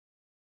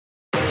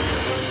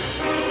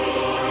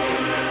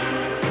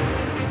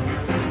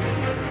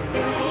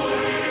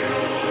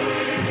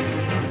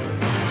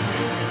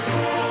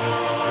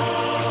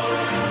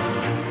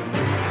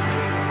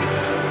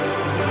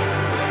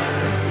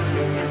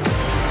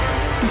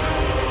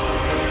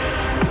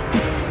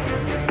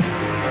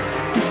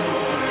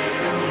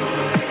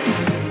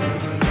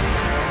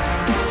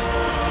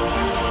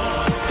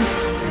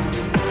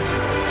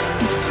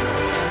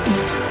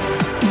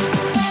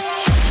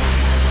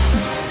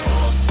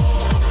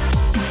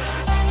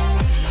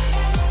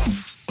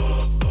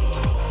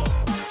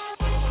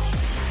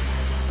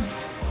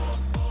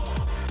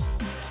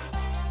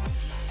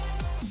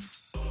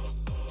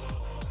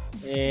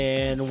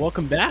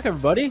welcome back,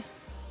 everybody.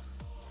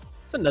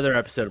 It's another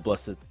episode of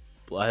Bloodthirsty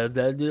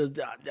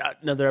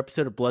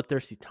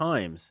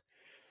Times.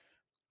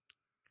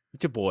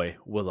 It's your boy,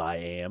 Will I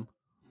Am.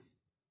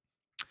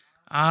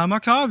 I'm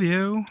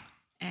Octavio.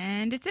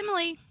 And it's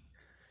Emily.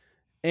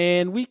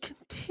 And we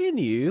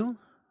continue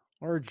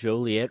our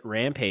Joliet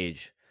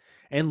rampage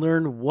and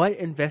learn what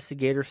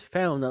investigators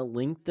found that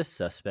linked the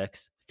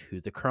suspects to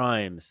the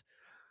crimes.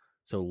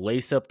 So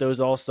lace up those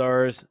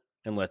all-stars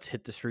and let's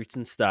hit the streets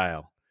in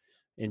style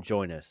and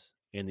join us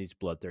in these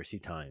bloodthirsty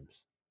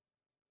times.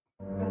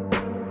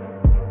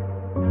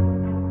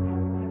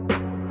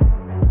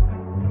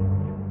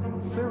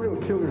 Serial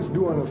killers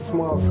do on a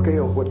small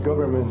scale what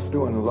governments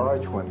do on a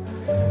large one.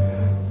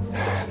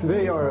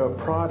 They are a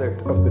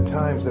product of the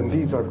times, and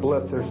these are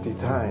bloodthirsty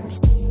times.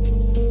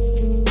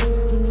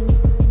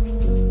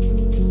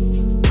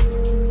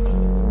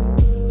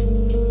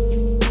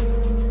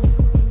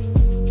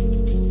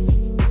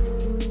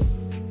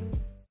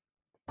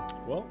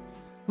 Well,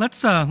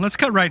 Let's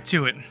cut right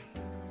to it.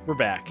 we're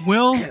back.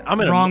 Will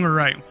wrong or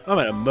right? I'm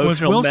an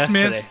emotional Will mess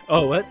Smith- today.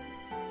 Oh, what?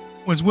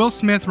 Was Will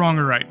Smith wrong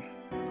or right?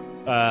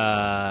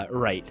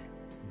 Right.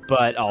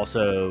 But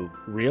also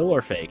real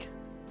or fake?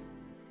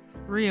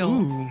 Real.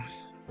 Ooh,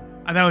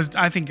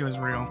 I think it was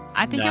real.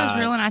 I think it was Nah.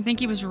 real, and I think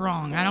he was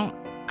wrong.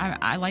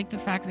 I like the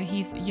fact that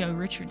he's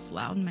Richard's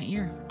loud in my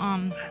ear.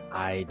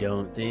 I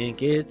don't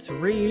think it's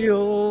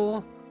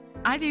real.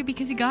 I do,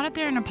 because he got up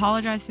there and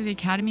apologized to the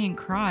Academy and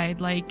cried,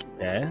 like,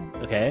 Yeah.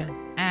 Okay.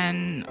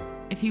 and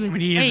if he I was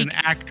mean, he is fake,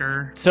 an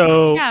actor.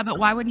 So yeah, but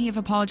why wouldn't he have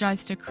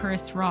apologized to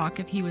Chris Rock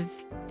if he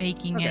was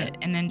faking Okay. it,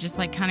 and then just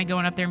like kind of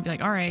going up there and be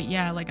like, all right,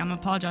 yeah, like I'm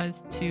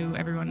apologized to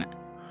everyone.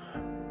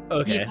 He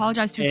okay.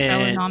 apologized to his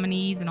fellow And-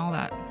 nominees and all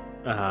that.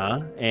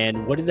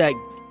 And what did that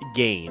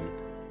gain?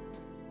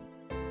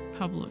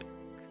 Public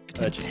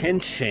attention.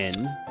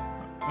 Attention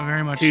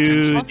Very much. to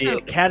attention. the Also-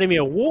 Academy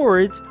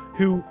Awards,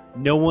 who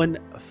no one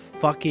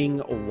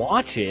fucking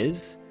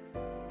watches.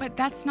 But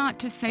that's not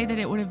to say that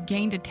it would have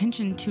gained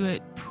attention to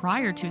it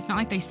prior to. It's not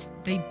like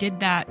they did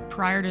that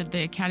prior to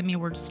the Academy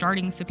Awards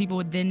starting, so people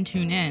would then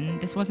tune in.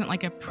 This wasn't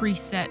like a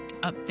preset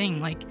up thing.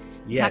 Like this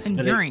Yes, happened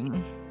but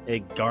during.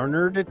 it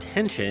garnered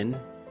attention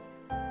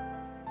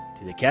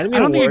to the Academy I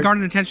don't think it Awards.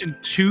 garnered attention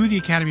to the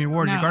Academy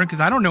Awards. No. It garnered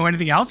because I don't know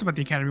anything else about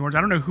the Academy Awards. I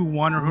don't know who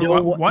won or who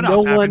no what no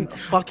else one happened.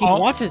 fucking All-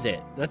 watches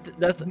it.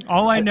 That's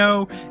All I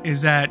know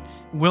is that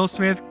Will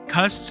Smith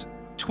cussed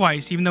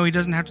twice, even though he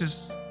doesn't have to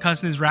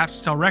cuss in his raps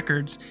to sell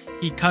records.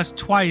 He cussed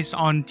twice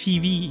on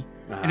TV,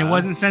 and it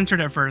wasn't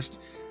censored at first.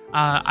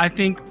 I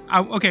think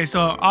okay,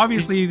 so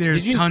obviously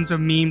there's did you- tons of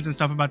memes and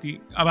stuff about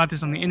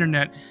this on the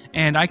internet,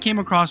 and I came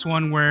across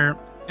one where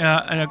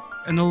a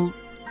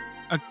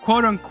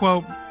quote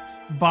unquote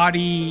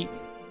body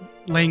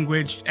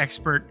language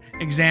expert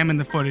examined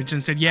the footage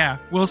and said, yeah,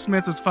 Will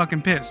Smith was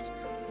fucking pissed.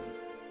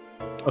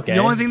 okay. The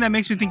only thing that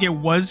makes me think it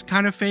was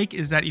kind of fake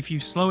is that if you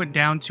slow it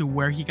down to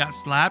where he got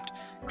slapped,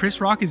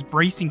 Chris Rock is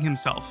bracing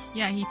himself.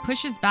 Yeah, he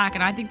pushes back,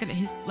 and I think that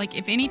his like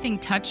if anything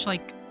touched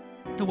like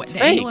the It's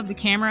angle fake. of the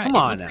camera, Come it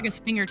on looks now. like his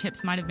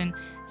fingertips might have been.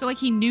 So like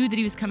he knew that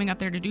he was coming up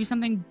there to do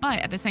something, but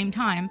at the same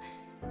time,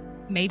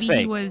 maybe It's he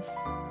fake. was.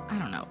 I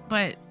don't know,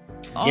 but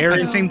also, At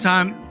the same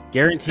time,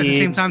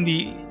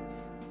 guaranteed.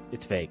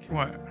 It's fake.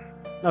 what?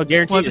 No,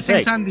 guaranteed. Well, at the it's same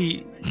fake. time,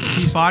 the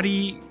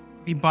body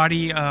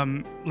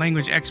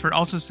language expert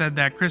also said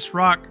that Chris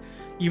Rock,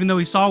 even though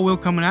he saw Will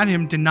coming at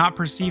him, did not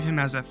perceive him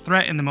as a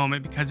threat in the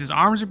moment because his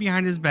arms are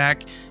behind his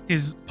back,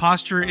 his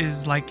posture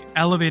is like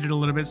elevated a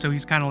little bit, so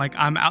he's kind of like,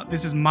 I'm out.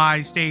 This is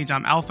my stage.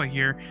 I'm alpha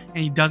here,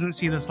 and he doesn't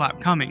see the slap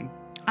coming.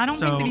 I don't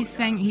think So- that he's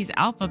saying he's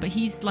alpha, but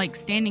he's like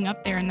standing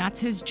up there, and that's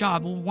his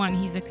job. Well, one,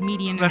 he's a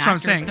comedian. That's and what I'm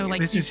actor, saying. So like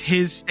This is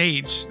his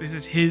stage. This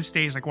is his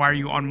stage. Like, why are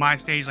you on my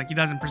stage? Like, he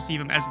doesn't perceive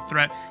him as a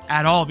threat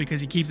at all because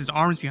he keeps his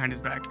arms behind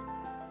his back.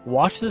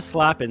 Watch the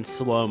slap in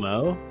slow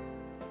mo,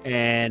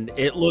 and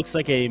it looks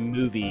like a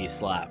movie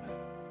slap.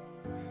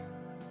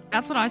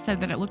 That's what I said,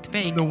 that it looked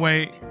fake. The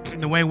way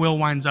Will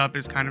winds up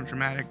is kind of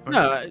dramatic. But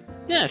No,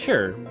 yeah,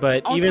 sure,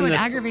 but Also, even it the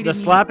aggravated the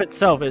me. slap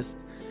itself is.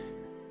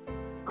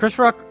 Chris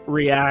Rock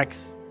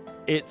reacts.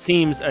 It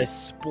seems a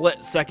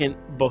split second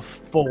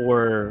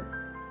before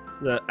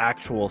the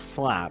actual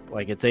slap,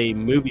 like it's a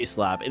movie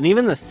slap, and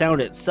even the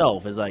sound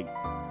itself is like,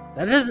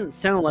 that doesn't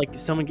sound like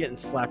someone getting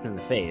slapped in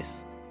the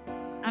face.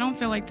 I don't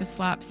feel like the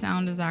slap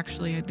sound is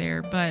actually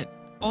there, but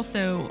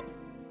also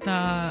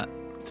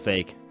It's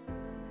fake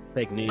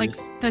news.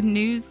 like the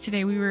news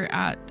today, we were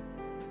at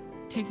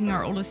taking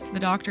our oldest to the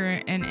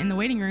doctor, and in the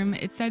waiting room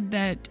it said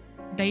that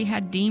they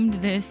had deemed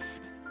this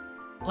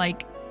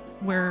like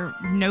where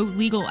no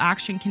legal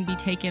action can be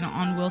taken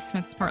on Will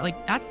Smith's part.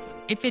 Like that's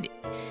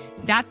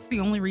the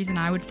only reason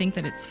I would think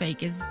that it's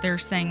fake, is they're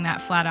saying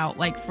that flat out,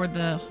 like for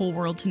the whole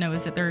world to know,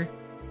 is that there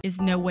is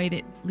no way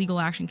that legal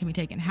action can be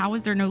taken. How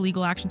is there no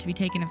legal action to be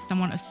taken if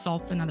someone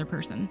assaults another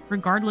person?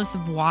 Regardless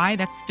of why,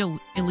 that's still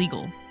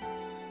illegal.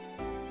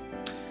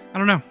 I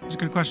don't know. It's a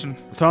good question.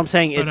 So I'm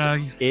saying But,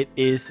 it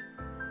is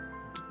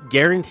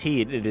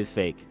guaranteed it is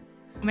fake.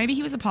 Maybe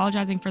he was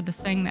apologizing for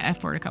saying the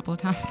F word a couple of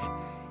times.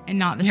 and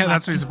not the Yeah,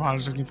 that's what he's slapping.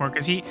 apologizing for,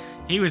 because he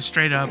was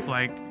straight up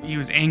like he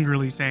was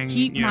angrily saying,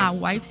 Keep you know, my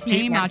wife's keep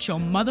name my- out your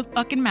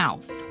motherfucking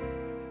mouth.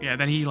 Yeah,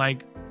 then he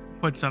like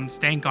put some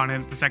stank on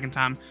it the second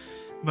time.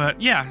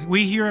 But yeah,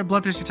 we here at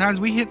Bloodthirsty Times,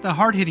 we hit the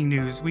hard hitting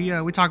news. We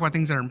talk about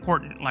things that are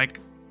important, like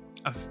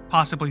a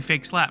possibly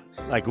fake slap.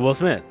 Like Will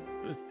Smith,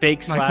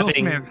 fake Like Will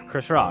slapping Smith.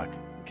 Chris Rock.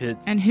 'Cause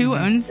it's And who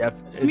Mhm. owns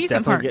it's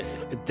amusement definitely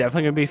parks? it's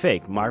definitely gonna be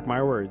fake. Mark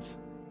my words.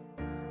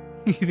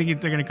 You think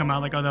they're gonna come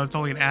out like, oh, that was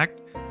totally an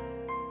act?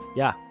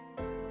 Yeah.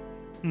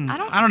 I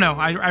I don't know.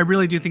 I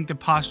really do think the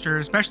posture,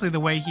 especially the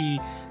way he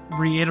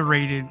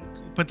reiterated,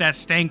 put that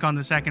stank on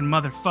the second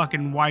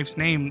motherfucking wife's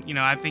name. You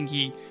know, I think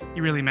he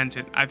really meant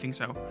it. I think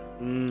so.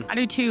 I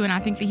do too, and I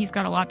think that he's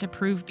got a lot to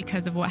prove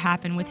because of what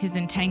happened with his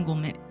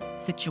entanglement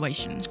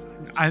situation.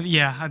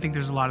 I think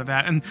there's a lot of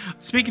that. And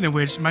speaking of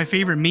which, my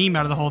favorite meme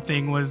out of the whole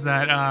thing was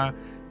that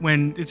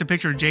when it's a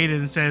picture of Jada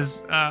and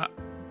says,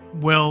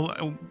 "Will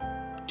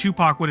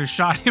Tupac would have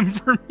shot him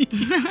for me."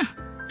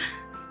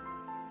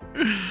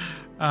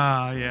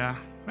 Yeah.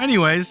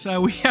 Anyways,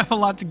 we have a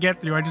lot to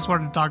get through. I just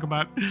wanted to talk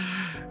about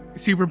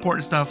super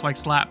important stuff like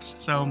slaps.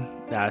 So,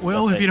 Nah, it's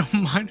Will, still if you fake.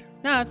 don't mind.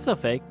 Nah, it's still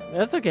fake.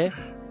 That's okay.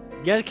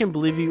 You guys can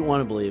believe you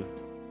want to believe.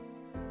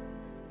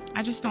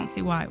 I just don't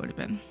see why it would have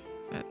been.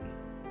 But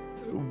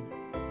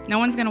no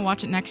one's gonna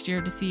watch it next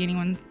year to see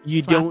anyone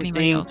You slap don't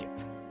anybody think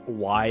else.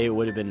 why it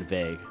would have been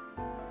vague?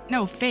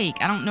 No, fake.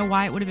 I don't know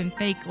why it would have been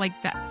fake. Like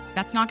that.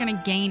 That's not gonna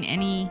gain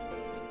any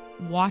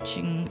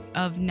watching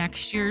of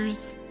next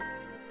year's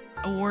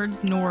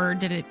awards, nor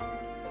did it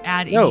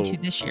add any No. to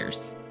this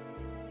year's.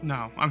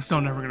 No, I'm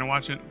still never gonna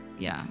watch it.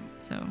 Yeah.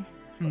 So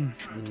All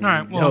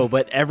right. Well, No,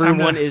 but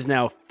everyone to- is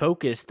now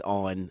focused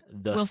on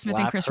the Will Smith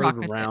and slap Chris heard Rock,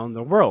 that's it. around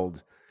the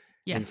world.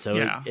 And yes, so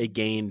Yeah. it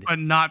gained. but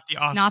not the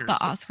Oscars. not the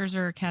Oscars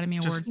or Academy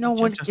Just- Awards. No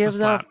one just a gives a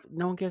slap.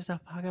 no one gives a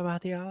fuck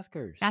about the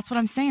Oscars. That's what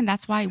I'm saying.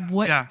 That's why.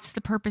 What's Yeah.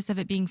 the purpose of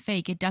it being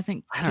fake? It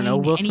doesn't I don't know,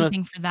 gain Will Smith-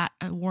 anything for that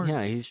award.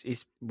 Yeah,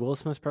 he's Will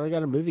Smith's probably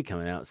got a movie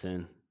coming out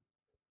soon.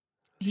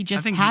 He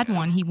just think had he-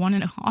 one. He won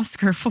an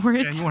Oscar for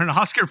it. Yeah, he won an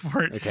Oscar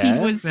for it. Okay. He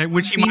was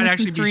Which he famous might for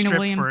actually be Serena stripped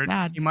Williams' for it.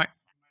 dad.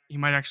 He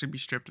might actually be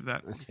stripped of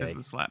that That's because fake.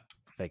 of the slap.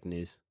 Fake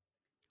news.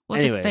 Well,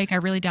 if it's Anyways. fake, I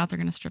really doubt they're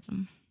going to strip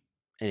him.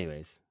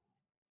 Anyways,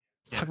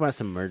 let's Yeah. talk about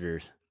some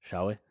murders,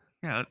 shall we?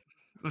 Yeah,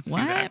 let's do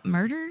that. What?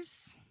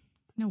 Murders?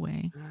 No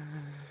way.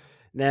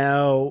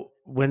 Now,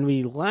 when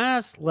we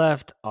last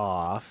left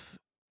off,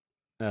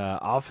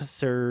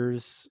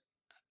 officers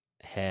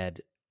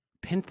had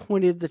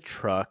pinpointed the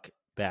truck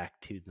back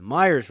to the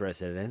Myers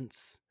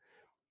residence.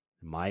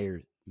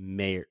 Myers.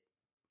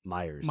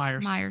 Myers.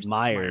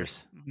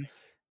 Mhm.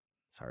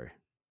 Sorry.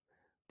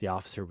 The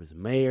officer was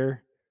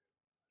Mayer.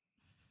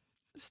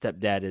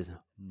 Stepdad is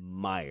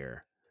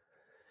Meyer.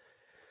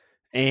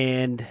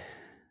 And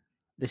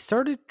they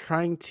started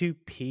trying to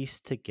piece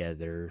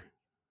together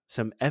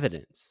some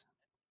evidence.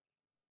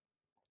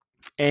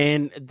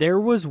 And there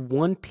was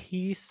one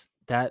piece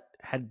that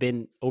had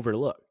been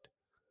overlooked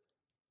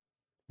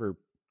for,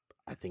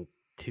 I think,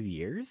 2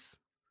 years.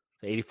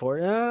 84.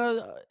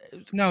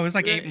 No, it was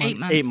like 8 Eight months.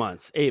 months. 8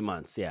 months. 8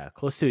 months. Yeah,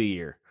 close to a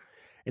year.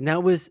 And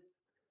that was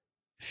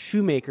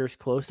Shoemaker's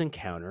close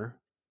encounter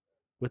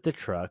with the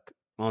truck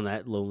on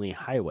that lonely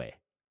highway.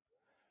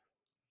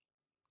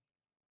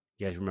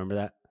 You guys remember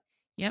that?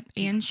 Yep.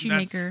 And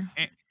Shoemaker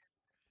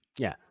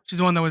She's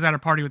the one that was at a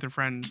party with her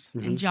friends.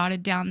 Mhm. and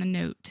jotted down the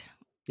note.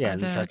 Yeah, or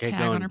and the the truck kept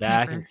tag on going her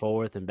back paper. and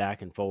forth and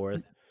back and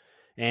forth.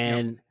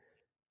 And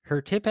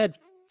her tip had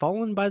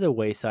fallen by the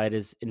wayside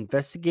as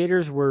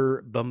investigators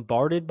were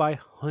bombarded by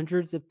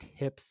hundreds of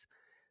tips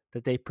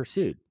that they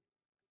pursued.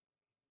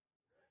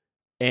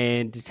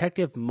 And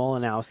Detective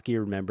Molinowski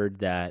remembered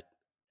that,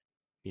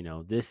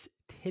 this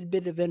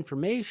tidbit of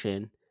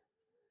information,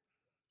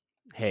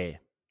 hey,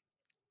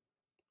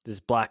 this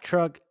black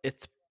truck,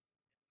 it's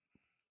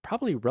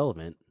probably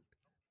relevant,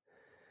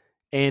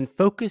 and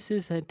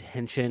focuses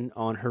attention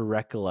on her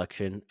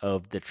recollection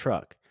of the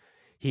truck.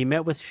 He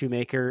met with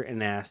Shoemaker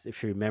and asked if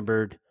she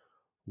remembered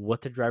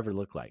what the driver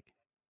looked like.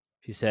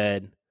 She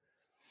said,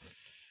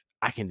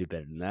 I can do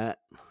better than that.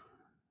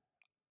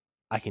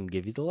 I can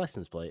give you the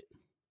license plate.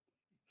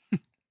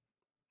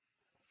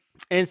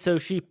 And so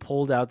she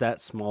pulled out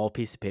that small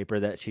piece of paper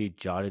that she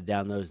jotted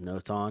down those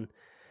notes on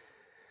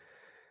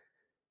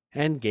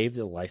and gave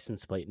the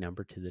license plate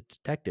number to the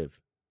detective.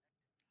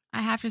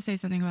 I have to say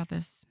something about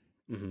this.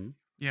 Mm-hmm.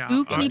 Yeah.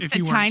 Who if keeps a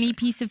you weren't- tiny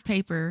piece of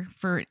paper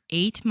for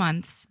 8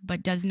 months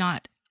but does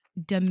not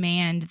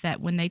demand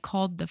that when they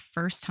called the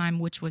first time,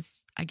 which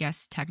was, I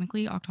guess,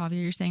 technically,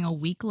 Octavia, you're saying a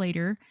week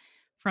later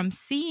from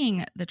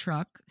seeing the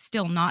truck,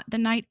 still not the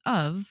night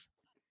of,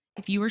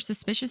 if you were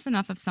suspicious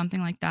enough of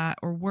something like that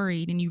or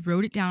worried and you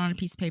wrote it down on a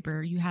piece of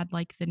paper, you had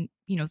like the,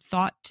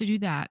 thought to do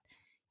that.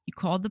 You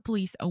called the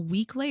police a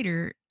week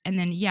later and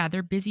then, yeah,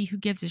 they're busy. Who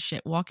gives a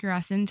shit? Walk your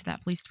ass into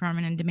that police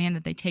department and demand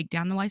that they take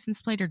down the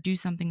license plate or do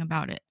something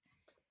about it.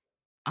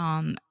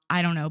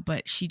 I don't know,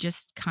 but she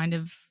just kind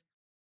of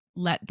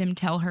let them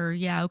tell her,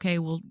 yeah, okay,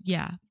 well,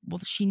 yeah. Well,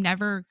 she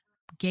never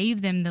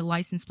gave them the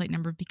license plate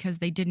number because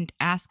they didn't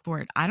ask for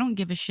it. I don't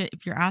give a shit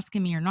if you're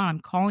asking me or not. I'm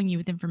calling you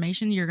with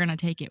information. You're going to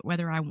take it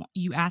whether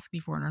you ask me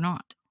for it or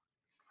not.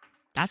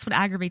 That's what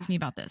aggravates me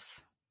about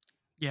this.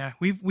 Yeah,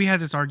 we had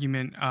this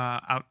argument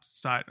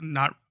outside,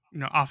 not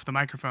off the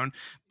microphone,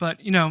 but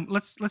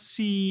let's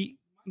see.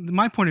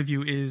 My point of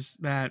view is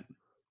that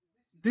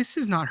this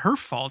is not her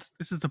fault.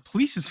 This is the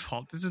police's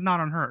fault. This is not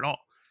on her at all.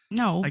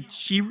 No. Like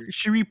she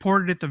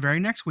reported it the very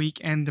next week,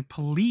 and the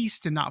police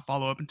did not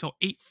follow up until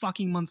 8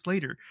 fucking months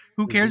later.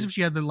 Who cares if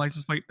she had the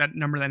license plate that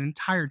number that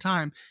entire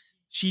time?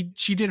 She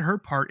did her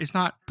part. It's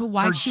not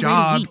her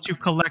job to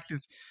collect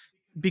this,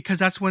 because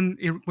that's when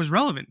it was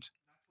relevant.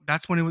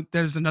 That's when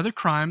there's another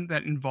crime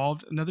that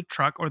involved another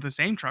truck or the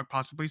same truck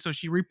possibly. So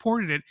she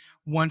reported it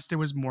once there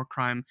was more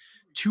crime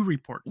to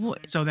report.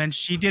 So then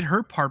she did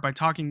her part by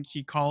talking.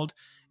 She called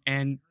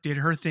and did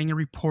her thing and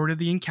reported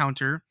the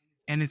encounter.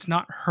 And it's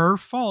not her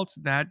fault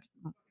that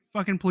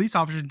fucking police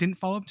officers didn't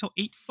follow up until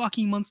 8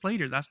 fucking months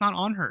later. That's not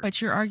on her.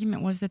 But your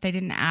argument was that they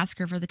didn't ask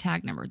her for the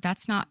tag number.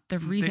 That's not the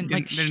reason.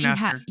 They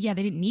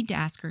didn't need to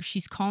ask her.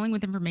 She's calling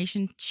with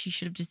information. She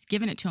should have just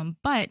given it to him.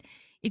 But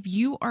if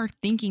you are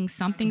thinking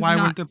something's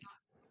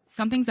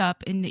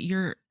up and that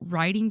you're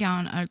writing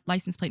down a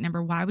license plate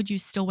number, why would you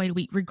still wait a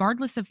week?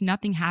 Regardless of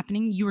nothing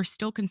happening, you are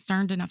still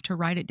concerned enough to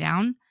write it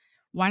down.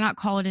 Why not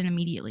call it in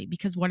immediately?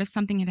 Because what if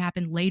something had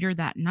happened later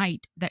that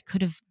night that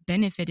could have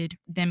benefited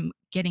them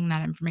getting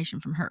that information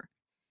from her?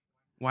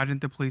 Why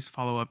didn't the police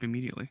follow up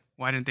immediately?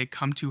 Why didn't they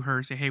come to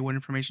her, say, hey, what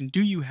information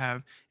do you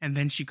have? And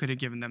then she could have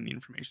given them the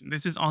information.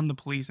 This is on the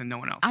police and no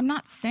one else. I'm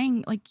not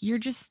saying you're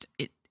just,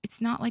 it's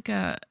not like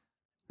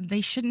they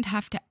shouldn't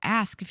have to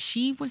ask. If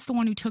she was the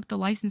one who took the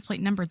license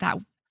plate number, that,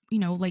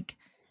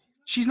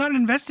 she's not an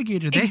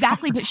investigator.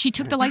 Exactly, but she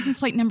took the license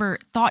plate number,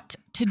 thought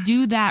to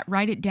do that,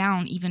 write it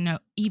down, even. All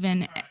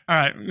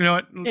right, you know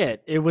what? Yeah,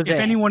 it was. If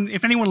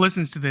anyone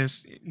listens to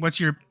this,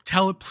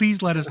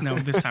 please let us know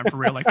this time for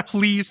real.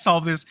 Please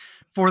solve this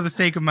for the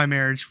sake of my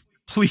marriage.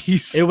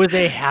 Please. It was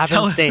a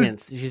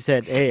happenstance. She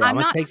said, "Hey, I'm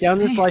gonna take down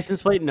this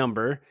license plate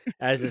number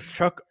as this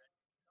truck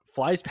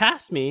flies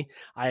past me.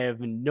 I have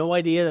no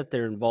idea that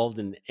they're involved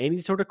in any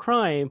sort of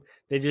crime.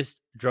 They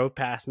just drove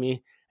past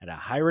me at a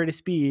high rate of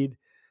speed."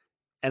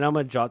 And I'm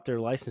going to jot their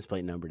license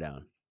plate number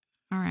down.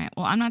 All right.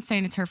 Well, I'm not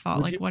saying it's her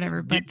fault,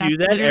 whatever, but that's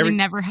literally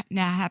never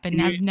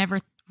happened. I've never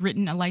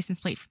written a license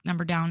plate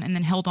number down and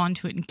then held on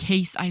to it in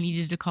case I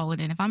needed to call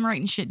it in. If I'm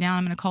writing shit down,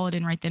 I'm going to call it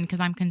in right then because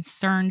I'm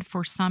concerned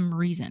for some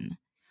reason.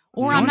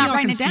 Or I'm not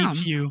writing it down.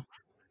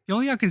 The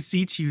only thing I can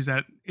see to you is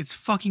that it's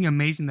fucking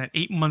amazing that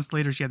 8 months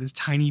later she had this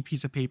tiny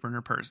piece of paper in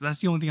her purse. That's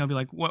the only thing I'll be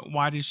like,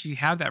 why did she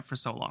have that for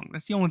so long?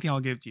 That's the only thing I'll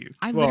give to you.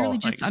 I literally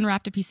just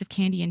unwrapped a piece of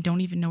candy and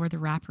don't even know where the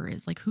wrapper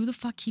is. Who the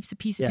fuck keeps a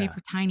piece of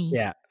paper tiny?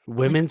 Yeah,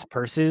 women's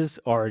purses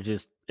are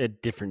just a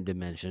different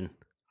dimension.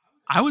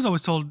 I was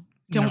always told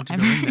don't to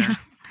ever. go in there.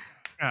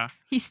 Yeah.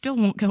 He still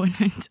won't go in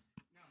it.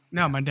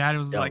 No, my dad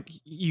was like,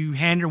 you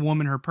hand your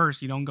woman her purse.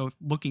 You don't go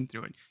looking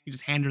through it. You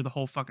just hand her the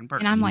whole fucking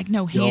purse. And I'm like,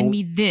 no, hand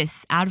me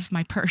this out of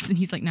my purse. And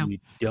he's like, no. You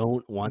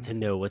don't want to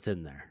know what's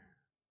in there.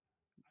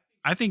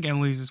 I think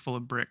Emily's is full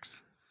of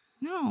bricks.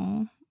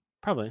 No.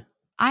 Probably.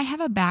 I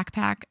have a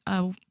backpack,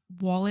 a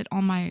wallet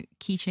on my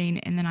keychain,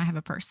 and then I have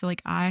a purse. So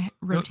I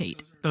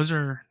rotate. Those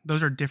are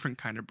different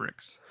kind of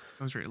bricks.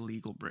 Those are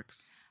illegal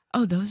bricks.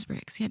 Oh, those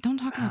bricks. Yeah, don't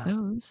talk about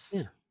those.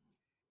 Yeah.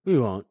 We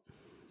won't.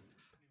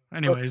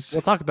 Anyways,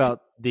 we'll talk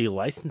about the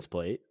license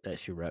plate that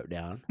she wrote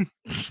down.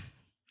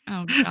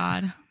 Oh,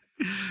 God.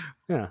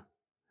 Yeah.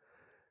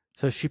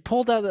 So she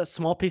pulled out that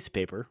small piece of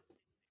paper,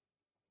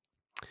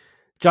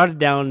 jotted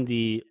down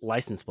the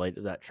license plate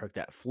of that truck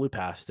that flew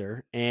past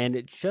her, and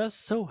it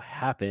just so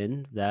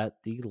happened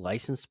that the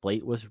license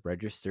plate was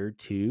registered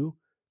to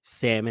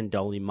Sam and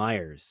Dolly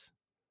Myers.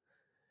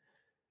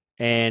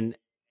 And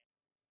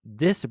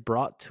this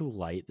brought to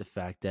light the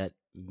fact that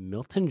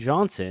Milton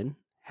Johnson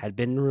had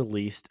been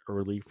released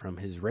early from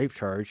his rape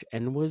charge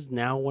and was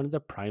now one of the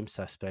prime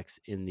suspects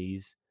in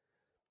these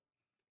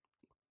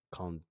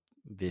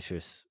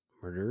vicious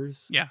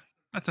murders. Yeah,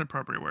 that's an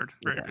appropriate word.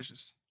 Very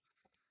vicious.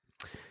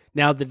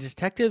 Now, the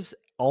detectives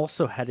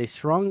also had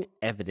strong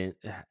evidence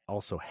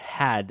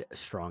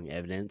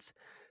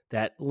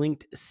that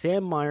linked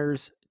Sam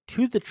Myers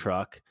to the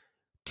truck,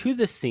 to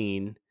the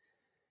scene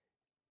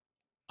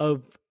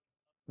of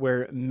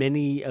where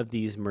many of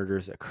these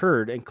murders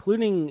occurred,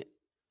 including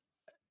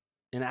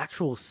an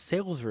actual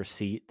sales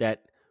receipt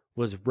that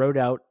was wrote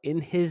out in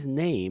his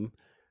name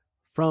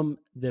from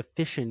the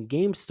fish and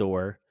game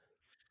store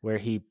where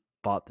he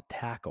bought the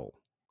tackle.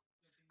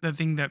 The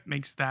thing that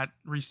makes that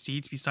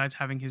receipt, besides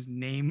having his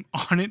name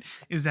on it,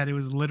 is that it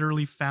was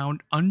literally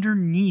found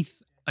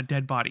underneath a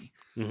dead body.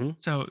 Mm-hmm.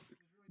 So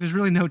there's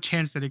really no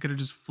chance that it could have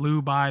just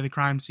flew by the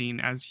crime scene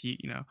as he,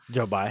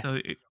 Joe by. So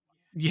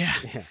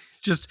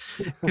just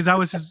because that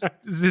was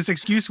this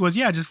excuse was,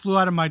 just flew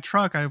out of my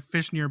truck. I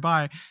fished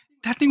nearby.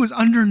 That thing was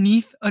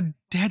underneath a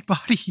dead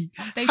body.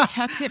 They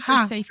tucked it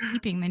for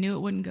safekeeping. They knew it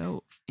wouldn't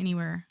go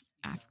anywhere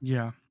after.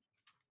 Yeah.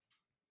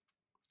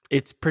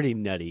 It's pretty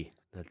nutty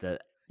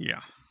that. Yeah.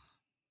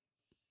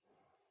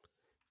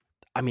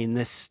 I mean,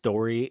 this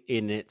story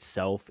in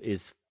itself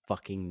is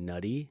fucking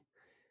nutty.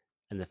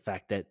 And the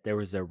fact that there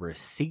was a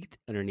receipt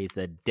underneath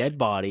a dead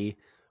body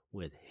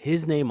with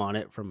his name on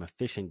it from a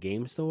fish and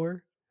game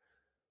store.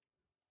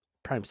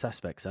 Prime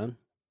suspect, son.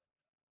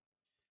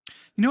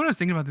 You know what I was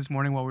thinking about this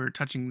morning while we were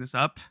touching this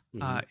up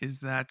Mhm.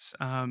 is that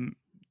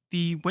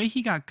the way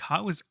he got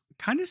caught was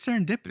kind of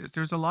serendipitous.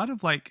 There's a lot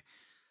of like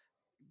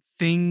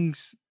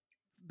things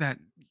that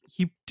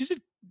he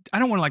did. I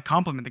don't want to like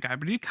compliment the guy,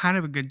 but he did kind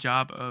of a good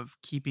job of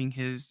keeping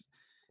his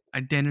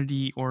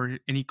identity or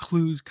any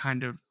clues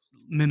kind of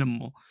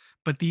minimal.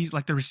 But these,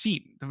 like the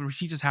receipt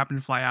just happened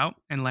to fly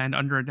out and land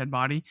under a dead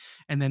body,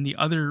 and then the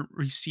other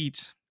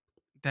receipt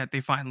that they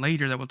find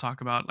later that we'll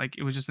talk about, like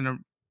it was just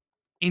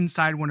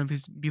inside one of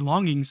his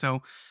belongings.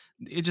 So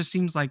it just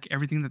seems like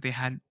everything that they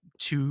had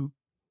to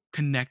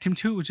connect him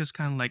to was just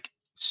kind of like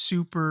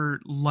super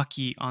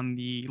lucky on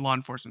the law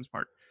enforcement's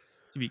part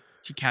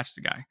to catch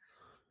the guy.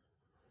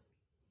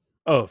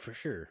 Oh, for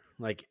sure.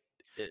 Like,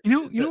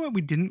 You know what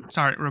we didn't.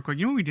 Sorry, real quick.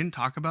 You know what we didn't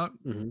talk about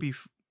Mhm.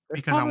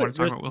 There's because I probably want to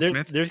talk about Will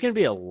Smith. there's gonna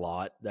be a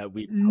lot that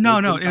we probably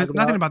No, didn't it talk was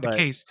nothing about, about the but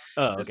case.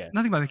 oh, It's okay.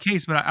 nothing about the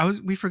case,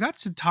 but we forgot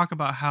to talk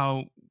about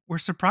how we're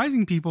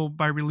surprising people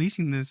by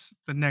releasing this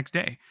the next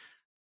day.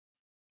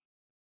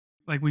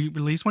 Like we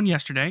released one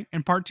yesterday,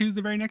 and part 2 is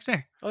the very next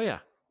day. Oh yeah.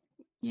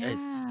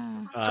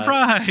 Yeah.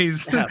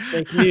 Surprise! Yeah,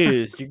 fake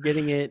news. You're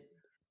getting it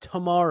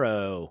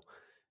tomorrow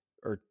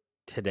or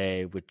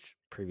today, which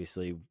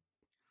previously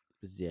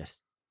was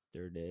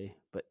yesterday.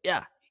 But yeah,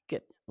 you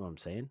get what I'm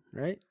saying,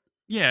 right?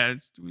 Yeah,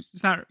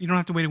 it's not. You don't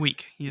have to wait a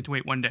week. You have to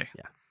wait one day.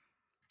 Yeah.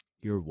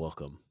 You're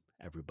welcome,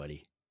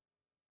 everybody.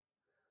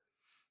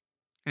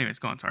 Anyways,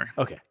 go on. Sorry.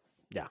 Okay.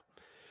 Yeah.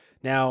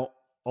 Now,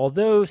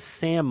 although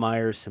Sam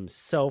Myers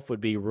himself would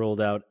be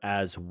ruled out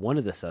as one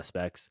of the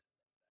suspects,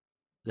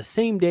 the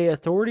same day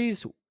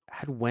authorities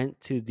had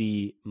went to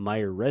the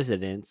Meyer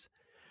residence,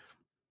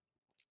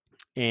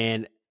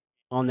 and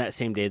on that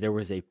same day there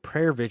was a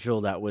prayer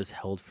vigil that was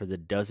held for the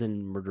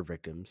dozen murder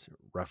victims,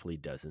 roughly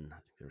dozen. I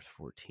think there's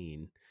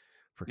 14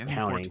 for I think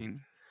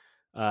counting,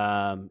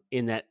 14.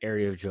 in that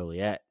area of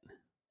Joliet.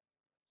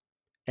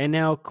 And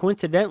now,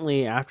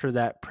 coincidentally, after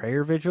that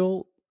prayer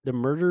vigil, the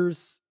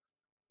murders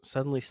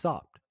suddenly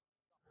stopped.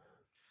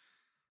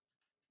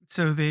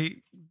 So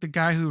the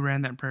guy who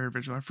ran that prayer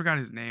vigil, I forgot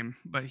his name,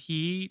 but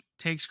he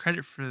takes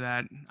credit for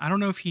that. I don't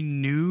know if he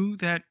knew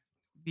that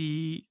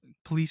the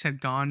police had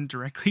gone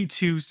directly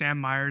to Sam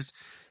Myers'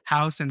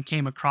 house and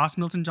came across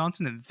Milton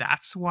Johnson, and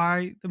that's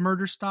why the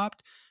murder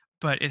stopped.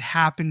 But it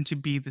happened to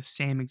be the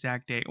same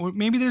exact day, or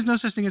maybe there's no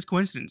such thing as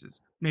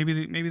coincidences.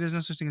 Maybe there's no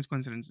such thing as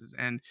coincidences,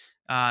 and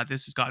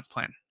this is God's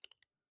plan.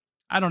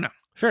 I don't know.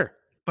 Sure.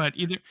 But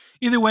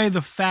either way,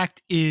 the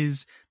fact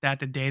is that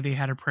the day they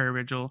had a prayer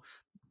vigil,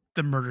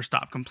 the murder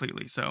stopped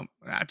completely. So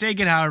take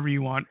it however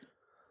you want.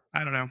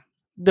 I don't know.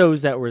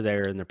 Those that were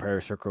there in the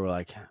prayer circle were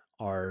like,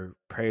 our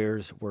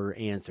prayers were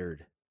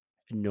answered.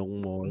 No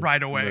more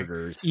Right away,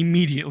 murders.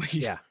 immediately.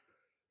 Yeah.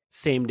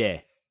 Same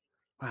day.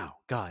 Wow,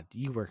 God,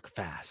 you work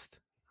fast.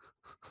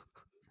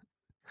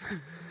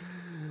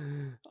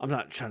 I'm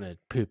not trying to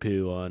poo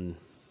poo on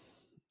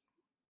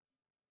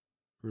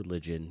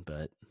religion,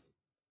 but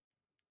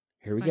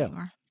here we But go. you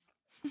are.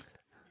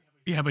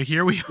 Yeah, but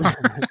here we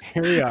are.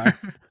 Here we are.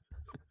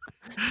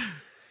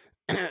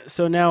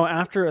 So now,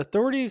 after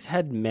authorities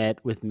had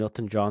met with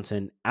Milton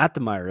Johnson at the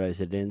Meyer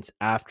residence,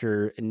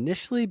 after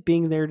initially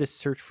being there to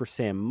search for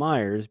Sam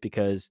Myers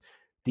because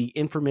the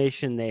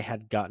information they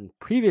had gotten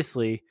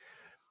previously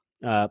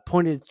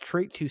pointed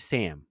straight to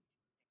Sam.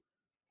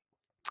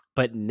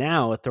 But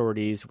now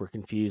authorities were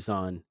confused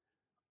on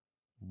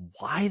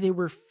why they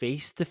were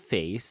face to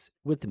face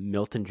with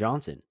Milton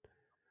Johnson.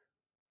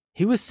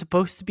 He was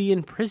supposed to be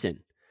in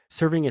prison,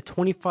 serving a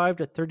 25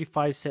 to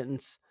 35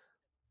 sentence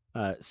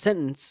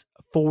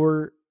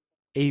for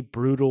a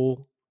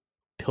brutal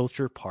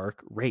Pilcher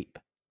Park rape.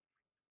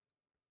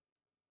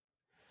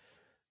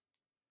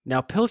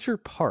 Now, Pilcher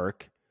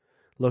Park,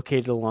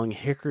 located along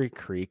Hickory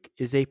Creek,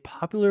 is a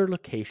popular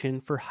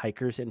location for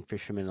hikers and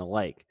fishermen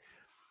alike.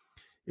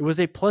 It was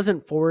a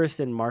pleasant forest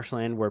and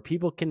marshland where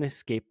people can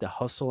escape the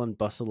hustle and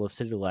bustle of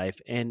city life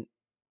and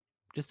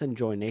just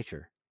enjoy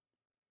nature.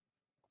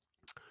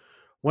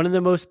 One of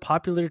the most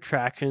popular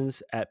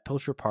attractions at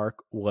Pilcher Park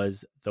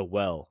was the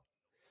well,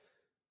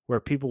 where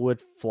people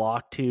would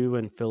flock to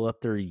and fill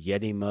up their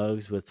Yeti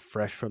mugs with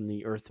fresh from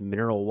the earth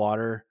mineral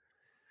water.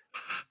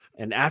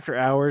 And after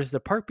hours, the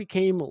park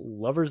became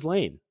Lover's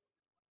Lane.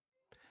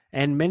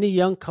 And many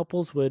young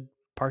couples would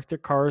park their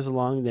cars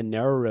along the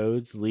narrow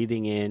roads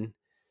leading in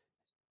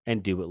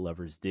and do what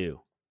lovers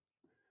do.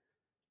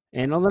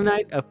 And on the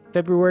night of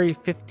February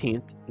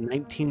 15th,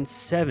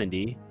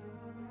 1970,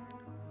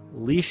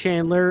 Lee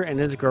Chandler and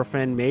his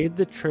girlfriend made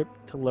the trip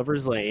to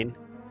Lover's Lane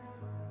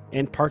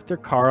and parked their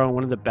car on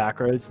one of the back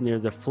roads near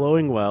the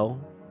flowing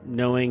well,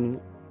 knowing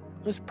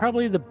it was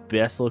probably the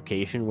best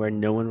location where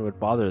no one would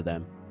bother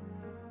them.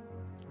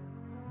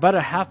 About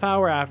a half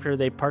hour after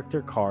they parked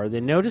their car, they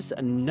noticed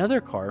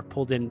another car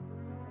pulled in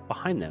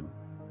behind them.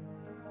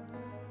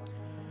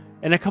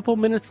 And a couple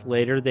minutes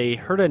later, they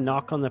heard a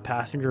knock on the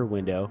passenger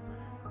window,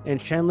 and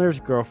Chandler's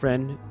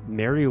girlfriend,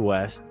 Mary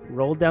West,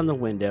 rolled down the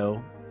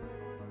window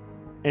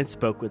and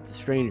spoke with the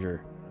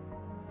stranger.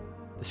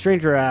 The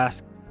stranger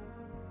asked,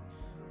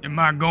 Am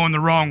I going the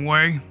wrong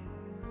way?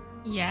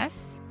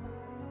 Yes.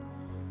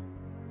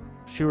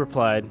 she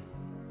replied,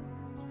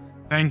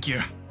 Thank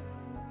you.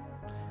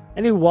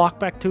 and he walked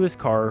back to his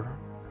car,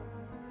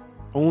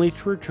 only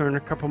to return a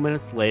couple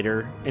minutes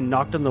later and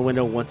knocked on the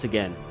window once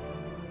again.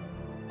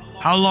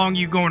 How long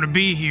you going to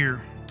be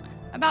here?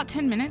 About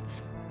 10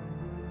 minutes.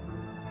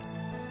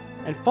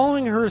 And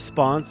following her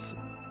response,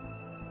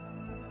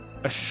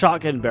 a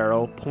shotgun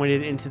barrel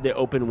pointed into the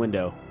open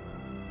window.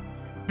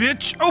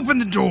 Bitch, open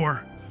the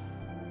door.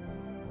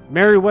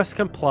 Mary West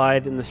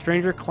complied, and the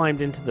stranger climbed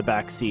into the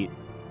back seat,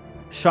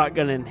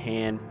 shotgun in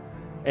hand,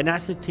 and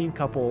asked the teen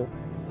couple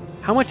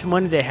how much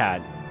money they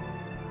had.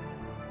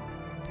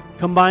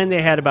 Combined,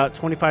 they had about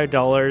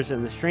 $25,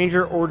 and the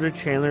stranger ordered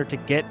Chandler to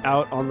get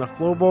out on the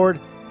floorboard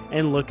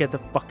and look at the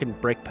fucking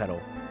brake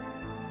pedal.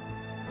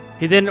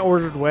 He then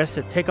ordered West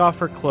to take off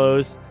her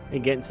clothes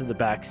and get into the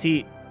back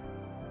seat.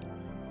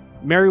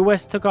 Mary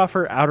West took off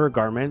her outer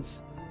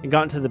garments and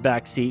got into the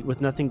back seat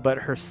with nothing but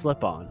her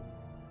slip on.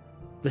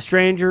 The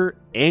stranger,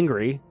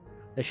 angry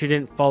that she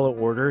didn't follow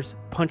orders,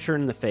 punched her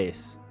in the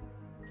face.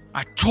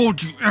 I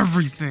told you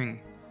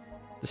everything.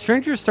 The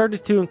stranger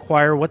started to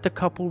inquire what the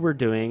couple were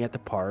doing at the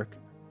park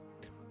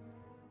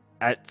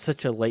at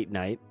such a late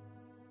night,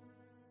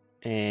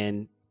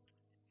 and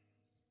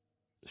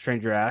the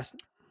stranger asked,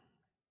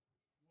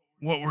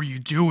 What were you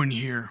doing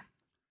here?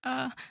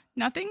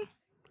 Nothing?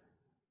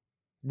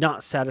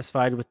 Not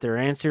satisfied with their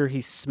answer, he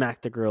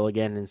smacked the girl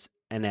again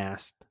and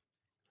asked,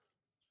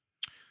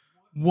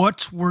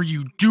 What were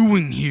you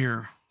doing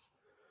here?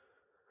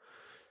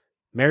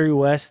 Mary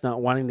West,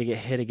 not wanting to get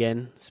hit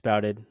again,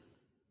 spouted.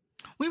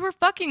 We were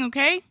fucking,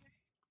 okay?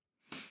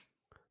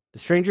 The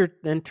stranger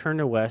then turned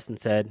to West and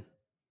said,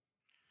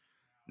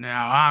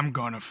 Now I'm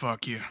gonna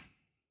fuck you.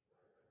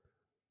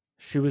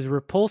 She was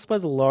repulsed by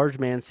the large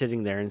man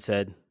sitting there and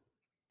said,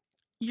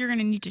 You're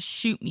gonna need to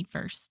shoot me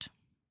first.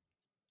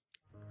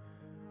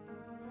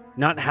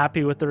 Not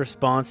happy with the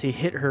response, he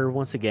hit her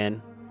once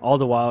again. All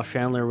the while,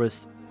 Chandler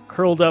was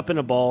curled up in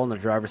a ball on the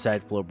driver's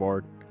side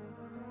floorboard.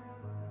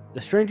 The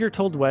stranger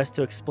told West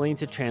to explain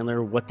to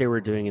Chandler what they were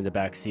doing in the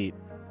back seat.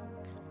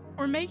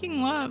 We're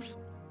making love.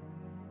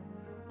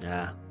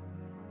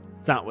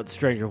 It's not what the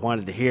stranger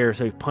wanted to hear,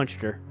 so he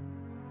punched her.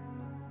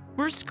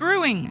 We're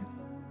screwing.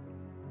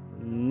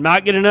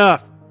 Not good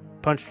enough.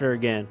 Punched her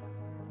again.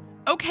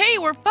 Okay,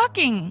 we're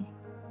fucking.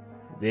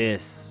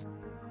 This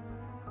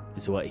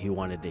is what he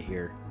wanted to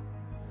hear.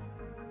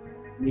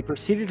 He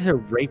proceeded to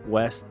rape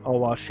West, all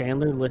while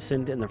Chandler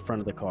listened in the front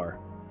of the car.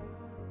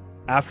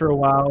 After a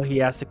while, he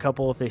asked the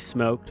couple if they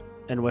smoked,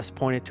 and West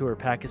pointed to her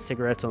pack of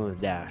cigarettes on the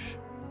dash.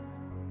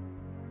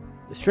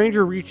 The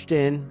stranger reached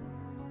in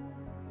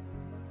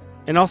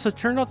and also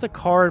turned off the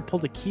car and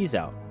pulled the keys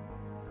out.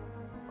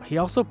 He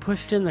also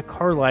pushed in the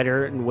car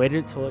lighter and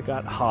waited till it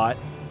got hot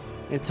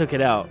and took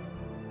it out.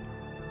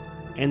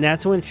 And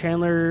that's when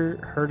Chandler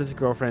heard his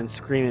girlfriend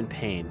scream in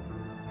pain.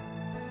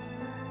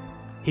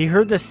 He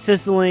heard the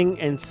sizzling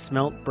and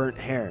smelt burnt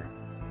hair.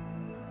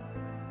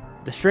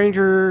 The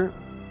stranger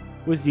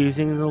was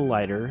using the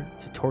lighter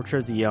to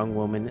torture the young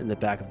woman in the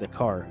back of the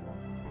car.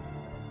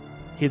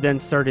 He then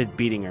started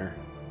beating her.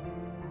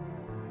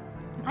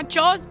 My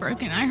jaw's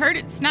broken. I heard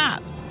it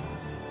snap.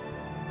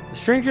 The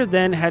stranger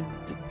then had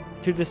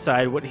to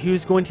decide what he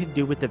was going to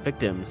do with the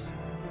victims.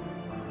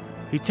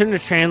 He turned to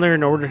Chandler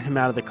and ordered him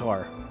out of the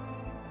car.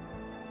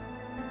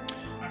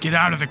 Get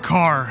out of the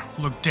car,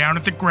 look down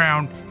at the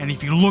ground, and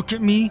if you look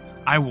at me,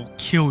 I will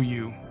kill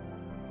you.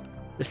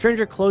 The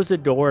stranger closed the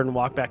door and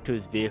walked back to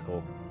his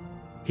vehicle.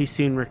 He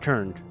soon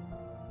returned.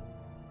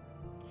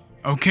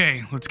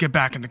 Okay, let's get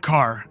back in the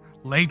car.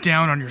 Lay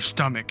down on your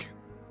stomach.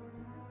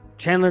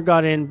 Chandler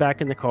got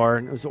back in the car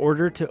and was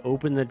ordered to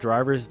open the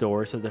driver's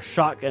door so the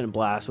shotgun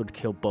blast would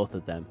kill both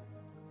of them.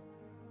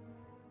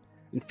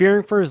 In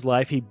fearing for his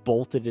life, he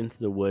bolted into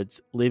the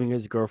woods, leaving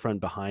his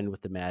girlfriend behind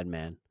with the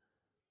madman.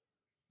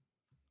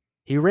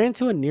 He ran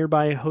to a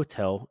nearby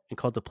hotel and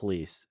called the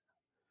police.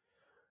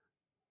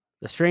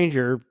 The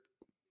stranger,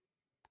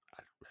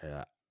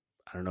 I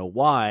don't know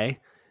why,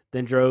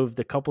 then drove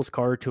the couple's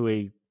car to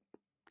a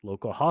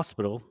local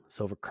hospital,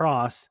 Silver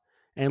Cross,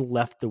 and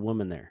left the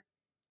woman there.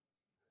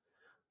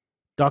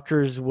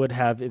 Doctors would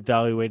have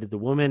evaluated the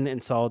woman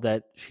and saw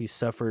that she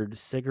suffered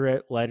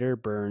cigarette lighter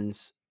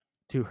burns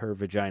to her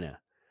vagina,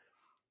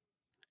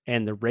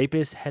 and the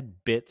rapist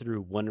had bit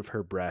through one of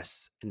her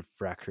breasts and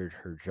fractured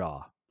her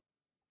jaw.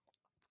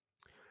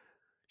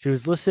 She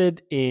was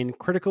listed in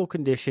critical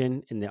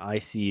condition in the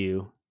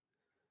ICU,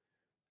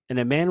 and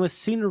a man was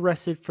soon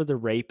arrested for the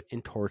rape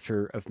and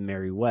torture of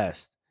Mary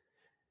West,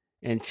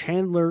 and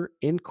Chandler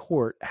in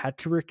court had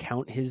to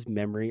recount his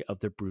memory of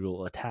the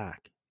brutal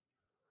attack.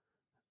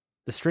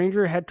 The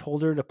stranger had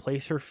told her to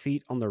place her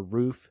feet on the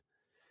roof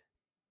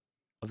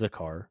of the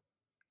car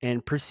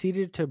and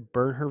proceeded to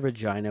burn her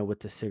vagina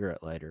with the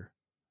cigarette lighter.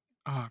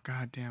 Oh,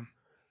 god damn.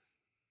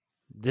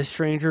 This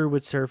stranger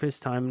would serve his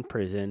time in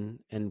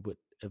prison and would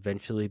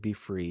eventually be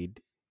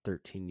freed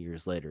 13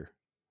 years later.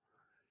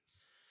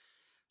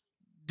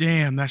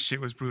 Damn, that shit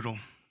was brutal.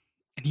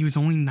 And he was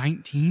only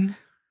 19?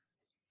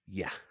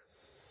 Yeah.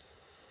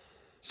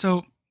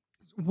 So,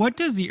 what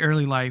does the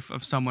early life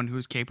of someone who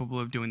is capable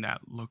of doing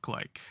that look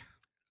like?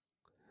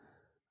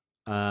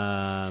 So,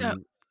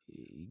 Um,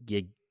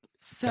 you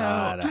so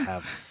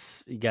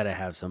you gotta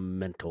have some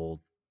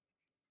mental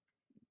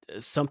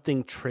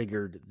something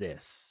triggered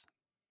this,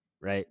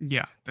 right?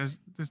 Yeah, there's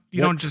this,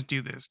 you What don't tr- just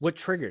do this. what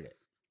triggered it?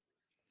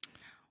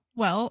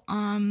 well,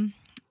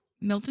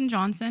 Milton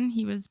Johnson,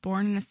 he was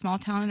born in a small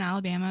town in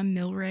Alabama,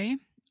 Milray,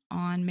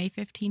 on May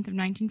 15th of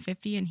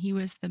 1950, and he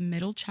was the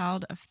middle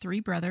child of three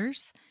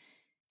brothers.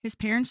 His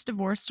parents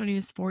divorced when he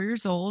was 4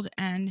 years old,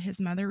 and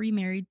his mother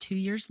remarried 2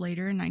 years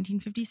later in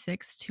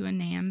 1956 to a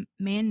man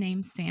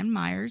named Sam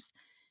Myers.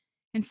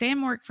 And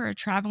Sam worked for a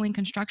traveling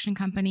construction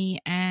company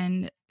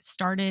and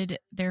started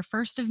their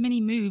first of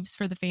many moves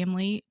for the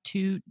family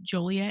to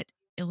Joliet,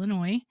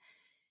 Illinois.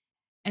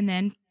 And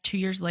then 2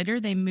 years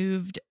later, they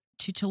moved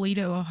to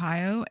Toledo,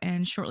 Ohio.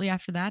 And shortly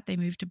after that, they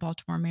moved to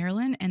Baltimore,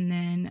 Maryland, and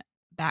then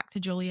back to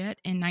Joliet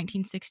in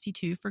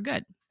 1962 for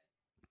good.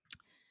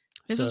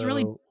 This was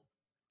really. So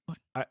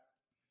I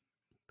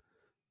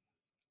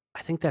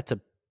I think that's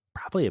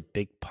probably a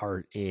big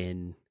part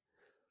in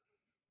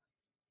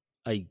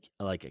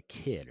like a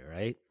kid,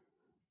 right?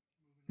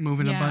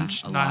 Moving a Yeah,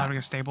 bunch, a not lot. having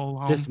a stable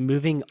home. Just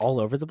moving all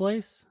over the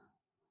place.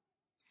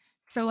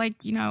 So, like,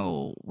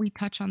 we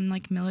touch on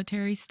like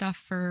military stuff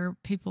for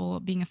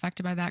people being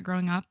affected by that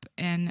growing up.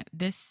 And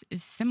this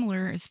is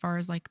similar as far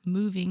as like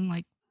moving,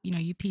 like,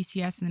 you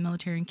PCS in the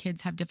military and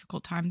kids have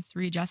difficult times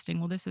readjusting.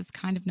 Well, this is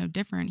kind of no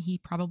different. He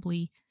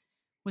probably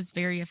was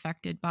very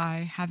affected by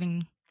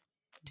having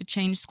to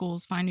change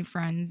schools, find new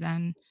friends,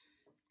 and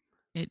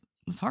it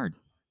was hard.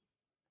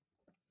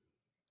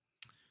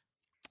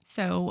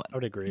 So, I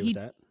would agree with he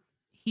that.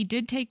 he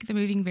did take the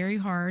moving very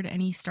hard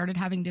and he started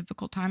having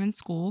difficult time in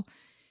school.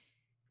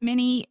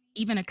 Many,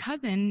 even a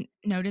cousin,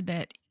 noted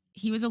that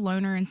he was a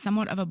loner and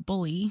somewhat of a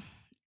bully.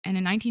 And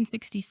in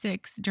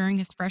 1966, during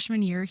his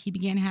freshman year, he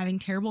began having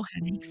terrible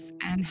headaches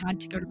and had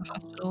to go to the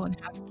hospital and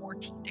have four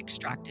teeth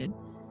extracted.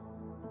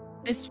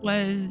 This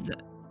was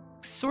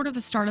sort of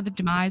the start of the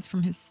demise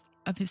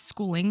of his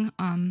schooling.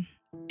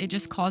 It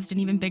just caused an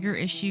even bigger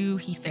issue.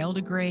 He failed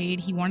a grade.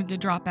 He wanted to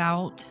drop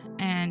out.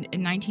 And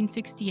in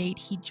 1968,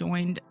 he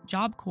joined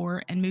Job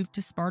Corps and moved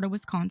to Sparta,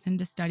 Wisconsin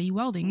to study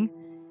welding.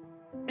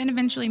 Then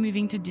eventually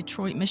moving to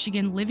Detroit,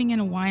 Michigan, living in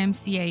a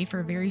YMCA for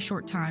a very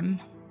short time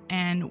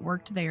and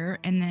worked there.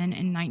 And then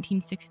in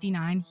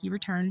 1969, he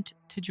returned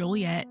to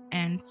Joliet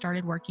and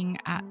started working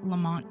at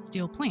Lamont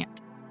Steel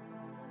Plant.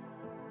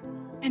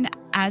 And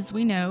as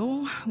we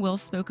know, Will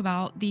spoke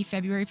about the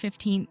February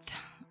 15th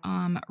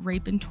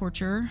rape and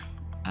torture.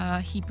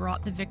 He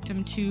brought the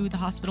victim to the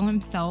hospital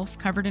himself,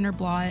 covered in her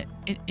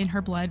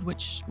blood,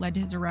 which led to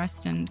his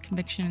arrest and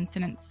conviction and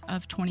sentence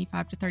of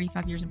 25 to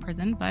 35 years in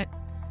prison. But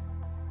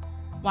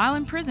while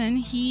in prison,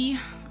 he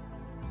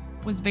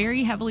was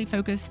very heavily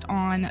focused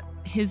on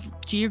his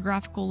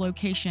geographical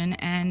location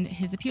and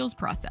his appeals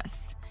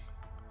process.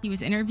 He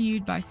was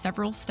interviewed by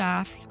several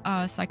staff,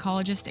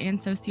 psychologists and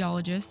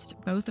sociologists,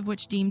 both of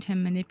which deemed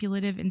him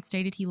manipulative and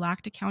stated he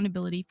lacked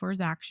accountability for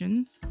his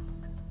actions.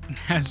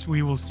 As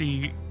we will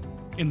see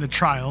in the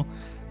trial,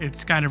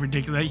 it's kind of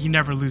ridiculous. He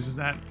never loses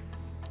that.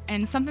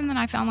 And something that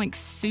I found like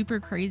super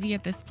crazy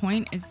at this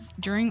point is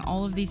during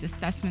all of these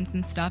assessments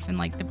and stuff and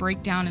like the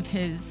breakdown of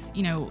his,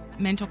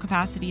 mental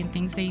capacity and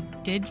things, they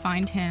did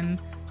find him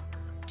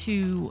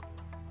to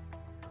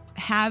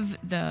have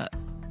the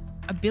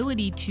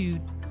ability to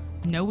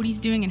know what he's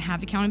doing and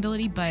have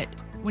accountability. But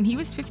when he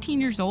was 15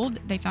 years old,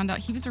 they found out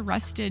he was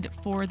arrested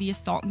for the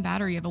assault and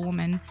battery of a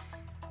woman,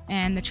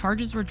 and the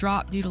charges were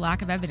dropped due to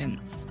lack of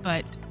evidence.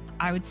 But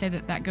I would say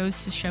that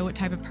goes to show what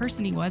type of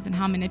person he was and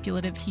how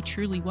manipulative he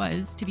truly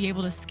was to be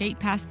able to skate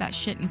past that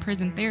shit in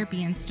prison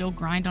therapy and still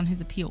grind on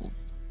his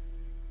appeals.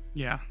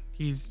 Yeah,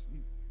 he's,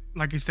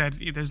 like you said,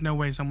 there's no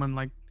way someone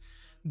like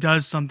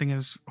does something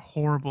as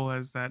horrible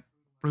as that,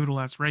 brutal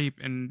as rape,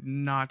 and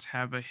not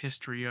have a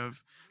history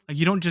of, like,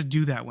 you don't just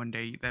do that one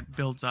day. That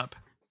builds up.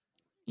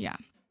 Yeah.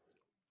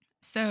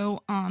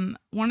 So,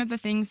 one of the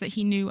things that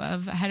he knew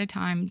of ahead of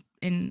time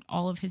in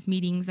all of his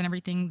meetings and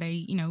everything,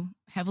 they,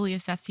 heavily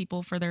assess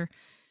people for their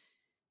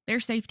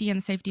safety and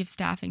the safety of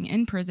staffing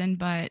in prison,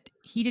 but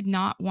he did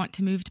not want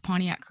to move to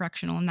Pontiac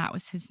Correctional, and that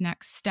was his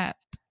next step.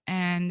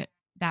 And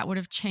that would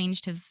have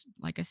changed his,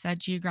 like I said,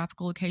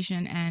 geographical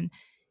location. And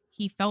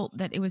he felt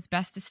that it was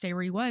best to stay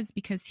where he was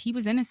because he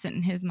was innocent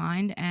in his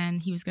mind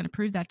and he was going to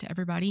prove that to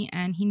everybody.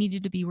 And he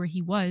needed to be where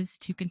he was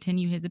to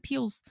continue his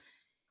appeals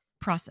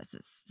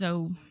processes.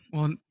 So,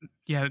 well,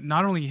 yeah,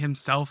 not only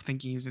himself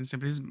thinking he's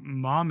innocent, but his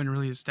mom and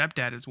really his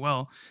stepdad as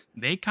well.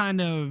 They kind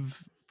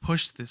of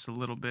pushed this a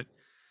little bit.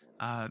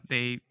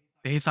 They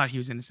thought he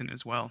was innocent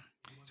as well,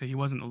 so he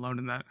wasn't alone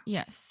in that.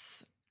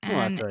 yes. Well,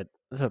 And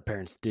that's what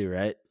parents do,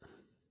 right?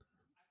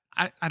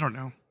 I don't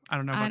know. I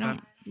don't know about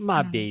that.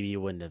 My Yeah. baby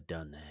wouldn't have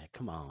done that.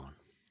 Come on.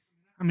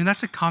 I mean,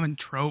 that's a common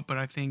trope, but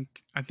I think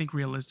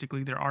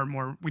realistically there are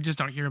more. We just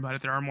don't hear about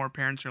it. There are more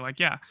parents who are like,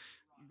 yeah,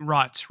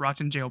 rots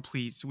in jail,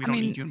 please. We don't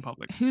need you in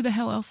public. Who the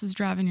hell else is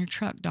driving your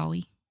truck,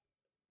 Dolly?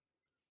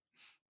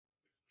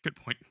 Good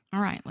point.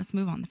 All right, let's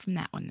move on from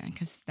that one then,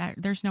 because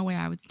there's no way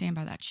I would stand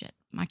by that shit.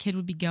 My kid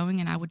would be going,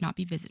 and I would not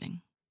be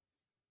visiting.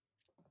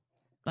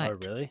 But Oh,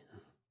 really?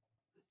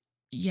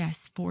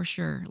 yes, for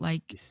sure.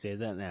 Like, You say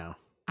that now.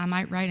 I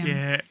might write him.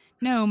 Yeah,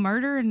 No,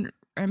 murder and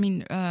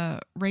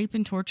rape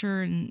and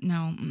torture and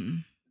no.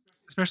 Mm-mm.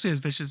 especially as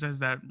vicious as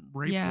that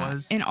rape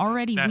was. And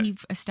already that-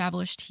 we've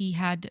established he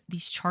had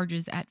these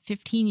charges at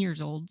 15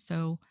 years old.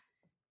 So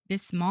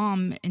this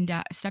mom and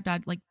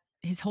stepdad, like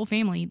his whole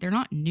family, they're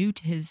not new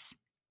to his,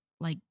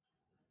 like,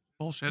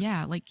 bullshit.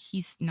 yeah, like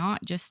he's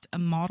not just a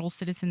model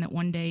citizen that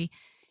one day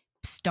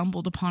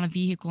stumbled upon a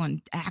vehicle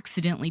and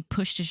accidentally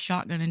pushed his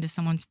shotgun into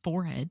someone's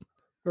forehead.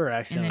 Or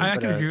accidentally, I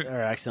can agree. or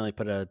accidentally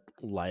put a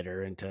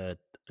lighter into a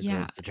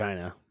girl's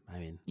vagina. I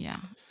mean, Yeah.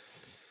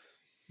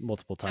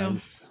 multiple So-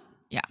 times.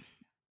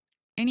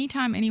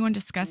 Anytime anyone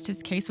discussed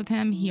his case with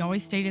him, he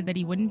always stated that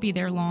he wouldn't be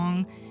there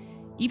long,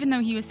 even though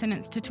he was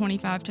sentenced to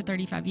 25 to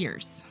 35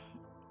 years.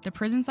 The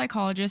prison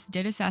psychologist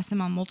did assess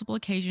him on multiple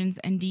occasions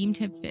and deemed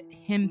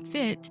him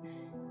fit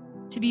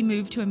to be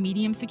moved to a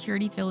medium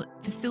security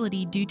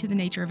facility due to the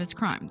nature of his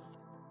crimes.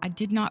 I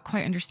did not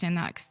quite understand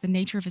that because the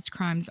nature of his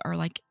crimes are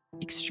like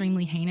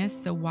extremely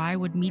heinous. So why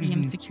would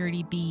medium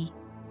security be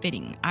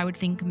fitting? I would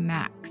think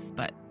max,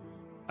 but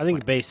I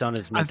think based on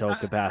his mental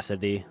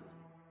capacity,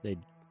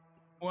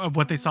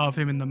 What they saw of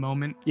him in the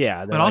moment.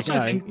 yeah. But also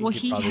I think- well,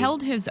 he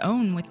held his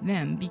own with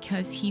them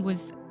because he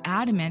was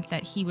adamant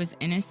that he was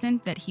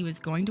innocent, that he was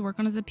going to work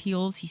on his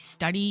appeals. He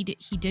studied.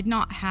 He did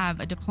not have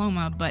a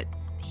diploma, but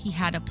he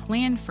had a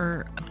plan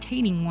for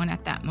obtaining one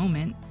at that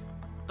moment.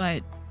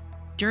 But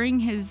during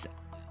his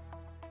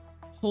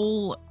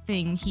whole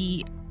thing,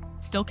 he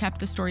still kept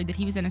the story that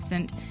he was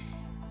innocent.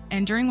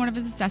 And during one of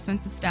his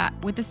assessments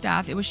with the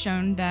staff, it was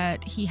shown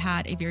that he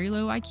had a very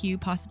low IQ,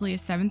 possibly a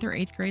 7th or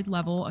 8th grade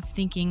level of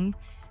thinking,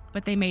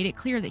 but they made it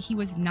clear that he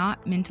was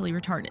not mentally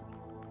retarded.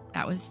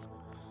 That was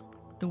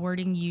the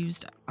wording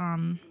used.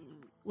 Well,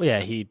 yeah,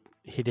 he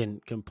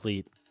didn't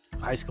complete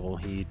high school.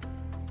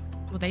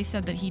 Well, they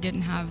said that he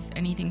didn't have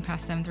anything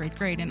past 7th or 8th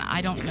grade, and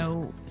I don't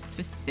know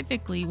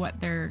specifically what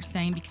they're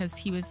saying because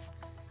he was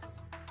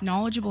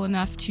knowledgeable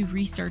enough to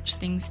research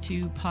things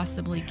to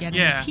possibly get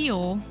an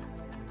appeal.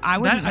 I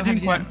wouldn't know how to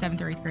do that in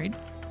 7th or 8th grade.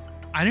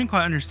 I didn't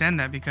quite understand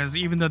that because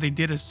even though they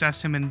did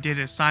assess him and did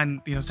assign,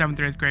 7th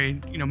or 8th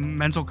grade,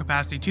 mental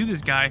capacity to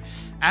this guy,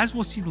 as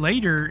we'll see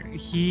later,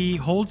 he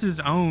holds his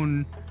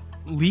own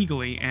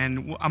legally.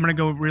 And I'm going to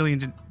go really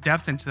into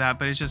depth into that,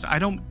 but it's just,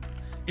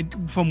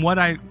 from what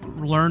I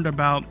learned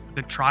about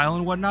the trial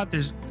and whatnot,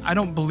 I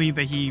don't believe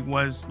that he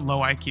was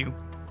low IQ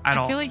at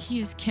all. I feel like he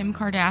is Kim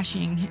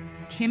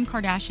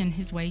Kardashian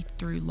his way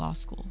through law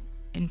school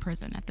in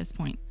prison at this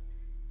point.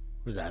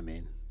 What does that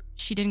mean?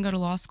 She didn't go to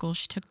law school.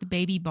 She took the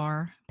baby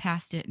bar,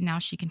 passed it, and now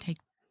she can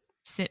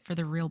sit for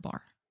the real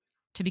bar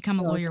to become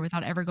a lawyer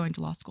without ever going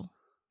to law school.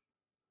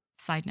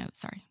 Side note,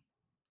 sorry.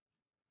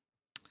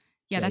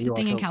 Yeah, that's a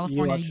thing in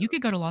California. You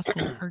could go to law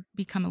school or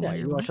become a lawyer.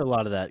 You watch a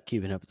lot of that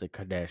Keeping Up with the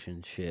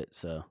Kardashian shit,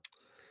 so.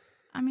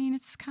 I mean,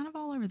 it's kind of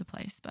all over the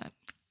place, but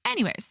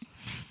anyways.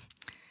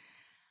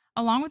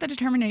 Along with that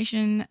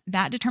determination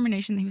that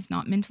he was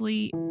not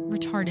mentally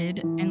retarded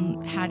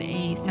and had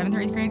a 7th or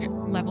 8th grade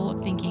level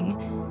of thinking,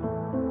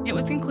 it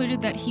was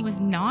concluded that he was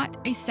not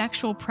a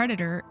sexual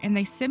predator, and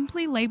they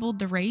simply labeled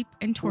the rape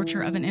and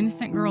torture of an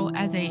innocent girl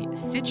as a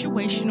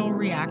situational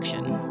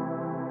reaction.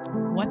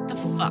 What the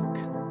fuck?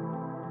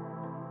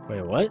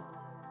 Wait, what?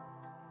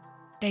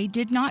 They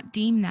did not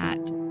deem that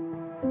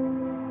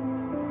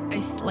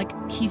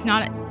he's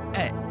not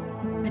a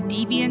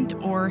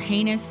deviant or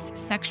heinous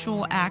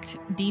sexual act,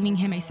 deeming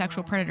him a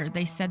sexual predator.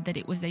 They said that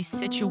it was a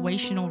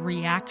situational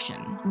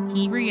reaction.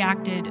 He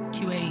reacted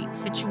to a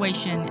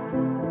situation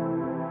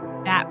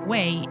that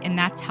way, and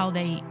that's how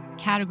they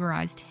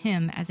categorized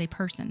him as a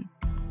person.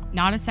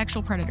 Not a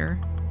sexual predator,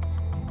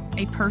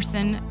 a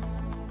person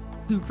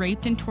who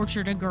raped and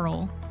tortured a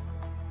girl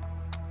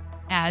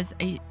as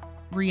a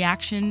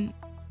reaction,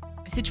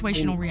 a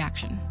situational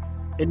reaction.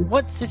 In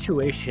what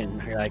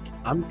situation you're like,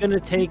 I'm gonna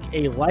take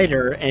a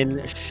lighter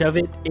and shove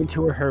it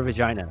into her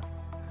vagina?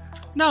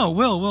 No,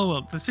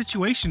 Will. The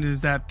situation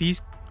is that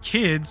these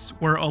kids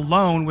were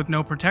alone with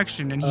no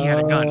protection, and he had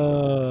a gun.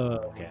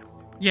 Okay.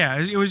 Yeah,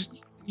 it was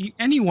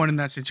anyone in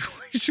that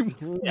situation.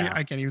 Yeah.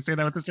 I can't even say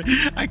that with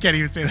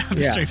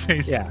a straight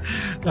face. Yeah.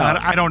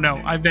 I don't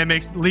know. That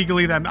makes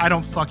legally that I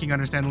don't fucking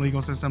understand the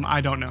legal system.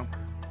 I don't know.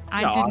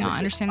 I did not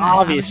understand that.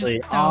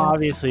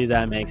 Obviously,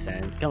 that makes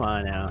sense. Come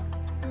on now.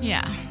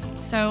 Yeah.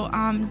 So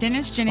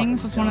Dennis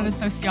Jennings was one of the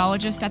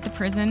sociologists at the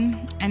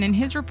prison, and in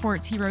his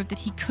reports, he wrote that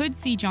he could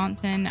see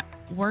Johnson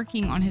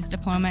working on his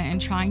diploma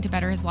and trying to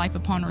better his life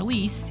upon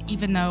release,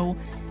 even though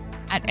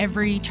at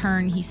every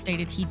turn he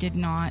stated he did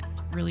not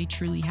really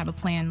truly have a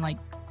plan. Like,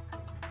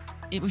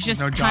 it was just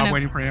No kind job of,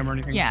 waiting for him or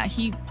anything. yeah,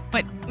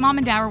 but mom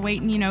and dad were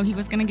waiting, he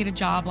was going to get a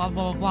job, blah,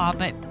 blah, blah,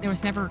 but there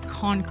was never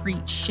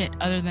concrete shit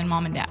other than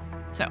mom and dad.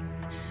 So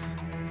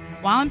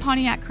while in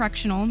Pontiac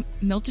Correctional,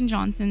 Milton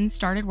Johnson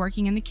started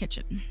working in the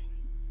kitchen.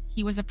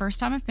 He was a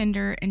first-time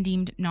offender and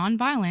deemed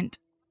nonviolent,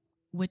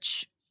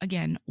 which,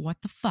 again, what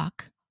the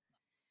fuck?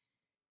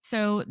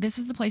 So this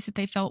was the place that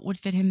they felt would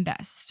fit him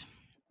best.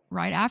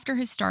 Right after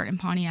his start in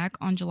Pontiac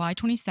on July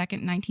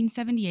 22nd,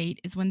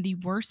 1978, is when the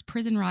worst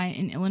prison riot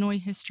in Illinois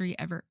history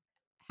ever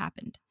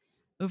happened.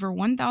 Over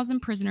 1,000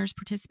 prisoners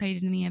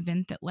participated in the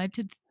event that led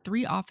to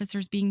 3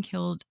 officers being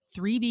killed,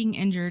 3 being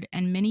injured,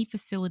 and many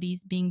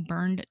facilities being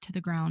burned to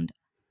the ground.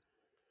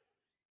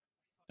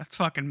 That's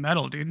fucking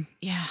metal, dude.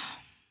 Yeah,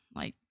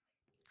 like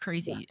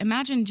crazy.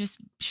 Imagine just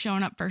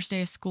showing up first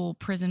day of school,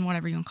 prison,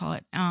 whatever you want to call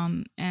it,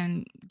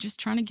 and just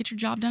trying to get your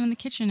job done in the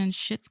kitchen and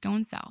shit's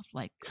going south.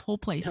 Like, whole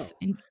place. No.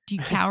 And do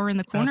you cower in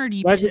the corner or do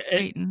you Imagine-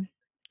 participate in?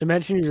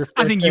 Imagine your first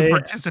I think day. you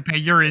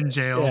participate. You're in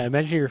jail. Yeah,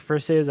 imagine your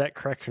first day as that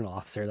correctional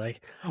officer.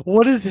 Like,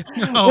 what is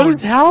Oh, what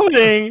is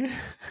happening?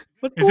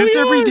 What's Is this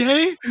going every on?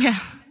 day? Yeah.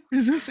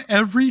 Is this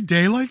every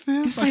day like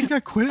this? It's I like- think I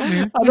quit,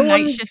 man. I The don't night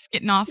want to. shift's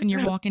getting off and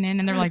you're walking in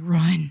and they're like,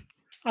 run.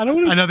 I don't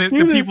want to. I know that do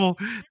the this. people,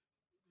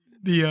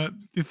 the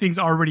things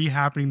already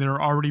happening that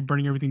are already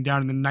burning everything down,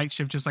 and the night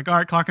shift just like, all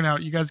right, clocking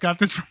out. You guys got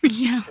this for me?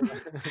 Yeah.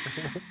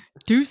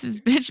 Deuces,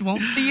 bitch.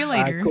 Won't see you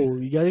later.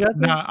 Cool. You guys got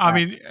this? No, I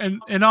mean,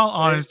 in all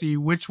honesty,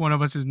 which one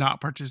of us is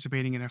not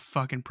participating in a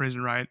fucking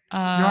prison riot?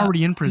 You're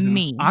already in prison.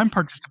 me. I'm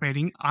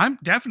participating. I'm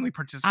definitely I've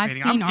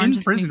participating. seen I'm Orange in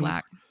is the New prison.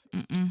 Black.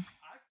 Mm-mm.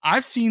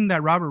 I've seen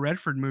that Robert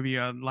Redford movie,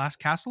 Last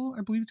Castle,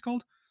 I believe it's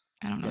called.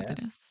 I don't know Yeah. what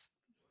that is.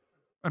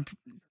 I'm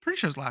pretty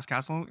sure it's Last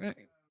Castle.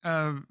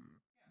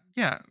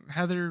 Yeah,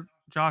 Heather,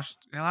 Josh,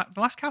 The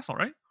Last Castle,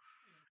 right?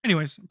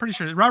 Anyways, I'm pretty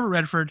sure Robert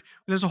Redford.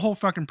 There's a whole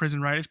fucking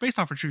prison riot. It's based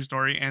off a true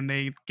story, and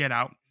they get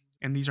out,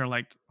 and these are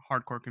like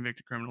hardcore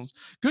convicted criminals.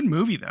 Good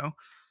movie though.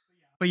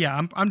 But yeah,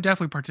 I'm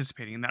definitely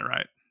participating in that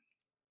riot.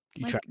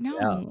 You Like, try to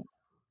get out.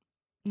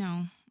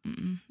 no.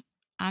 Mm-mm.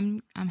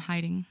 I'm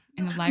hiding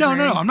in the No, library.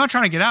 no, I'm not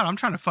trying to get out. I'm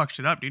trying to fuck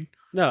shit up, dude.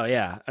 No,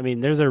 yeah. I mean,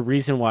 there's a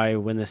reason why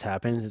when this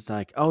happens, it's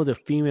like, oh,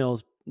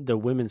 the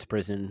women's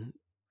prison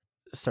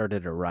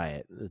started a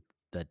riot.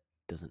 That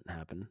doesn't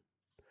happen.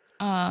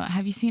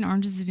 Have you seen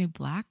Orange is the New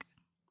Black?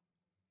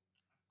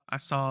 I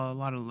saw a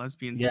lot of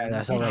lesbians. Yeah, in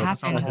that's it. all. It I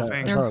saw the happens. whole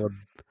I thing.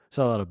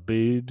 saw a lot of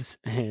boobs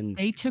and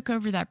They took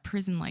over that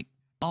prison like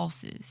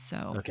bosses.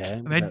 So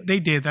okay. They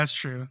did. That's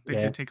true. They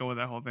Yeah. did take over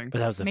that whole thing. But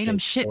that was a made them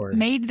fake shit. story.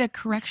 Made the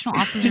correctional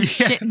officers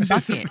shit in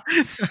that's a-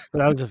 buckets. But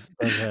that was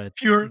a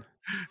pure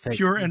fake-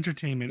 pure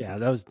entertainment. Yeah,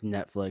 that was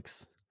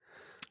Netflix.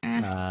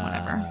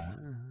 Whatever.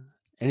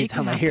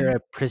 Anytime I hear happen.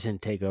 a prison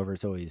takeover,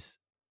 it's always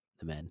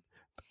the men.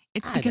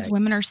 It's I because like-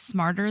 women are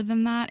smarter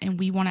than that, and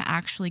we want to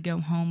actually go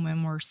home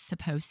when we're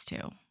supposed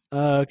to.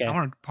 Okay. I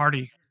want to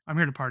party. I'm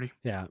here to party.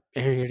 Yeah,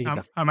 I'm here to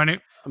get the. My name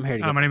I'm here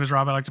to get. my name is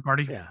Rob. I like to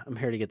party. Yeah, I'm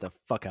here to get the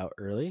fuck out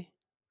early.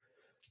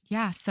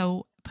 Yeah,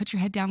 so put your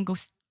head down, go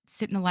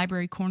sit in the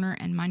library corner,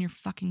 and mind your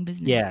fucking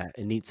business. Yeah,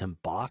 and eat some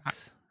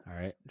box. All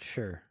right,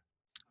 sure.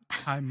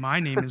 Hi, my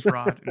name is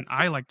Rod, and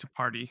I like to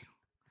party.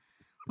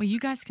 Well, you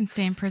guys can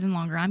stay in prison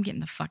longer. I'm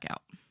getting the fuck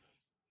out.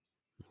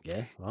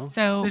 Okay. Well,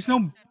 So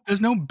There's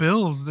no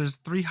bills. There's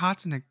 3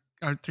 hots and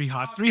 3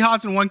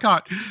 hots in one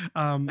cot.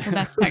 well,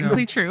 that's you know.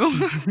 technically true.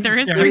 There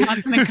is Yeah. 3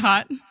 hots in the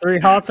cot. 3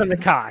 hots on the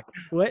cock.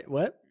 What?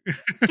 Well,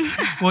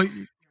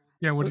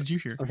 yeah. What did you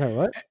hear? Okay,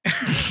 what?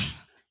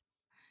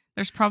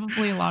 There's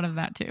probably a lot of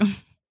that too.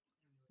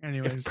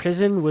 Anyways, If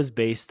prison was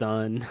based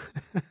on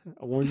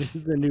Orange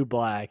is the New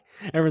Black,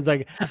 everyone's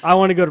like, I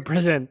want to go to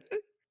prison.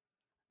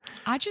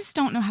 I just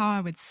don't know how I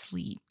would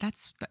sleep.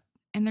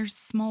 And there's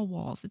small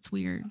walls. It's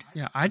weird.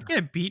 yeah, I'd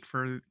get beat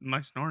for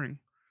my snoring.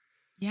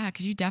 Yeah,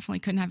 because you definitely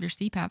couldn't have your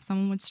CPAP.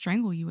 Someone would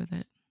strangle you with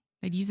it.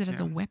 They'd use it as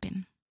a Yeah.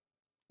 weapon.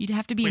 You'd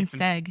have to be in Weapon.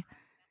 seg,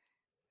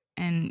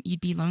 and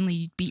you'd be lonely.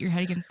 You'd beat your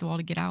head against the wall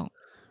to get out.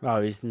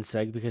 Oh, he's in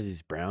seg because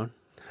he's brown.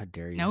 How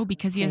dare you? No,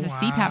 because he has a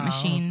CPAP Wow.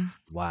 machine.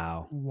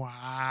 Wow.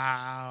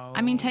 Wow.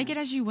 I mean, take it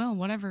as you will.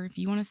 Whatever. If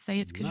you want to say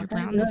it's because Not you're that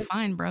brown, good. then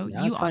fine, bro.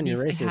 No, You it's fine. You're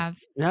obviously racist. have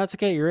No, it's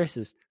okay. You're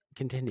racist.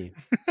 Continue.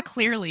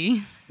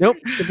 clearly. Nope.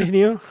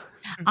 Continue.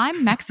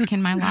 I'm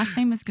Mexican. My last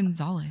name is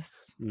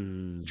Gonzalez.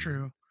 Mm,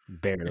 True.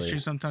 barely. It's true.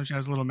 Sometimes she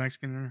has a little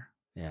Mexican in her.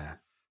 Yeah.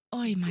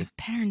 Oi, my Just-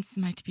 parents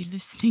might be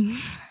listening.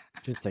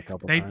 Just a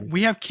couple times.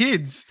 We have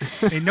kids.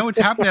 They know it's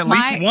happened at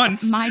least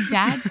once. My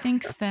dad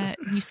thinks that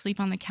you sleep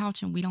on the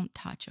couch and we don't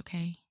touch,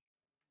 okay?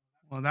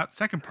 Well, that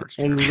second part's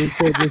true. And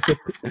Luther just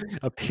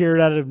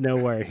appeared out of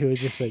nowhere. He was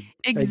just like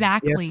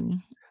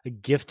Exactly. a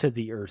gift to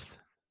the earth.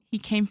 He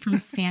came from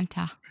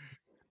Santa.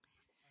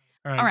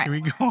 All right, all right. Can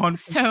we go on?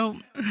 So,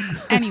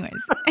 anyways,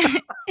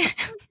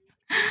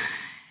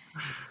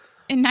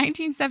 in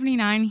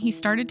 1979, he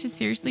started to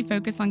seriously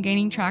focus on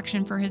gaining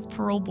traction for his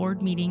parole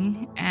board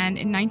meeting. And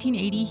in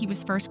 1980, he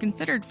was first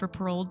considered for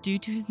parole due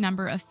to his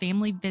number of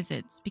family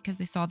visits because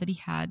they saw that he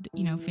had,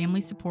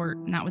 family support.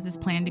 And that was his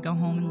plan to go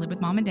home and live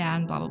with mom and dad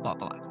and blah, blah, blah,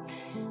 blah.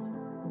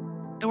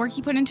 The work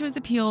he put into his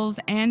appeals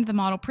and the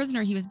model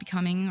prisoner he was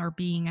becoming or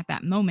being at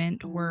that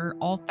moment were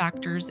all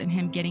factors in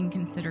him getting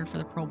considered for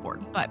the parole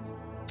board. But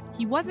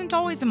he wasn't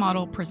always a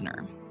model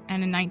prisoner.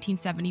 And in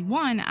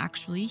 1971,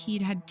 actually,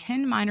 he'd had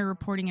 10 minor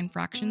reporting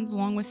infractions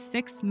along with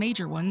 6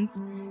 major ones.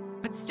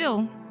 But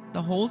still,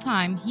 the whole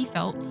time, he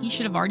felt he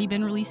should have already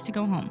been released to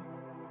go home.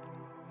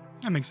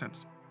 That makes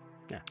sense.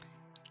 Yeah.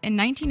 In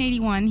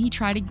 1981, he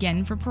tried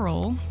again for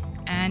parole,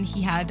 and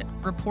he had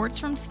reports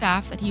from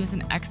staff that he was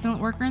an excellent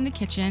worker in the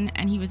kitchen,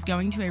 and he was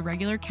going to a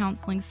regular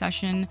counseling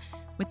session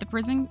with the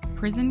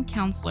prison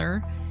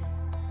counselor.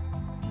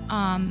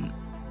 And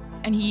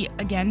he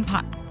again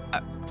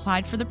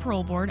applied for the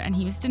parole board, and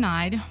he was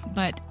denied.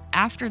 But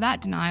after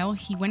that denial,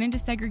 he went into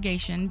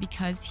segregation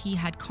because he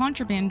had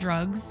contraband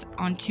drugs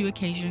on 2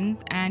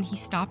 occasions, and he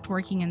stopped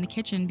working in the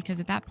kitchen because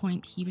at that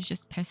point he was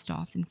just pissed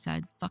off and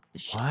said, "Fuck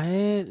this shit."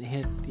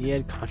 What? He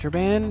had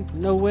contraband?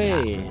 No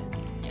way.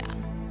 Yeah.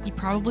 He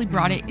probably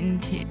brought it in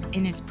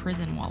his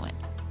prison wallet.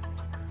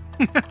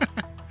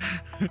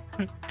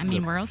 I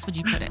mean, where else would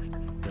you put it?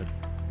 The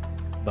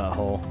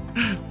butthole.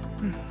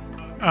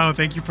 Oh,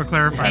 thank you for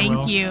clarifying.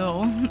 Thank you.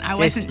 I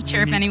wasn't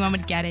sure if anyone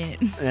would get it.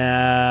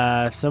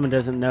 If someone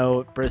doesn't know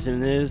what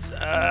prison is,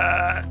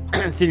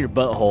 it's in your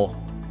butthole.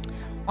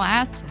 Well, I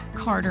asked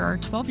Carter, our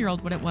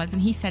 12-year-old, what it was,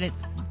 and he said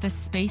it's the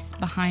space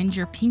behind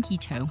your pinky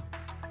toe.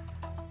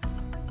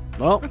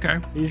 Well, Okay.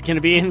 he's going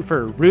to be in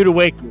for a rude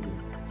awakening.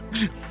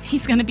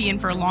 He's going to be in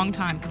for a long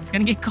time because he's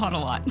going to get caught a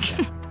lot.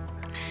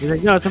 He's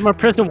like, no, it's in my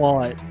prison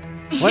wallet.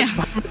 What? Yeah.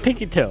 My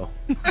pinky toe.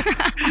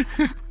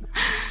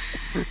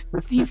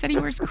 So he said he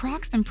wears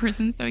Crocs in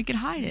prison so he could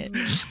hide it.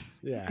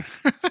 Yeah.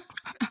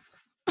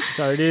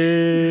 Sorry,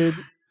 dude.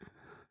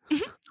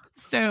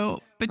 So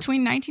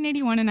between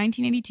 1981 and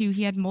 1982,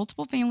 he had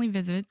multiple family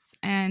visits,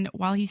 and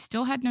while he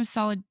still had no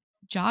solid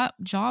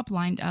job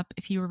lined up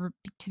if he were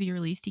to be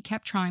released, he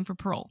kept trying for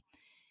parole.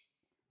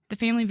 The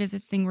family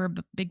visits thing were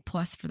a big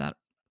plus for that,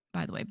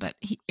 by the way, but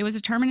it was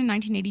determined in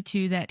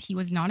 1982 that he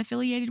was not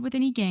affiliated with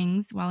any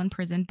gangs while in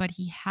prison, but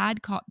he had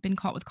been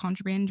caught with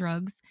contraband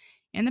drugs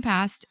in the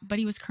past, but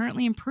he was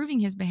currently improving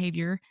his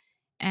behavior,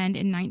 and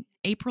in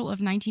April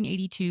of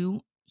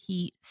 1982,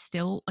 he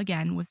still,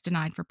 again, was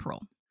denied for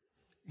parole.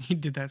 He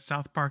did that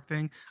South Park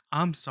thing.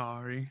 I'm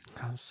sorry.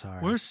 I'm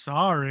sorry. We're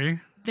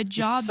sorry. The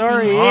job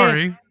Sorry. thing,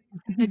 Sorry.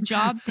 the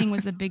job thing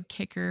was a big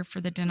kicker for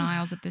the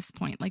denials at this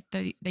point. Like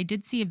they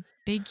did see a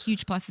big,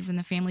 huge pluses in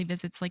the family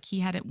visits. Like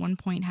he had at one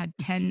point had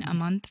 10 a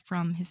month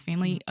from his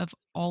family of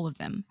all of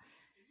them.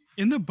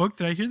 In the book,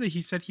 did I hear that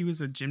he said he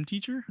was a gym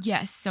teacher?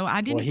 Yes. So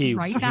I didn't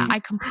write that. I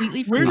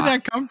completely Where forgot. did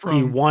that come from?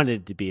 He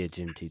wanted to be a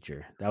gym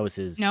teacher. That was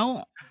his.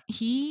 No,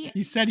 He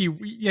said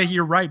yeah,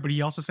 you're right, but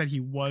he also said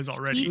he was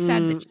already. he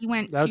said that he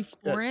went to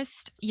that-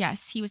 Forest.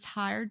 Yes, he was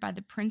hired by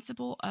the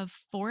principal of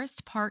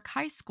Forest Park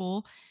High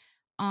School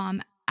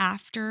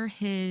after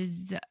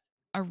his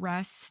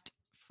arrest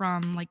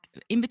from like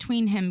in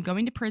between him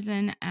going to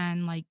prison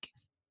and like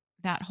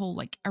that whole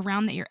like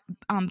around the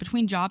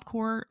between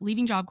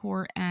leaving Job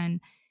Corps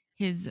and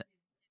his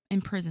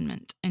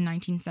imprisonment in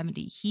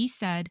 1970. He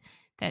said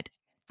that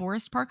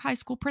Forest Park High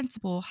School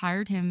principal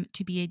hired him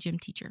to be a gym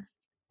teacher.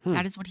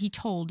 That is what he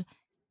told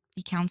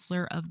the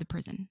counselor of the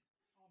prison.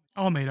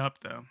 All made up,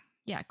 though.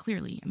 Yeah,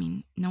 clearly. I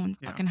mean, no one's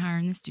fucking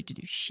hiring this dude to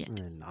do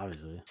shit.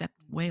 Obviously. Except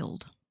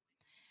wailed.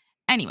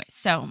 Anyway,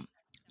 so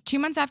 2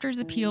 months after his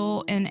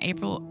appeal in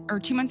April, or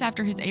 2 months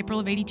after his April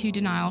of 82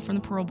 denial from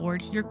the parole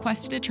board, he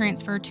requested a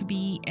transfer to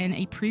be in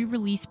a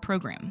pre-release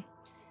program.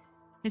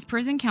 His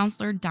prison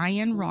counselor,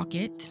 Diane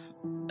Rocket,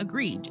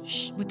 agreed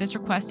with this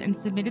request and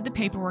submitted the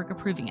paperwork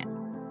approving it.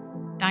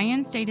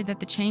 Diane stated that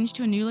the change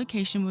to a new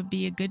location would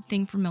be a good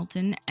thing for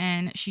Milton,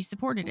 and she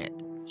supported it.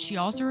 She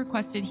also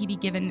requested he be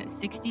given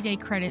 60-day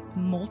credits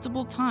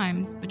multiple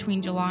times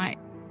between July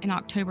and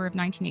October of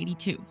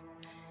 1982.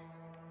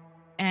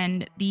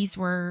 And these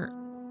were,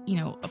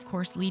 of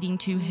course, leading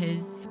to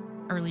his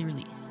early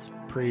release.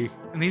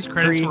 And these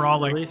credits were all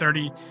like Pre-release?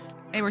 30.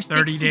 They were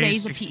 30 60 days,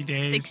 days 60 apiece.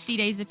 days. 60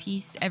 days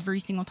apiece every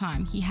single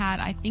time. He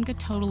had, I think, a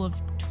total of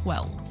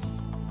 12.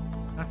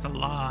 That's a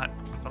lot.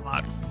 That's a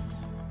lot. Yes.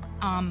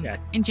 Yeah,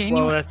 In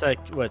January. Well, that's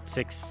like, what,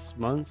 6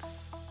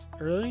 months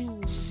early?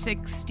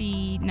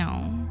 60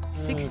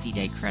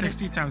 day credits.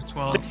 60 times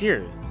 12. 6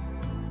 years.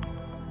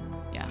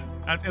 Yeah.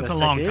 It's That's a 6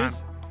 long years? time. But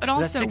Is that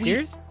also, 6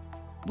 years?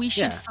 we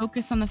should Yeah.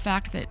 focus on the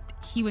fact that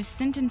he was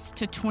sentenced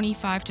to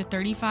 25 to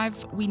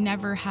 35. We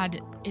never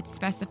had it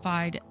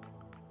specified.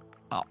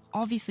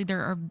 Obviously,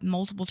 there are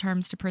multiple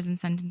terms to prison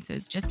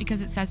sentences. Just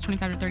because it says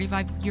 25 to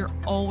 35, you're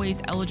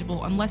always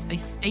eligible unless they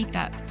state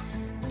that.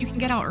 You can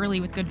get out early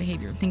with good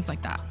behavior, things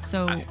like that.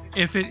 So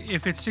If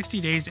it's 60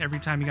 days every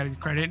time you got a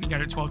credit and you got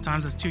it 12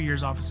 times, that's 2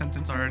 years off a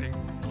sentence already.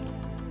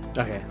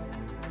 Okay.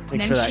 Then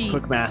Thanks for that she-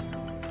 quick math.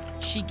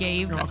 she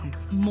gave You're welcome.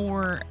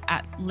 more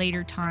at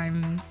later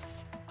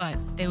times, but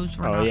those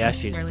were Oh, not yeah,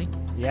 she necessarily.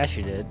 Yeah,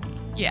 she did.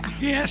 Yeah.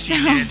 Yeah, she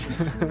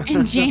So- did.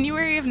 In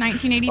January of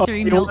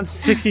 1983, You don't want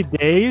 60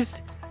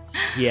 days?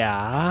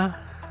 Yeah.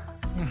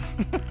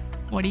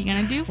 What are you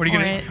gonna do What for are you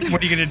it? gonna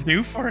What are you gonna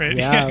do for it?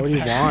 Yeah, what do you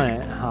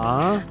exactly.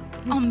 want,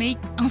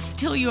 huh? I'll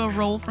steal you a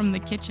roll from the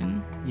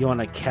kitchen. You want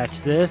to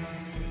catch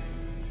this?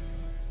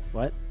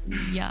 What?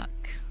 Yuck.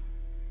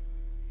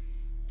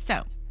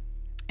 So,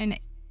 in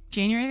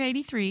January of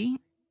 83,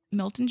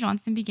 Milton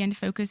Johnson began to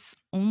focus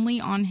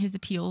only on his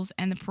appeals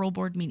and the parole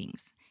board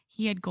meetings.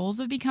 He had goals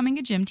of becoming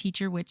a gym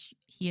teacher, which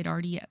he had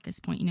already at this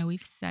point,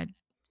 we've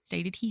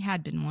stated he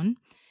had been one.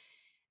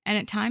 And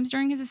at times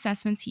during his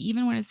assessments, he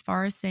even went as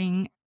far as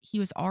saying he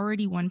was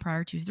already one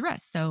prior to his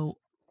arrest. So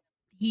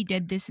he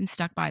did this and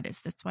stuck by this.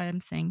 That's why I'm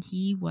saying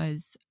he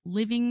was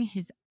living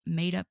his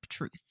made up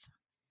truth.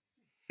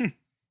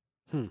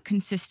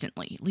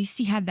 Consistently. At least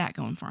he had that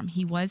going for him.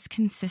 He was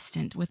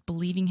consistent with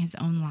believing his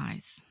own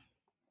lies.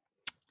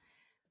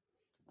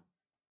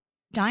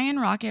 Diane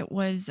Rocket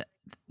was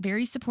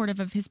very supportive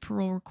of his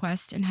parole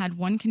request and had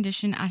one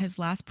condition at his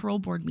last parole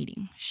board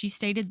meeting. She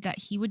stated that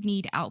he would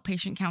need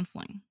outpatient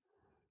counseling.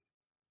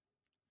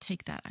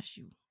 Take that as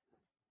you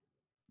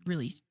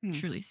really,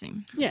 truly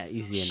seem. Yeah,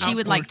 easy enough. She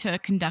would like to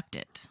conduct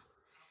it.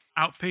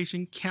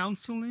 Outpatient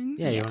counseling.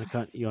 Yeah, you want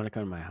to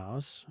come to my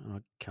house?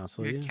 I'll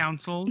counsel you.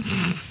 Counseled.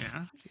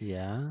 Yeah.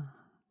 Yeah.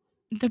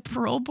 The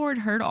parole board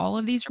heard all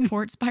of these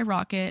reports by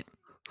Rocket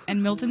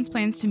and Milton's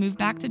plans to move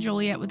back to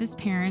Joliet with his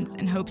parents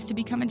in hopes to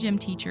become a gym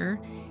teacher,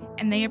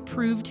 and they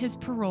approved his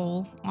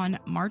parole on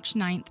March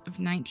 9th of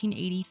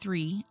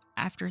 1983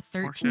 after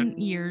 13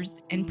 years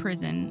in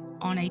prison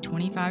on a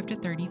 25 to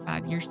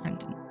 35 year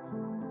sentence.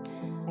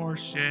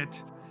 Horseshit.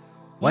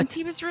 Once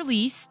he was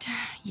released,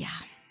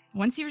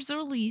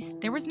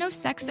 there was no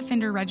sex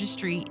offender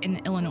registry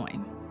in Illinois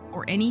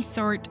or any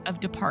sort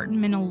of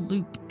departmental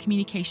loop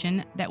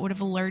communication that would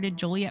have alerted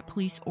Joliet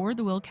Police or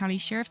the Will County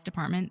Sheriff's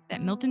Department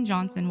that Milton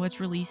Johnson was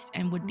released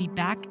and would be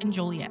back in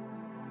Joliet.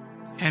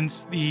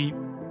 Hence the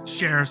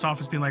sheriff's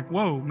office being like,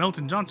 whoa,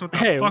 Milton Johnson, what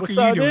the fuck what's are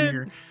you up, doing dude?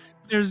 here?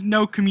 There's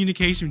no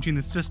communication between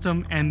the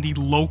system and the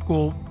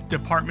local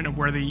department of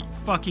where the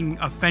fucking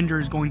offender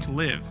is going to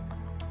live.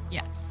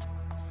 Yes.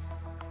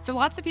 So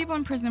lots of people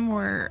in prison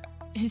were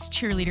his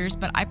cheerleaders,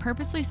 but I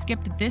purposely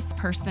skipped this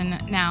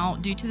person now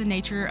due to the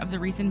nature of the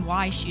reason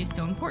why she is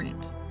so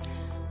important.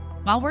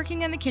 While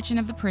working in the kitchen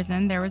of the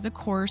prison, there was of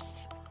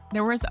course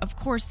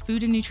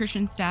food and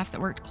nutrition staff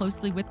that worked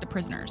closely with the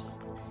prisoners.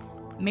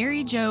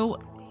 Mary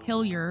Jo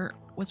Hillier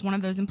was one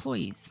of those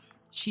employees.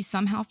 She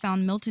somehow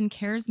found Milton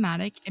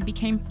charismatic and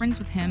became friends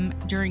with him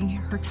during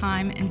her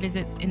time and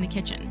visits in the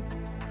kitchen.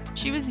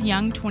 She was a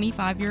young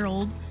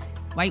 25-year-old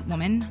white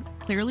woman,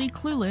 clearly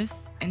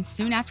clueless, and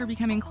soon after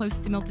becoming close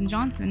to Milton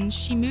Johnson,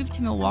 she moved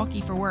to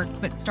Milwaukee for work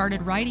but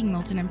started writing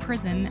Milton in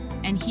prison,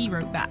 and he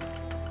wrote back.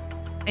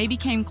 They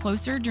became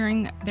closer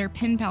during their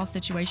pen pal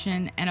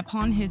situation, and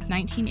upon his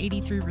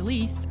 1983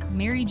 release,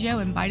 Mary Jo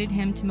invited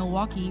him to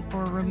Milwaukee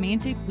for a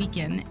romantic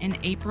weekend in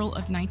April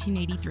of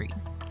 1983.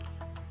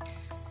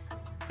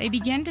 They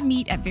began to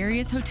meet at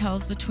various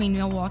hotels between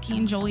Milwaukee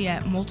and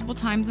Joliet multiple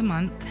times a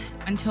month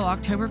until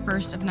October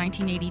 1st of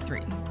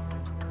 1983.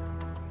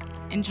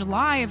 In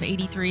July of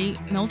 83,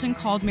 Milton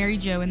called Mary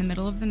Jo in the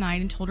middle of the night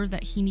and told her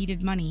that he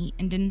needed money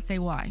and didn't say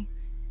why.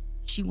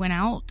 She went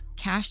out,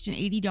 cashed an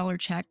 $80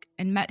 check,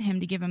 and met him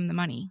to give him the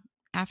money.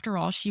 After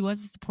all, she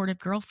was a supportive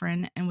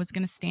girlfriend and was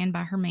going to stand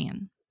by her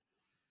man.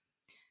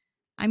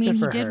 I mean,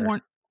 he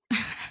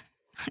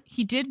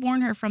did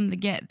warn her from the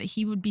get that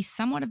he would be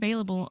somewhat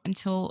available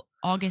until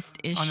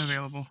August-ish.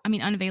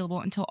 Unavailable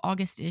until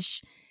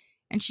August-ish.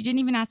 And she didn't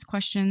even ask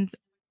questions,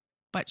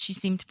 but she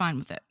seemed fine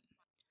with it.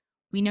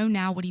 We know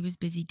now what he was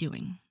busy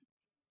doing.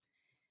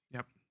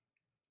 Yep.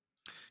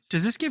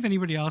 Does this give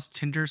anybody else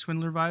Tinder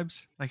swindler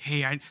vibes? Like,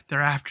 hey, they're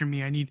after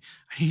me. I need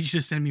you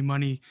to send me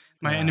money.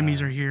 My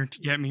enemies are here to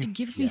get me. It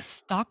gives me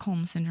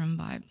Stockholm Syndrome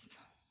vibes.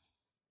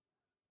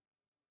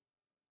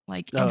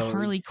 Like in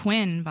Harley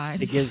Quinn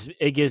vibes.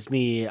 It gives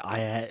me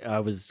I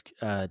was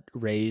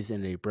raised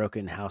in a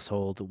broken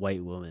household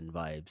white woman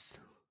vibes.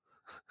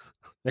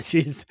 That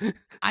she's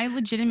I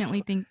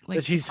legitimately think like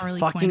that she's Harley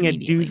fucking Quinn a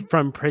dude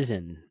from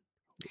prison.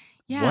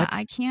 Yeah, What?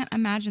 I can't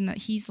imagine that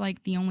he's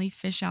like the only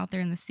fish out there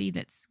in the sea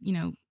that's,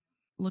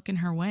 looking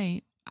her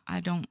way.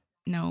 I don't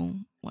know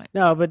what.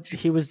 No, but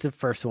he was the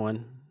first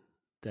one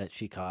that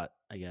she caught,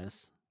 I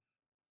guess.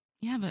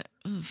 Yeah, but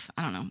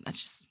I don't know.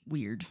 That's just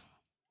weird.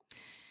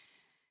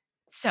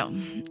 So,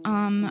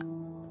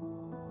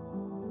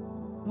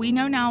 we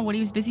know now what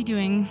he was busy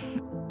doing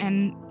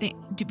and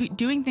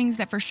doing things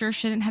that for sure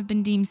shouldn't have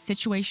been deemed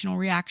situational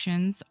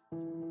reactions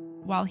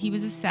while he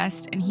was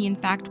assessed, and he in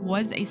fact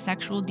was a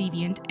sexual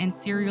deviant and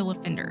serial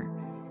offender.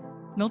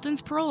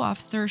 Milton's parole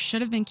officer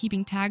should have been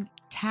keeping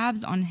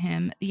tabs on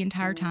him the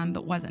entire time,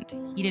 but wasn't.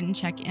 He didn't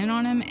check in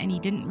on him, and he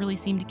didn't really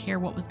seem to care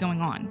what was going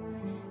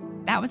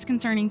on. That was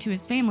concerning to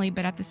his family,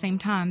 but at the same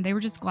time, they were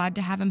just glad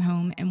to have him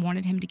home and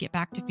wanted him to get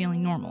back to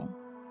feeling normal.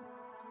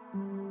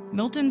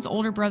 Milton's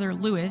older brother,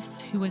 Lewis,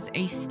 who was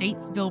a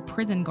Statesville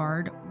prison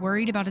guard,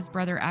 worried about his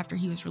brother after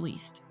he was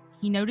released.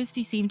 He noticed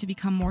he seemed to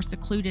become more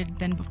secluded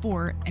than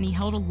before, and he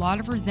held a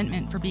lot of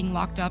resentment for being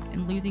locked up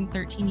and losing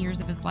 13 years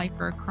of his life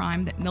for a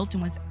crime that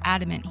Milton was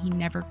adamant he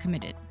never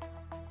committed.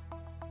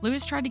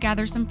 Lewis tried to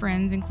gather some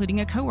friends, including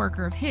a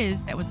coworker of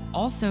his that was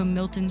also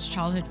Milton's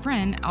childhood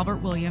friend, Albert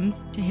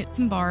Williams, to hit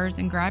some bars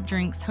and grab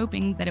drinks,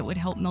 hoping that it would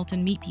help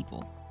Milton meet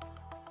people.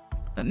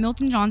 But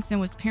Milton Johnson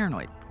was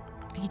paranoid.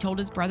 He told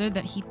his brother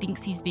that he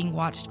thinks he's being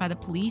watched by the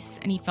police,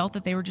 and he felt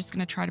that they were just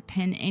going to try to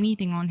pin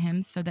anything on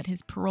him so that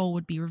his parole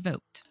would be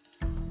revoked.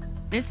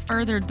 This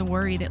furthered the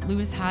worry that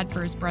Lewis had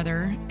for his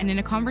brother, and in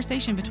a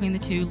conversation between the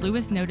two,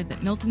 Lewis noted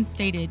that Milton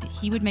stated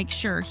he would make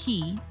sure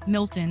he,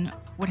 Milton,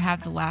 would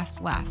have the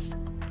last laugh.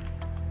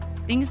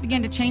 Things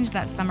began to change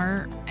that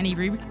summer, and he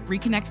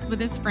reconnected with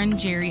his friend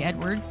Jerry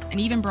Edwards and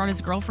even brought his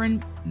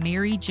girlfriend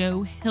Mary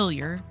Jo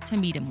Hillier to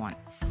meet him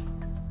once.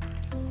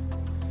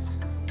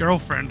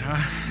 Girlfriend,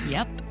 huh?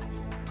 Yep.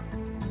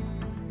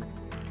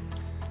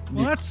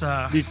 Well, that's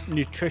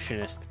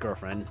nutritionist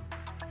girlfriend.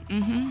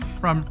 Mm-hmm.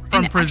 from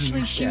And prison.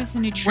 actually, she Yeah. was the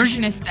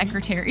nutritionist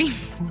secretary.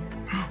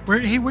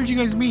 Where'd you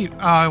guys meet?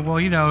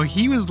 Well,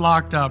 he was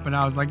locked up, and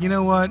I was like, you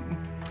know what?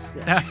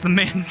 That's the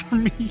man for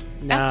me.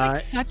 That's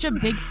like such a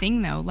big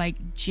thing, though. Like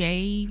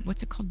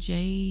what's it called?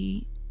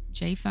 J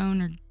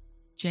phone or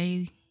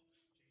J?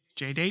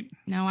 J-date?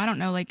 No, I don't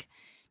know. Like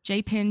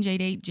J pin, J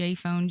date, J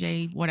phone,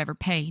 J whatever,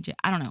 pay.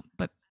 I don't know.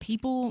 But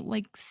people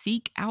like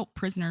seek out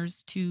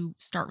prisoners to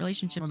start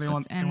relationships Well, they with.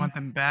 want, they want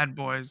them bad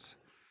boys.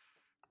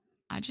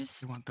 I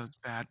just, They want those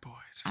bad boys.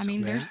 I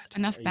mean, bad. there's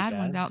enough Are you bad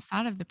ones bad?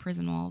 outside of the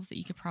prison walls that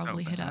you could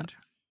probably hit up.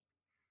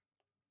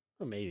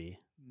 Well, maybe.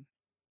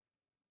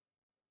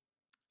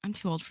 I'm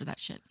too old for that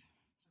shit.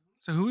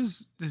 So who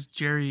is this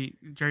Jerry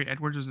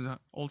Edwards? Was an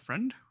old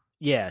friend?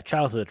 Yeah,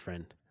 childhood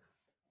friend.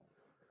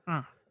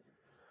 Huh.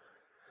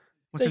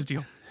 What's his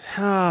deal?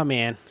 Oh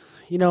man,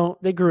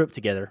 they grew up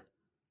together,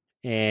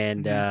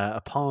 and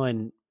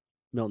upon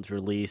Milton's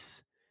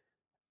release,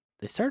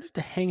 they started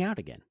to hang out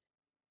again.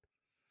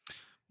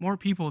 More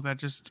people that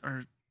just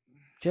are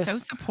Just, So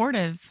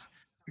supportive.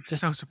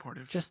 so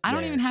supportive. just I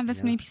don't there, even have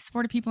this many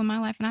supportive people in my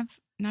life, and I've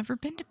never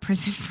been to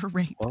prison for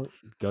rape. Well,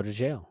 go to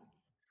jail.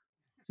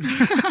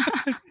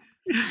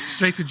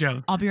 Straight to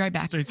jail. I'll be right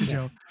back. Straight to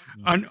jail.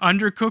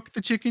 Undercook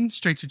the chicken,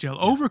 straight to jail.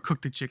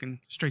 Overcook the chicken,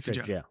 straight to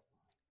Straight jail.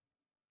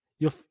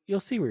 to jail. You'll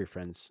see where your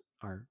friends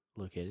are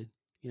located.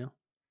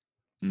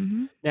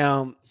 Mm-hmm.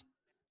 Now,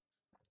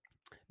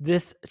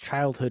 this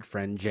childhood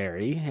friend,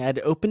 Jerry, had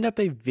opened up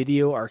a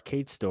video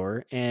arcade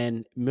store,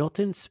 and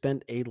Milton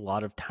spent a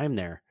lot of time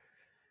there.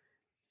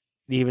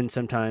 He even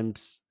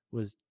sometimes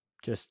was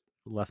just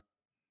left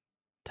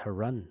to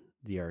run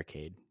the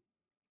arcade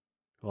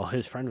while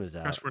his friend was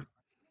out.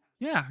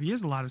 Yeah, he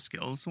has a lot of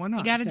skills. Why not?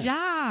 You got a Yeah.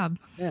 job.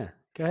 Yeah,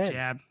 go ahead.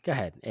 Jab. Go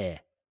ahead.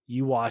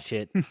 You watch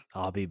it.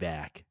 I'll be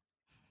back.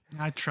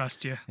 I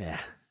trust you. Yeah.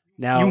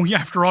 Now,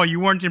 After all, you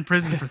weren't in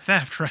prison for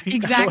theft, right?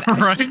 Exactly. I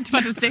was Right? just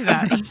about to say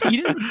that.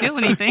 You didn't steal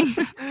anything.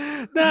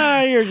 nah,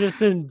 you're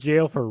just in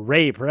jail for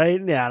rape, right?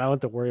 Yeah, I don't have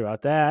to worry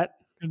about that.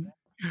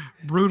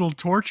 Brutal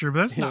torture, but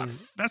that's Yeah. not.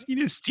 That's you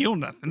didn't steal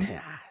nothing.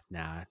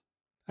 Nah,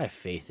 I have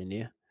faith in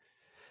you.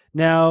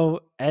 Now,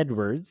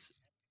 Edwards,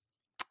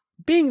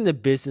 being the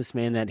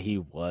businessman that he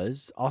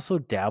was, also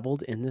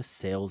dabbled in the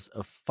sales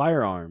of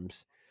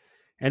firearms.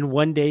 And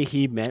one day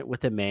he met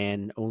with a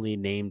man only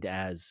named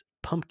as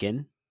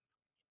Pumpkin.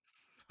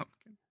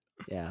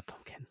 Yeah,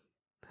 Pumpkin.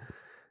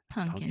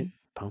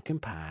 Pumpkin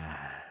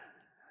pie.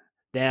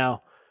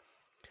 Now,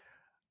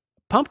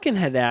 Pumpkin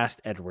had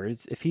asked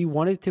Edwards if he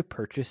wanted to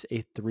purchase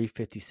a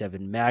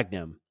 .357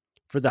 Magnum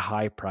for the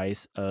high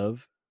price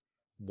of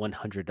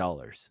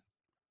 $100.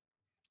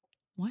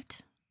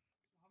 What?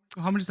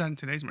 Well, how much is that in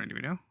today's money? Do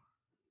we know?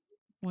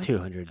 What?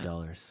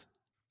 $200.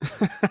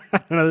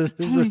 I don't know. This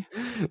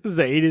is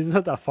the 80s. It's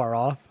not that far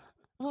off.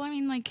 Well, I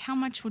mean, like, how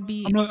much would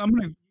be? I'm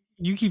gonna.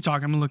 You keep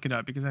talking. I'm gonna look it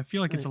up because I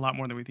feel like it's a lot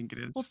more than we think it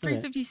is. Well,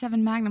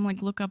 357 Magnum,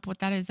 like, look up what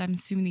that is. I'm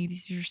assuming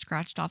these are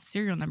scratched off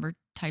serial number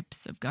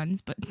types of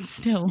guns, but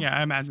still. Yeah,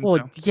 I imagine Well,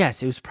 so.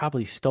 yes, it was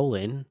probably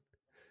stolen,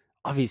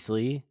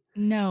 obviously.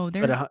 No,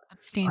 they're But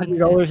upstanding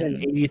 $100 and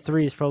citizens.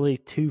 83 is probably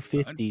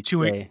 $250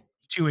 today.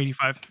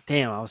 285.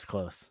 Damn, I was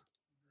close.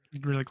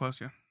 Really close,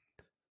 yeah.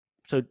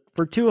 So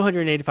for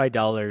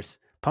 $285,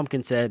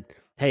 Pumpkin said,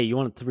 "Hey, you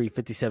want a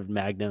 357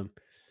 Magnum?"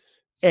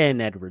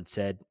 And Edwards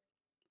said,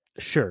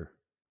 "Sure,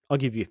 I'll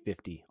give you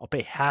 50. I'll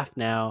pay half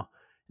now,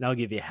 and I'll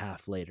give you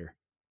half later."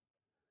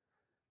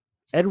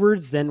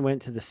 Edwards then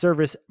went to the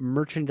service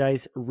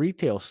merchandise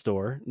retail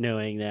store,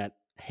 knowing that,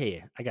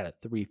 hey, I got a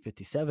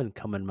 357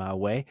 coming my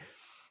way,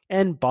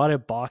 and bought a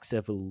box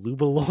of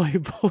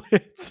Lubaloy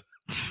bullets.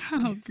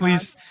 Oh, God.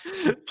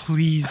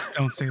 Please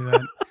don't say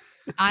that.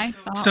 I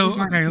thought So, we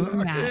weren't okay,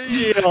 doing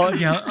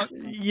that.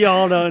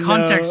 Y'all don't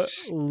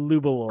Context know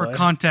Lubaloy. For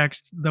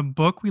context, the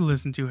book we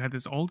listened to had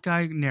this old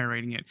guy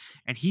narrating it,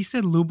 and he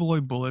said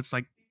Lubaloy bullets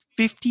like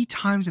 50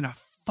 times in a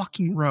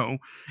fucking row.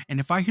 And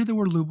if I hear the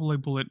word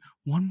Lubaloy bullet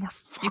one more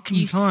fucking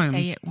You time,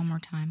 say it one more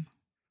time.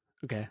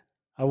 Okay,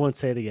 I won't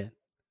say it again.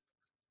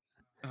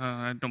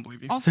 I don't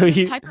believe you. Also, So this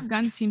you- type of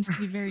gun seems to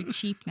be very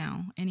cheap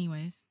now,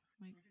 anyways.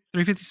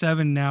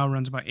 357 now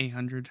runs about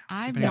 800.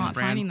 I'm depending on not the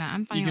brand. finding that.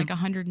 I'm finding You like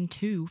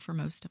 102 for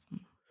most of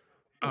them.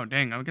 Oh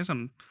dang! I guess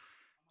I'm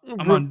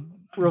I'm on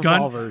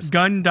revolvers.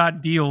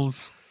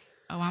 gun.deals.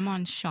 Oh, I'm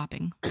on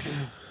shopping.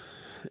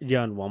 You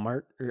on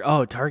Walmart?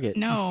 Oh, Target.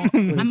 No, What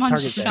does I'm on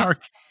Target say?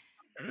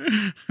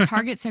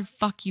 Target said,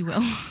 "Fuck you,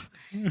 Will."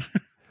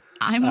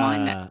 I'm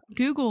on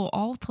Google,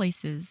 all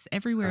places,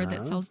 everywhere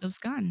that sells those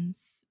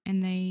guns,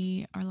 and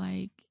they are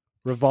like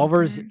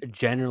revolvers super...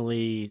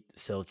 generally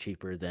sell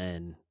cheaper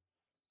than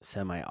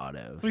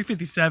semi-autos.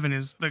 357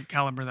 is the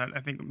caliber that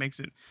I think makes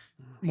it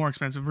more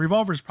expensive.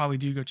 Revolvers probably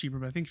do go cheaper,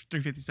 but I think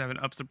 357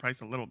 ups the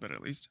price a little bit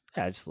at least.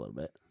 Yeah, just a little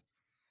bit.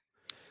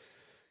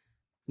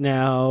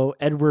 Now,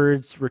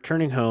 Edward's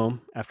returning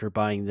home after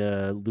buying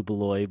the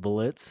Lubaloy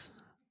bullets.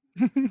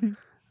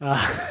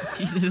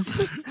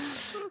 Jesus.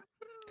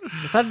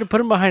 Decided to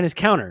put him behind his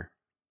counter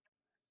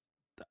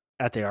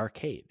at the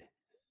arcade.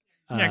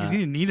 Yeah, because he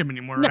didn't need him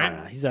anymore, no,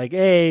 right? No. He's like,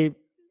 hey,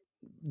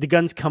 the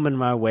gun's coming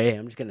my way.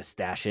 I'm just going to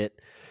stash it.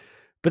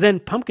 But then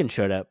Pumpkin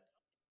showed up,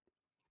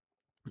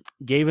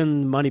 gave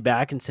him the money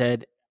back and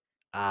said,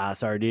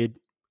 sorry, dude.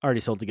 Already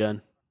sold the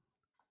gun.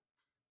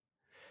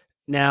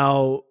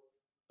 Now,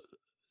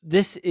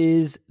 this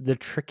is the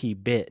tricky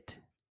bit.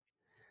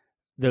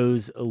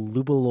 Those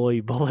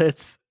Lubaloy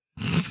bullets.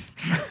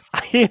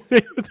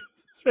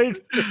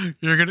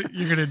 You're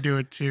gonna do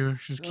it too.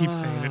 Just keep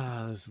saying it.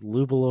 Those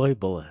Lubaloy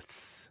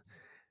bullets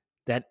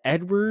that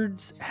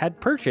Edwards had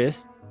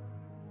purchased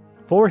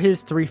for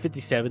his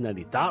 357 that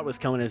he thought was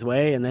coming his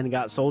way, and then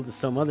got sold to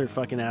some other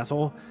fucking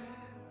asshole.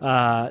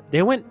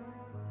 They went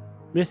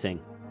missing.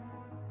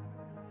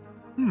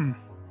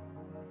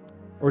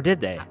 Or did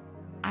they?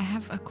 I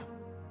have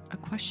a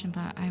question,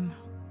 but I'm...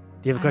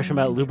 Do you have a question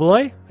about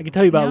Lubaloy? I can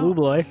tell you about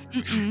Lubaloy.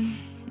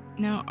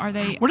 No, are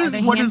they... What does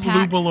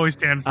Lubaloy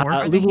stand for?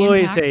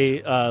 Lubaloy is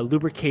a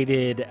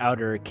lubricated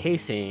outer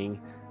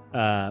casing.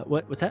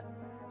 What's that?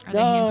 Are they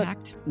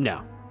hand-packed?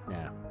 No.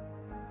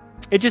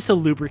 It's just a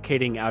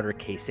lubricating outer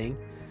casing.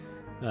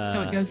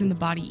 So it goes in the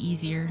body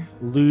easier.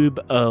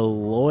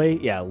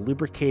 Lubaloy, yeah,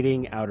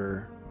 lubricating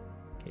outer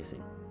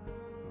casing.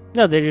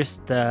 No, they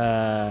just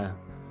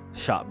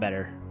shot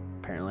better,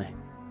 apparently.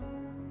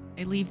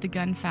 They leave the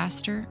gun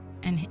faster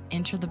and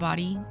enter the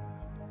body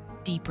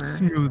deeper.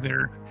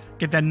 Smoother.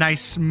 Get that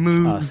nice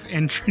smooth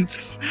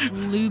entrance.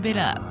 Lube it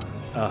up.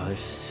 Oh, they're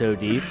so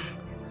deep.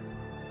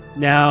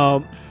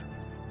 Now,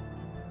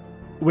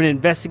 when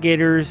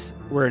investigators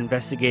were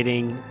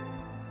investigating...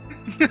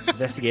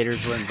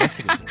 investigators were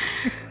investigating.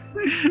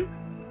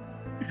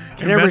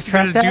 Can I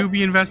retract that? Do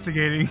be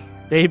investigating.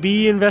 They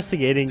be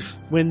investigating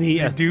when the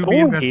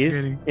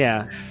authorities...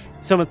 Yeah.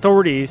 Some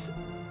authorities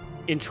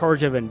in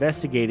charge of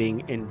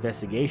investigating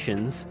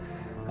investigations...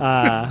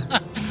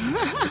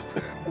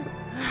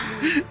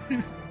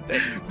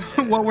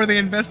 What were they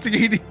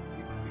investigating?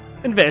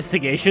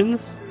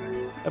 Investigations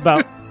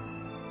about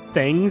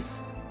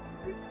things.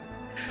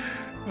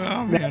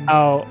 Oh, man.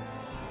 Now,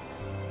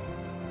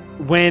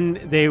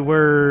 when they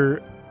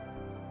were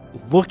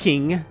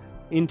looking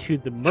into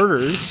the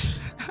murders,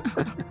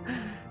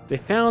 they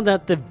found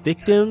that the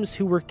victims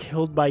who were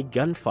killed by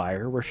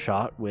gunfire were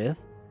shot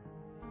with...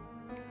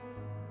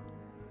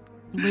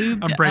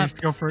 Lubed I'm braced.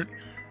 up. Go for it.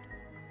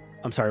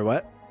 I'm sorry,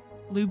 what?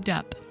 Lubed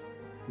up.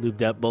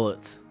 Lubed up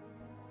bullets.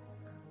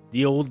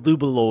 The old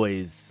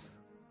Lubaloys.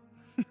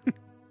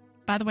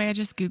 By the way, I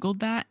just Googled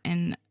that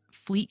and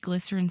Fleet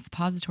Glycerin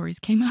Suppositories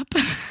came up.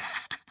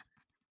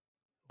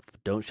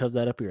 Don't shove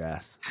that up your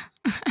ass.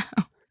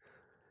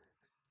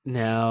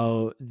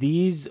 Now,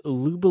 these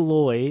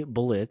Lubaloy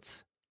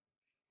bullets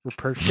were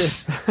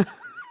purchased...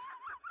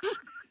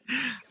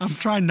 I'm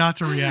trying not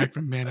to react,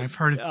 but man, I've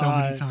heard it so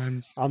many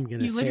times.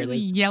 You literally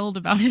yelled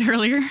about it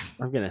earlier.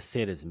 I'm going to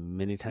say it as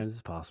many times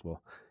as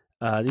possible.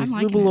 These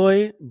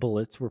Lubaloy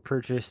bullets were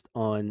purchased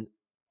on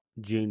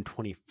June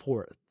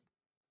 24th.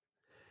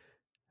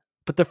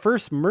 But the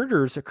first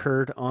murders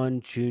occurred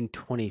on June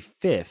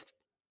 25th,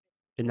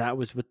 and that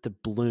was with the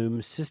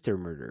Bloom sister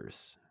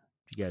murders.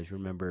 If you guys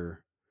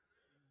remember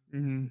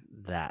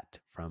that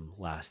from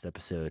last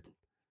episode.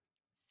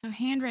 So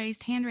hand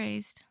raised.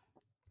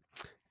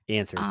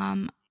 Answer.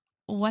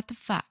 What the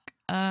fuck?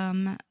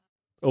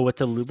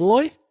 What's a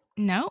Lubaloy?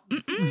 No.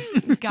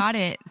 Got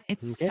it.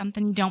 It's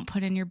something you don't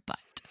put in your butt.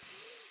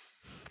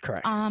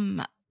 Correct.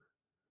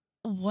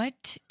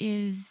 What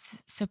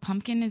is... So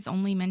Pumpkin is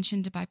only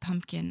mentioned by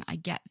Pumpkin. I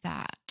get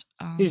that.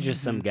 He's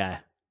just some guy.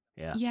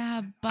 Yeah.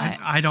 Yeah, but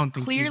I don't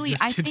think clearly,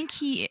 I think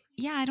he...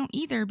 Yeah, I don't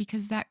either,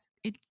 because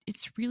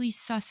it's really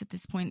sus at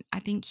this point. I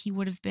think he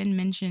would have been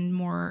mentioned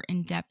more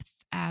in depth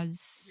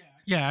as...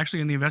 Yeah, actually,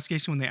 in the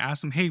investigation, when they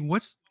asked him, "Hey,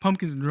 what's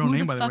Pumpkin's real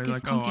name?" By the way,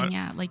 like, Pumpkin?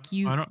 Yeah, like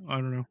you. I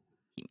don't know.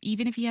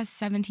 Even if he has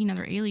 17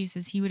 other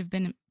aliases, he would have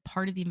been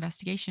part of the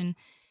investigation.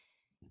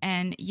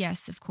 And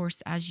yes, of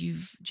course, as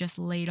you've just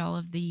laid all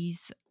of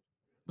these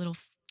little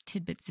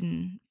tidbits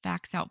and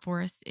facts out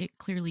for us, it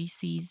clearly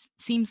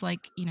seems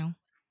like,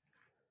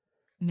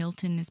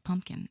 Milton is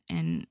Pumpkin,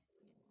 and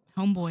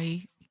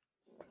homeboy,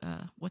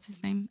 what's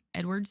his name?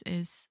 Edwards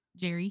is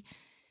Jerry,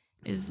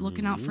 is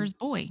looking out for his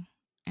boy.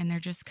 And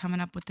they're just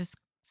coming up with this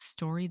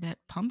story that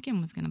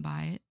Pumpkin was going to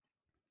buy it.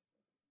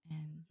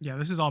 And yeah,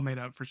 this is all made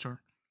up for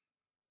sure.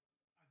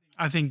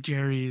 I think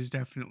Jerry is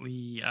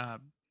definitely,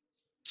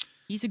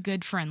 He's a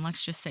good friend.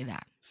 Let's just say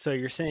that. So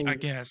you're I saying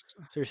guess.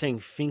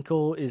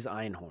 Finkel is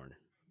Einhorn,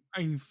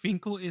 I mean,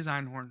 Finkel is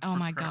Einhorn. Oh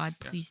my Correct. God!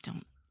 Yeah. Please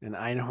don't. and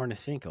Einhorn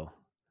is Finkel.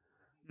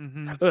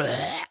 Hmm.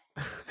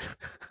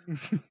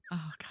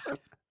 Oh God!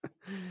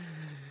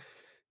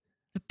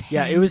 The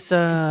Yeah, it pen was.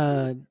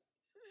 is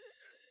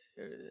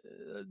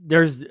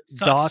There's Sus.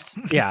 dots.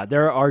 Yeah,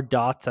 there are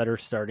dots that are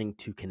starting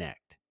to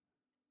connect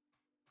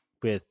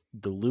with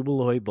the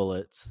Lubaloy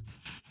bullets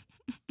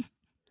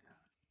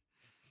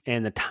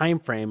and the time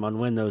frame on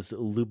when those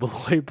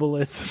Lubaloy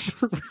bullets.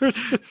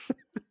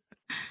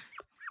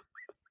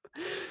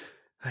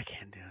 I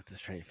can't do it with this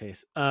straight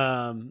face.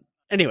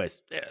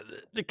 Anyways,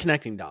 the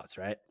connecting dots,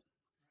 right?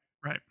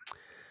 Right.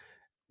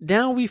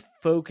 Now we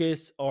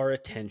focus our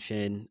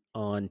attention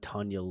on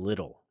Tanya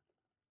Little.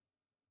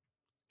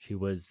 She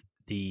was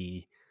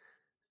the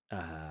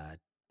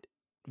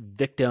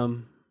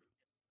victim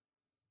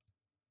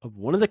of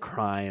one of the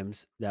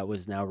crimes that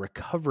was now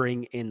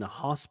recovering in the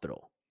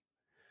hospital.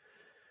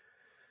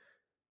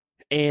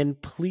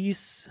 And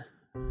police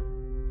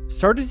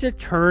started to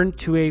turn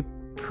to a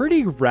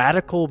pretty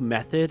radical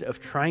method of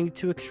trying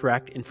to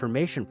extract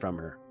information from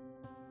her: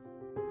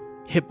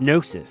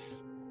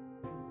 hypnosis.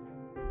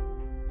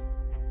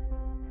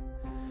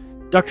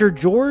 Dr.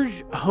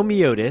 George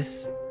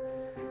Homeotis,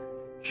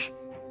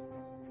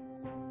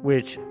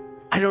 which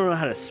I don't know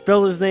how to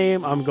spell his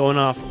name. I'm going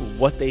off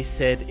what they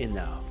said in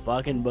the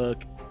fucking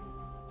book.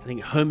 I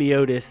think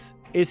Homeotis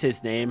is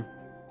his name.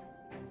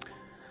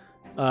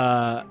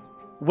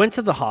 Went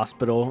to the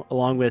hospital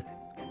along with,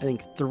 I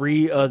think,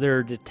 3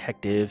 other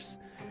detectives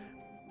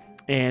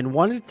and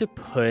wanted to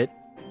put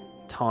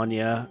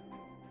Tanya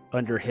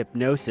under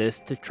hypnosis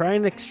to try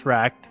and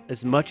extract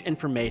as much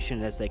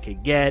information as they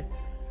could get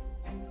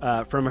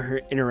from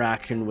her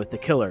interaction with the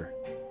killer.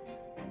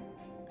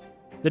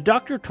 The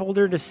doctor told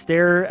her to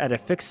stare at a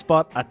fixed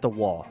spot at the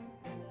wall.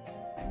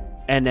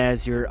 And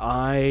as your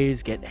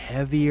eyes get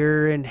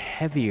heavier and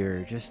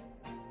heavier, just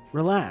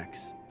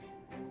relax.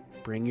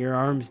 Bring your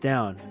arms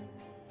down.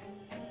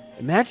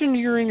 Imagine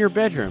you're in your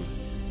bedroom.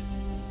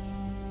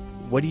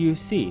 What do you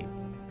see?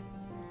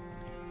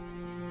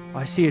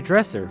 I see a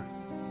dresser,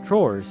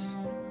 drawers.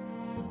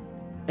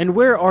 And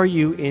where are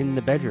you in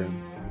the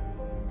bedroom?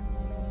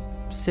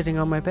 Sitting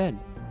on my bed.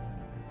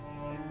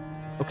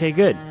 Okay,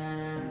 good.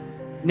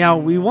 Now,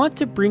 we want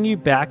to bring you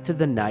back to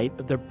the night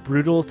of the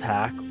brutal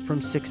attack from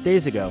 6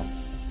 days ago.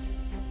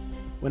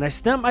 When I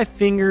snap my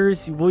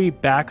fingers, you will be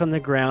back on the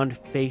ground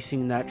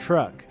facing that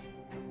truck.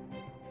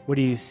 What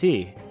do you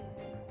see?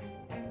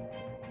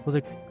 Well,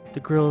 the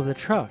grill of the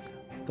truck,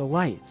 the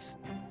lights,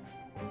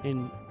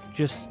 and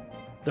just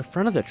the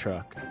front of the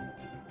truck.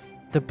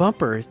 The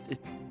bumper, it's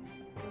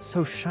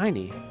so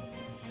shiny.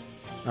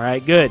 All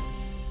right, good.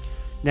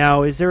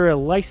 Now, is there a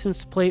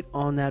license plate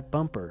on that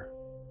bumper?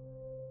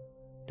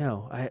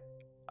 No,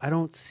 I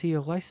don't see a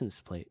license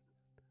plate.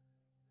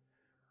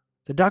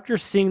 The doctor,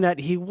 seeing that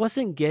he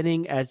wasn't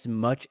getting as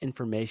much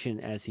information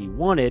as he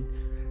wanted,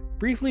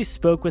 briefly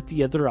spoke with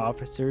the other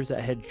officers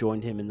that had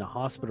joined him in the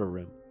hospital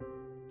room.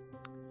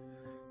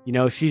 You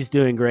know, she's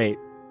doing great.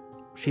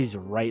 She's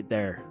right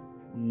there.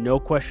 No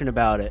question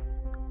about it.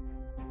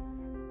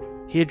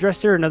 He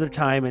addressed her another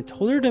time and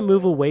told her to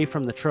move away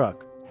from the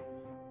truck.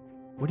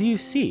 What do you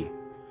see?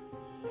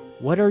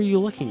 What are you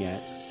looking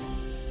at?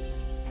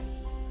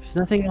 There's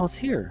nothing else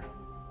here.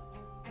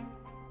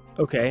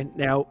 Okay,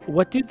 now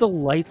what do the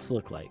lights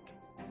look like?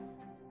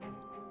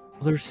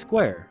 Well, they're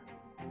square.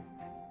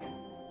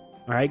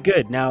 All right,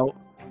 good. Now,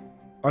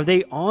 are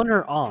they on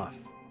or off?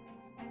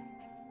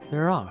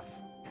 They're off.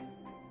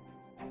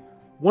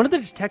 One of the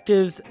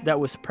detectives that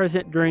was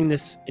present during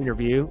this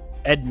interview,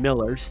 Ed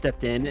Miller,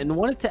 stepped in and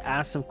wanted to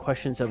ask some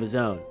questions of his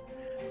own.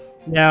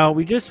 Now,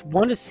 we just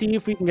want to see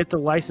if we can get the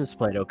license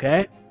plate,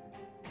 okay?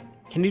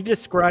 Can you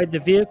describe the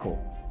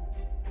vehicle?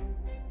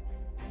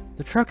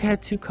 The truck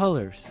had 2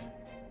 colors.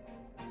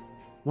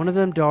 One of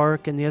them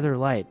dark and the other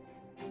light.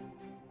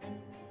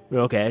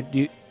 Okay,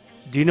 do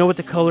you know what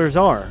the colors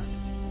are?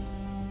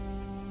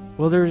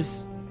 Well,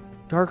 there's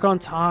dark on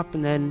top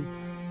and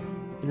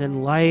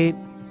then light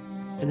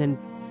and then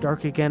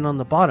dark again on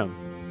the bottom.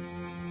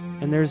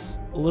 And there's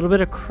a little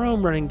bit of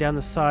chrome running down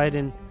the side,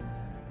 and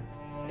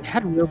it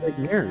had real big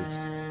mirrors.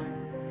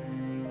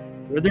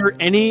 Were there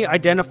any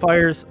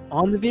identifiers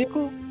on the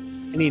vehicle?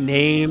 Any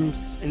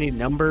names? Any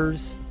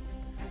numbers?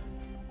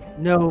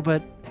 No,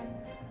 but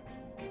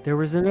there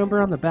was a number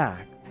on the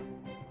back.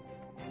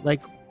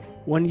 Like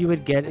one you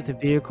would get if the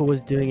vehicle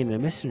was doing an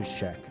emissions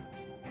check.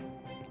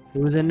 It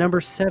was a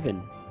number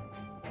 7.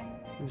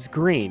 It was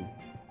green.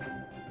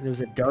 And it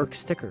was a dark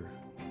sticker.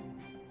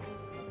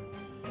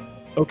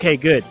 Okay,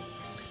 good.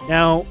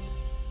 Now,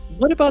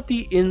 what about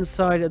the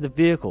inside of the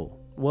vehicle?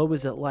 What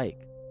was it like?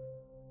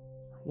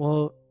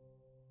 Well,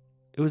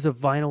 it was a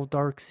vinyl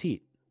dark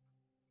seat.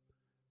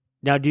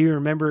 Now, do you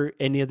remember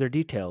any other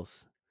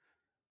details?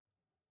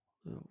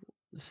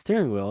 The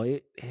steering wheel,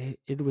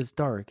 it was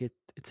dark.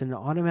 It's an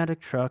automatic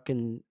truck,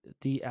 and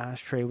the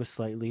ashtray was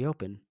slightly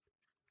open.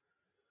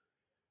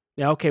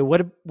 Now, okay,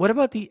 what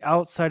about the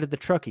outside of the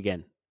truck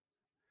again?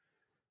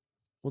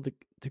 Well,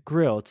 the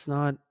grill, it's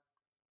not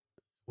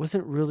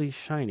wasn't really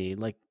shiny,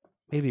 like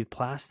maybe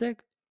plastic?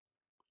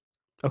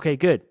 Okay,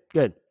 good,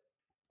 good.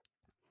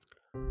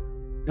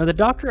 Now the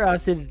doctor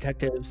asked the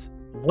detectives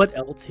what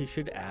else he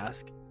should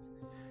ask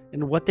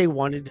and what they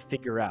wanted to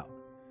figure out.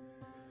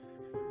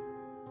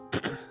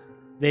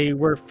 They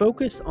were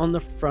focused on the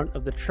front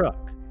of the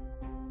truck.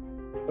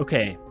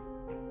 Okay,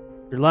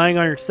 you're lying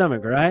on your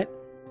stomach, right?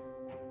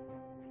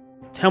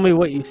 Tell me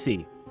what you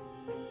see.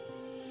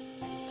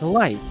 The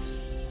lights,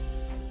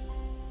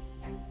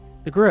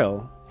 the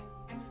grill,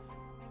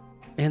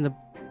 and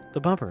the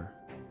bumper.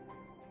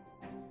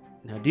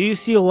 Now, do you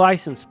see a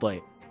license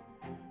plate?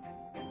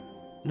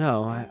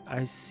 No,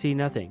 I see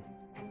nothing.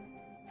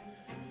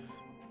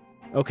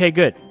 Okay,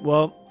 good.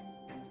 Well,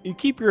 you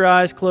keep your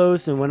eyes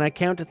closed, and when I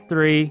count to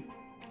 3,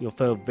 you'll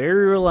feel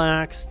very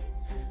relaxed,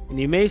 and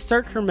you may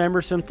start to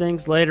remember some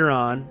things later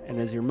on, and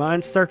as your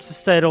mind starts to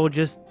settle,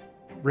 just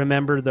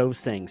remember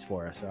those things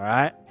for us, all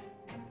right?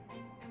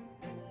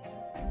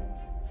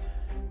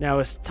 Now,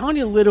 as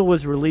Tanya Little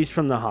was released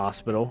from the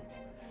hospital,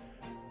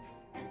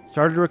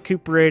 started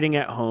recuperating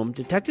at home,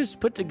 detectives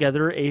put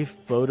together a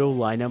photo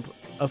lineup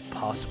of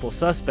possible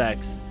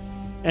suspects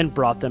and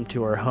brought them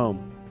to her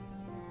home.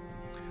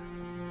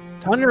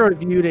 Tanya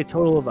reviewed a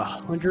total of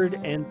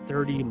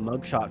 130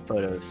 mugshot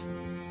photos.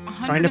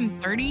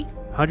 130?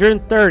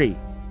 130.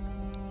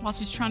 While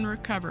she's trying to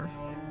recover.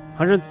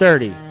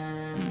 130.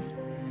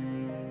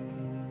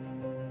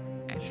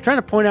 She's trying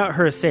to point out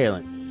her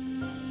assailant.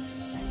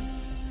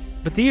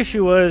 But the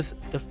issue was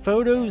the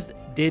photos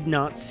did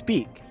not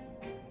speak.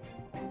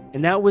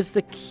 And that was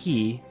the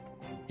key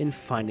in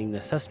finding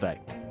the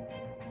suspect.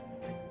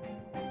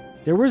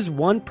 There was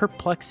one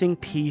perplexing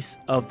piece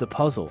of the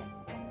puzzle.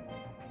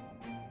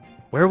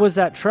 Where was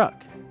that truck?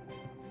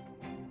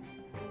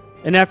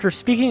 And after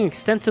speaking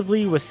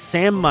extensively with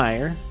Sam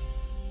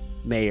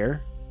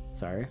Mayer,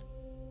 sorry.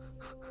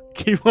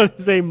 Keep wanting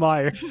to say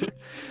Meyer.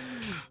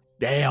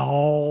 They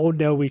all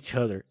know each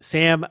other.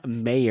 Sam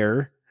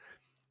Mayer.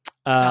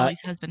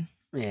 Dolly's husband.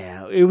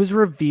 Yeah, it was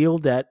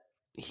revealed that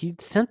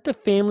he'd sent the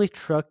family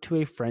truck to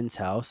a friend's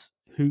house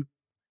who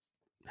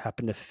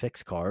happened to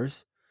fix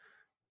cars,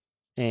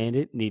 and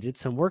it needed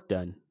some work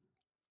done.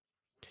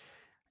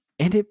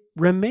 And it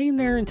remained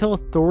there until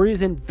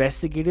authorities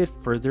investigated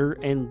further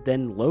and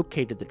then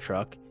located the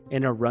truck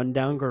in a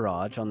rundown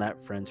garage on that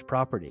friend's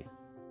property.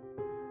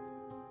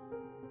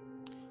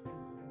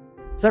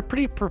 Is that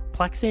pretty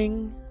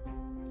perplexing?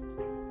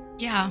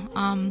 Yeah.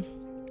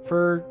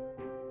 For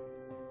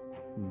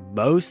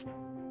most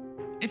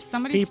if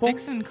somebody's people?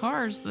 fixing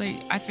cars,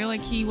 I feel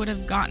like he would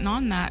have gotten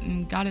on that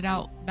and got it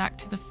out back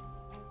to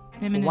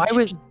them in Why a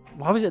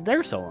was it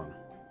there so long?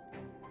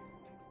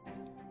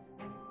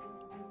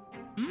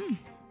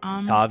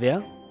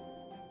 Tavia?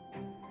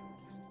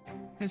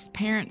 Because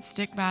parents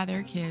stick by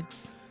their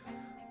kids.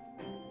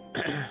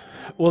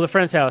 Well, the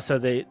friend's house. So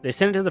they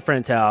sent it to the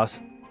friend's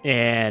house,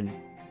 and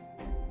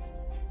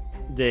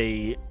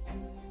the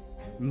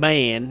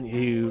man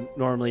who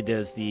normally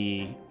does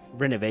the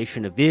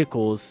renovation of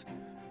vehicles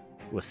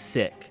was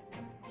sick,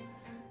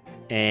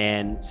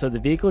 and so the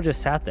vehicle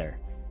just sat there.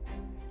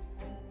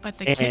 But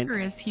the kicker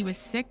is he was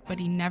sick, but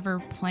he never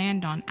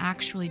planned on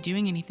actually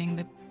doing anything.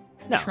 The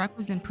truck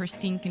was in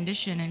pristine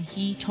condition, and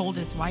he told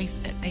his wife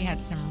that they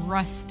had some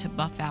rust to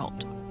buff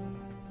out.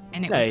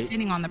 And it was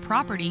sitting on the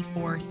property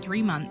for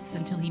 3 months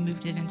until he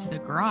moved it into the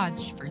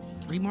garage for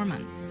 3 more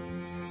months.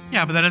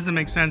 Yeah, but that doesn't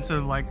make sense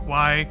of like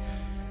why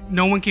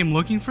no one came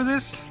looking for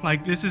this.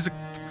 Like this is,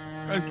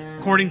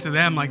 according to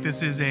them, like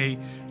this is a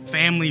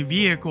family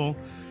vehicle.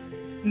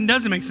 It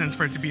doesn't make sense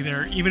for it to be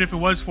there, even if it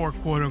was for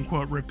quote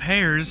unquote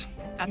repairs.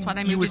 That's why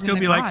they moved it in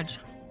the garage.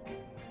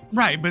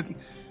 Right, but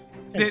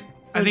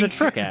I think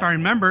truck if I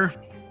remember,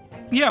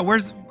 yeah,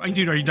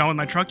 dude, are you done with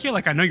my truck yet?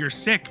 Like I know you're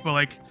sick, but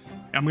like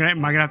am I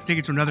gonna have to take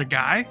it to another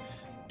guy?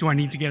 Do I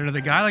need to get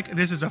another guy? Like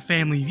this is a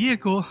family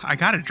vehicle. I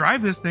gotta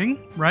drive this thing,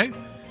 right?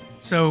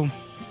 So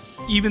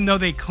even though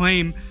they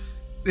claim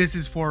this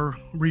is for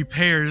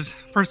repairs,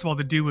 first of all,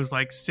 the dude was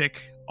like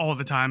sick all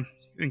the time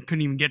and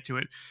couldn't even get to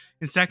it.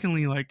 And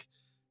secondly, like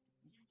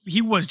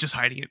he was just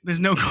hiding it.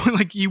 There's no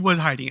like he was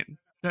hiding it.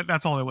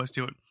 That's all there was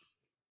to it.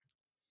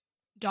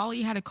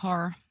 Dolly had a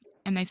car,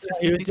 and they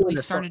specifically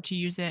started to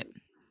use it.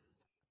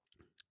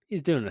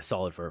 He's doing a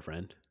solid for a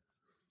friend.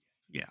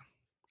 Yeah.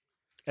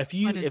 If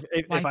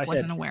I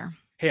wasn't aware.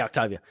 Hey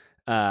Octavia,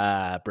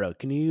 bro,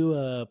 can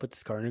you put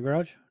this car in the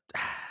garage?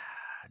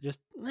 Just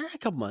a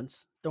couple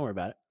months. Don't worry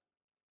about it.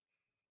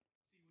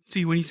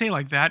 See, when you say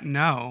like that,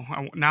 no.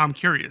 Now I'm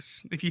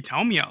curious. If you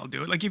tell me, I'll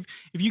do it. Like if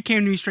you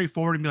came to me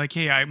straightforward and be like,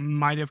 "Hey, I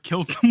might have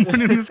killed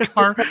someone in this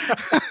car."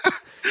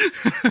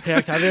 Hey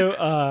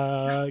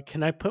Octavio,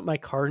 can I put my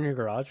car in your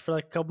garage for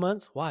like a couple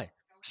months? Why?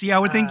 See, I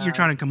would think you're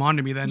trying to come on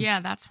to me then. Yeah,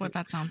 that's what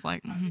that sounds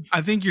like. Mm-hmm.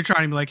 I think you're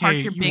trying to be like, Park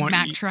 "Hey, your big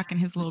Mac truck in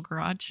his little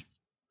garage."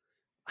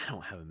 I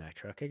don't have a Mack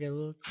truck. I got a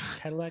little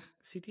Cadillac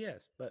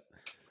CTS, but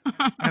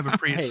I have a Hey,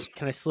 Prius.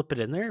 can I slip it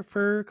in there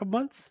for a couple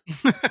months?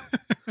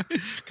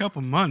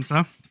 Couple months,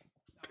 huh?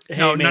 Hey,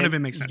 No, man, none of it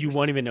makes sense. You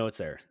won't even know it's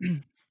there.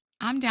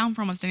 I'm down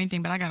for almost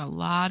anything, but I got a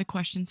lot of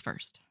questions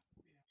first.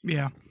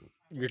 Yeah,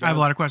 You're I have a done?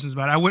 lot of questions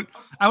about it.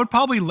 I would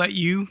probably let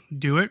you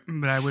do it,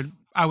 but I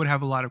would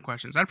have a lot of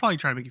questions. I'd probably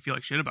try to make you feel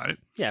like shit about it.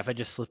 Yeah, if I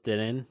just slipped it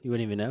in, you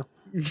wouldn't even know.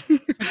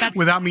 that's-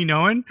 Without me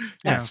knowing.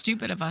 That's Yeah.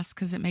 stupid of us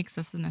because it makes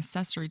us an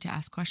accessory to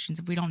ask questions.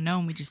 If we don't know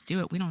and we just do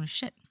it, we don't know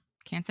shit.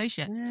 Can't say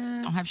shit.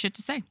 Yeah. Don't have shit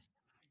to say.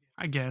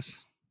 I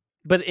guess.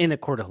 But in a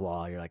court of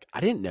law, you're like, I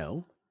didn't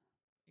know.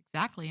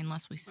 Exactly,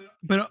 unless we.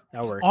 But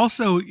That works.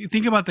 also, you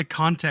think about the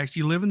context.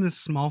 You live in this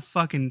small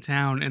fucking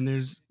town, and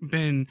there's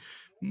been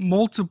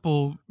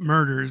multiple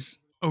murders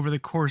over the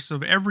course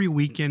of every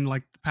weekend,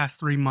 like the past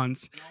 3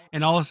 months,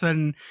 and all of a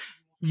sudden,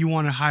 you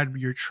want to hide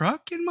your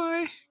truck in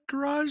my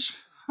garage,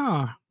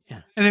 huh?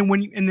 Yeah. And then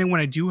when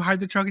I do hide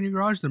the truck in your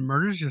garage, the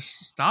murders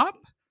just stop.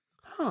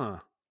 Huh.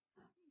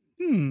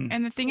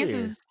 And the thing is,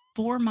 Weird. it's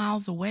 4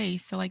 miles away.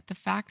 So, like, the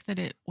fact that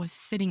it was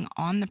sitting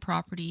on the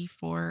property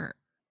for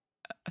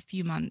a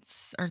few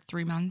months or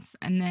 3 months,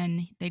 and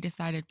then they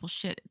decided, well,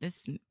 shit,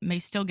 this may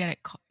still get it,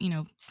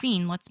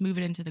 seen. Let's move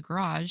it into the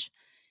garage.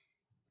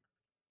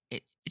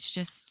 It's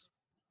just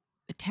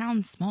the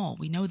town's small.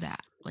 We know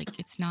that. Like,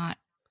 it's not.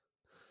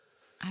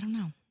 I don't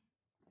know.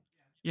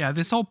 Yeah,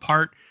 this whole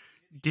part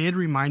did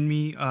remind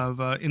me of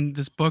in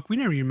this book. We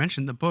never even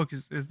mentioned the book.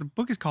 The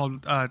book is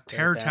called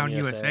Terror Town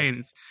USA, and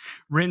it's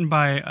written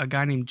by a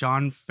guy named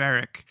John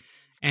Ferrick.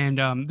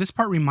 And this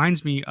part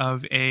reminds me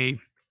of a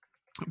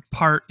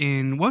part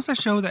in what was that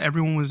show that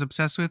everyone was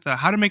obsessed with?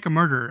 How to Make a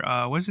Murder.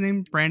 What's his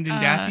name? Brandon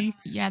Dassey.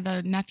 Yeah,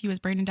 the nephew was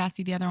Brandon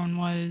Dassey. The other one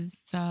was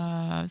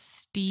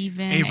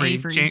Stephen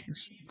Avery.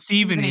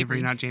 Stephen Avery,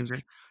 Avery. not James.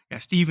 Yeah,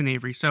 Stephen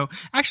Avery. So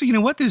actually, you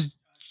know what? This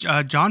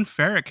John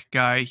Ferrick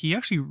guy, he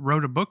actually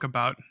wrote a book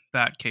about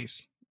that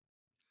case.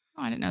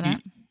 Oh, I didn't know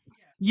that.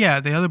 Yeah,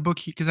 the other book,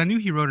 because I knew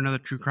he wrote another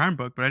true crime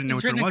book, but I didn't know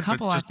He's which one written it a was.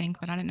 couple, But I think,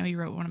 but I didn't know he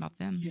wrote one about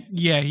them.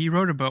 yeah, he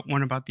wrote about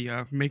one about the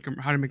How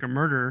to Make a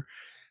Murder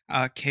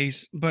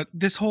case. But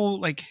this whole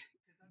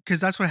because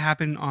that's what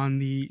happened on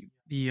the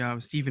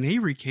Stephen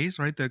Avery case,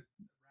 right? The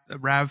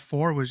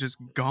RAV4 was just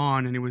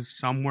gone, and it was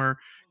somewhere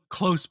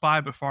close by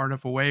but far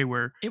enough away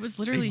where it was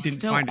literally didn't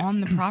still find it.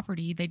 on the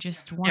property. They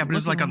just weren't. Yeah, but it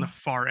was like on looking. the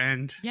far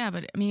end. Yeah,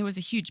 but I mean, it was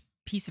a huge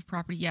piece of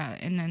property. Yeah,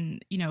 and then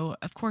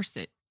of course,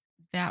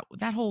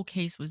 that whole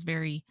case was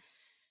very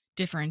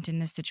different in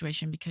this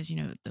situation because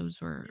those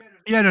were.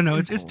 Yeah, no,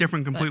 it's simple,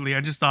 different but- completely.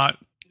 I just thought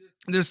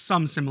there's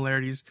some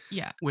similarities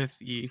Yeah, with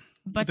the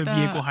but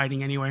vehicle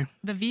hiding anyway.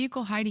 the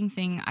vehicle hiding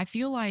thing, I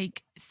feel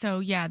like, so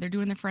yeah, they're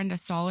doing the friend a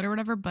solid or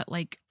whatever, but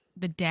like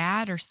the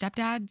dad or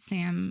stepdad,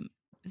 Sam,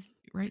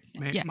 right?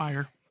 Yeah,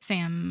 Meyer.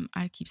 Sam.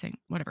 I keep saying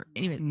whatever.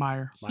 Anyway,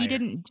 Meyer. he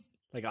didn't.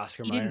 Like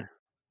Oscar he didn't- Mayer.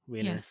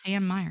 Wiener. Yeah,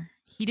 Sam Meyer.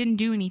 He didn't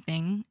do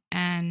anything,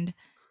 and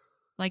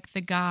like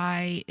the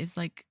guy is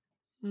like,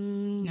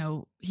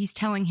 he's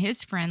telling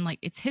his friend, like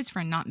it's his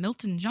friend, not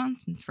Milton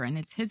Johnson's friend.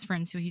 It's his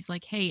friend. So he's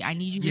like, hey, I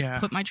need you to Yeah.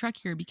 put my truck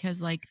here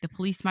because like the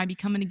police might be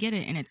coming to get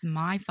it, and it's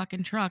my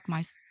fucking truck.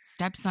 My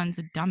stepson's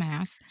a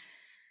dumbass,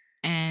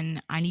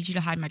 and I need you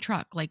to hide my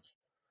truck. Like,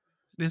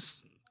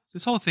 This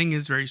whole thing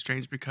is very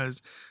strange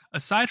because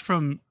aside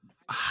from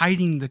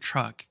hiding the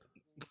truck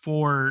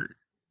for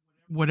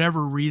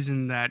whatever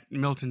reason that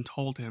Milton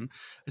told him,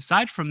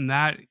 aside from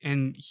that,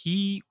 and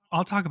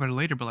I'll talk about it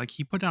later, but like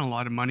he put down a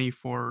lot of money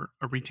for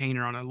a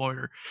retainer on a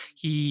lawyer.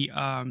 He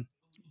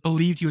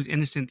believed he was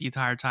innocent the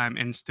entire time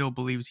and still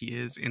believes he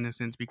is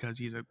innocent because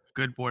he's a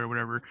good boy or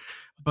whatever.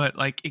 But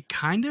like it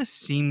kind of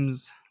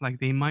seems like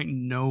they might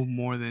know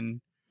more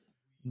than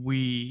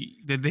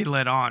that they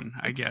let on,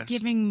 I guess. it's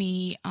giving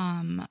me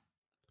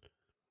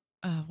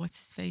what's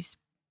his face,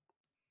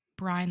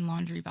 Brian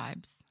Laundrie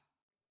vibes.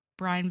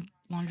 Brian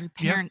Laundrie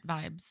parent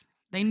vibes.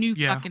 They knew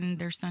fucking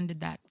their son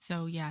did that.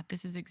 So yeah,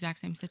 this is the exact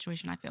same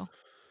situation, I feel.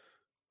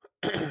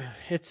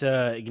 It's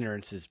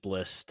ignorance is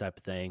bliss type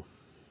of thing.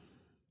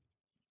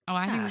 Oh,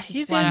 I think Nah, this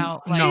he is flat didn't-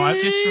 out. Like, No, I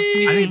just think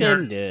refusing.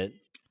 didn't do it.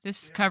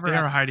 This is cover They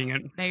are up. hiding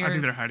it. They I think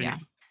are- they're hiding yeah.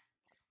 it.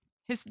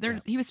 Yeah.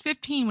 He was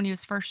 15 when he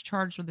was first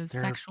charged with his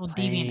They're sexual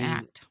playing- deviant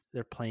act.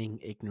 They're playing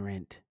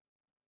ignorant.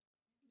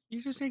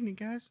 You're just ignorant,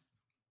 guys.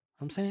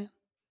 I'm saying.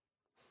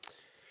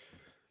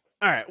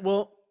 All right.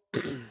 Well,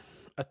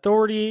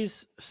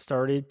 authorities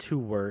started to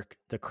work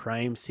the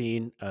crime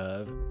scene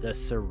of the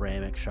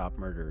ceramic shop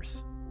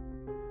murders.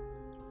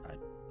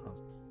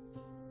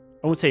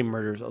 I won't say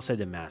murders. I'll say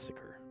the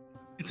massacre.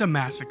 It's a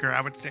massacre,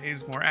 I would say,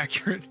 is more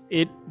accurate.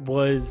 It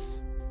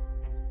was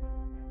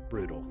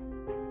brutal,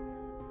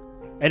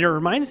 and it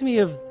reminds me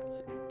of.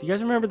 Do you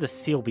guys remember the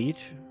Seal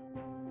Beach?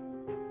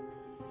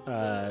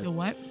 The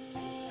what?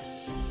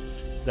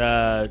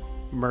 The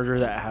murder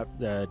that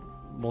the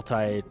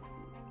multi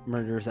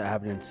murders that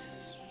happened in,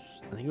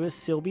 I think it was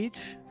Seal Beach.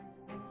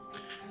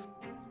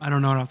 I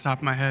don't know it off the top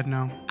of my head,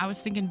 no. I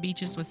was thinking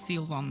beaches with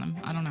seals on them.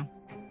 I don't know.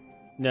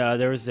 No,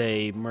 there was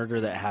a murder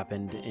that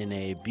happened in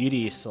a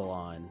beauty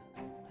salon,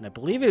 and I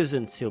believe it was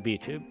in Seal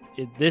Beach.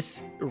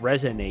 This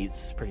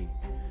resonates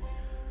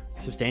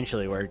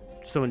substantially, where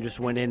someone just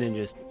went in and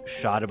just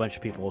shot a bunch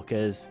of people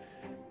because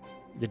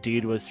the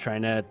dude was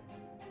trying to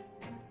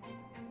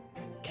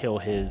kill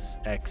his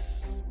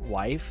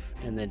ex-wife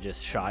and then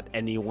just shot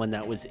anyone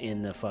that was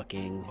in the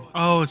fucking...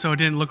 Oh, so it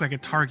didn't look like a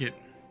target.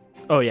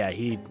 Oh yeah,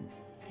 he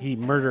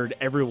murdered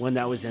everyone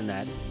that was in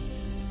that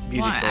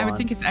beauty salon. I would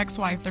think his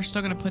ex-wife, they're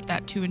still going to put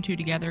that 2 and 2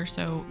 together,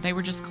 so they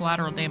were just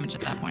collateral damage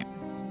at that point.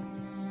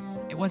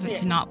 It wasn't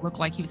to not look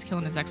like he was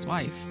killing his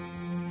ex-wife.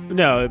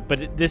 No,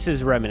 but this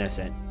is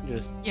reminiscent.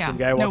 Just some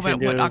guy walks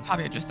into what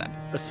Octavia just said.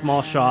 A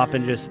small shop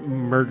and just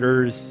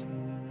murders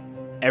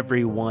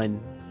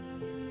everyone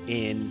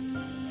in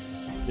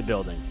the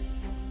building.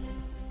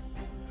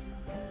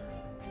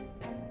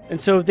 And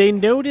so they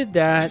noted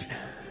that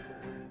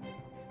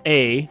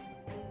the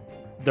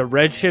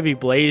red Chevy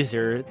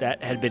Blazer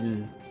that had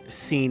been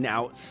seen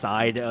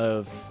outside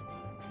of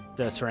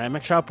the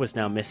ceramic shop was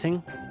now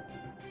missing.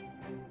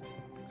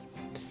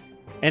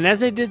 And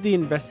as they did the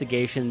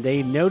investigation,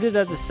 they noted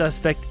that the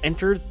suspect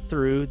entered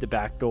through the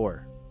back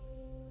door.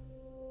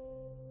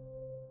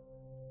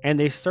 And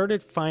they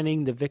started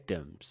finding the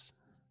victims.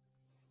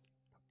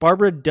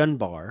 Barbara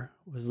Dunbar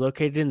was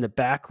located in the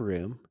back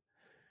room,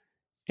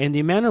 and the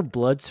amount of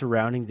blood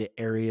surrounding the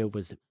area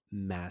was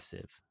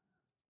massive.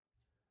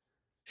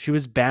 She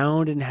was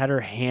bound and had her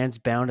hands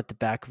bound at the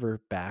back of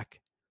her back.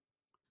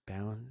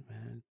 Bound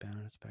at the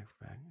back of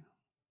her back.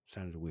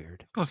 Sounded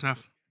weird. Close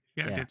enough.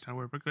 Yeah, it did sound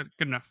weird, but good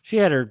enough. She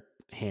had her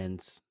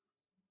hands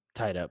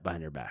tied up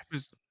behind her back.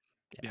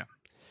 Yeah.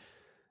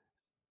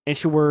 And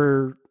she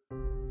wore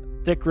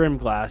thick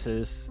rimmed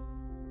glasses,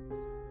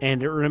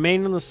 and it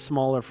remained on the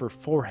small of her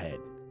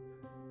forehead.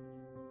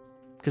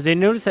 Because they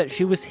noticed that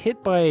she was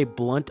hit by a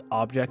blunt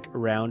object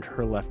around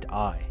her left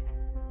eye.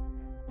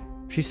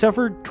 She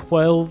suffered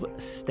 12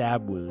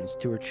 stab wounds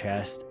to her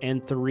chest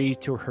and 3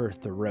 to her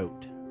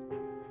throat.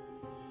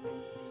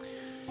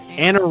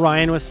 Anna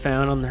Ryan was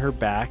found on her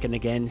back and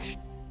again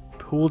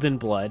pooled in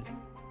blood.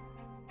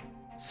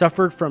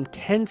 Suffered from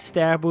 10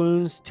 stab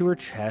wounds to her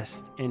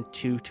chest and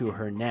 2 to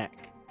her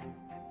neck.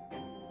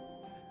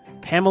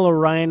 Pamela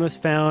Ryan was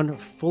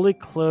found fully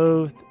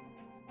clothed,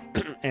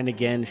 and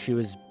again she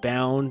was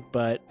bound,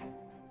 but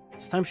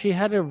this time she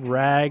had a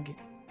rag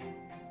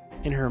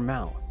in her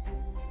mouth.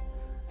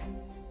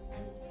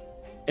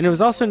 And it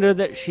was also noted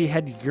that she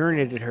had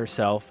urinated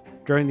herself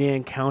during the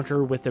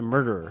encounter with the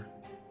murderer.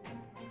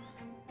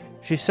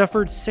 She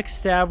suffered 6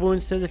 stab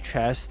wounds to the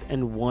chest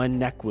and 1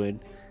 neck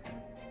wound,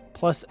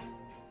 plus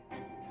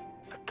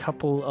a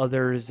couple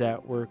others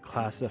that were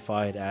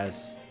classified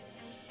as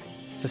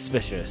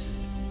suspicious.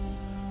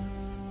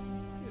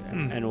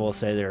 And we'll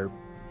say they're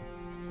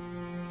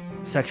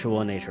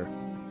sexual in nature.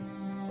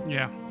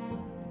 Yeah.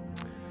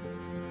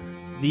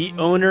 The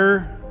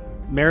owner,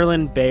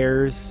 Marilyn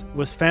Bears,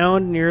 was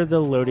found near the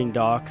loading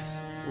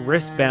docks,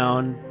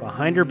 wrist-bound,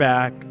 behind her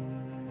back,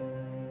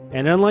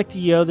 and unlike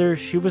the others,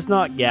 she was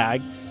not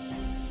gagged,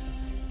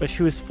 but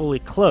she was fully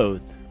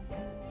clothed.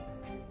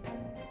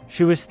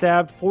 She was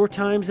stabbed 4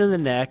 times in the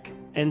neck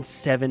and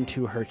 7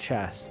 to her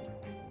chest.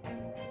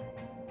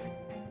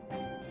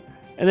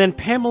 And then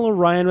Pamela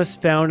Ryan was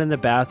found in the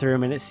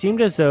bathroom, and it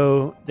seemed as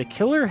though the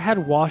killer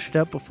had washed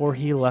up before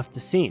he left the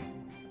scene.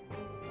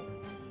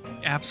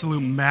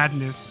 Absolute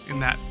madness in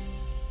that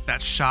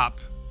shop,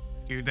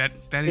 dude. That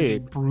is a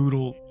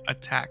brutal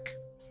attack.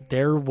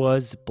 There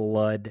was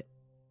blood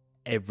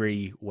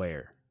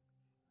everywhere.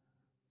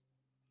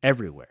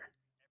 Everywhere.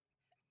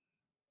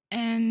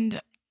 And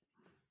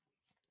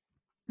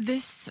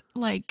this,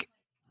 like...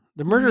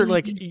 The murder,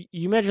 really...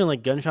 you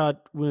imagine,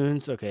 gunshot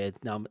wounds. Okay,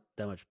 it's not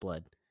that much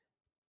blood.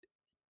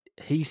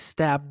 He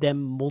stabbed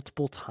them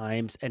multiple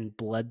times and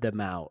bled them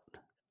out.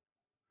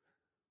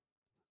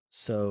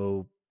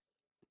 So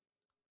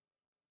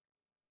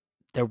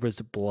there was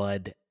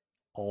blood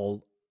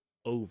all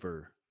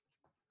over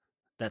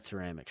that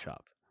ceramic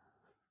shop.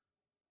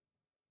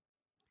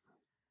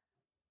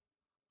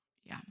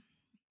 Yeah.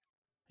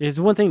 It's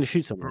one thing to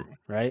shoot someone,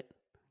 right?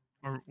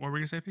 What were you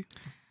going to say, P?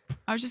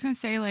 I was just going to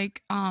say,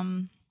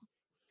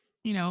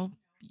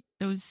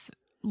 those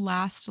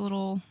last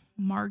little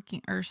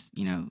marking or,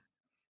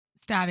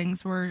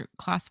 stabbings were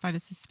classified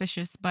as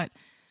suspicious, but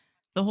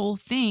the whole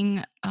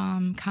thing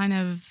kind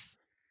of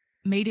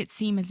made it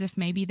seem as if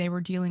maybe they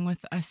were dealing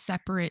with a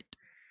separate,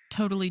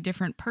 totally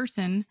different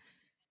person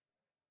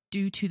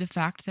due to the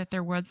fact that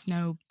there was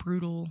no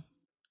brutal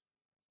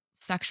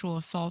sexual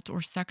assault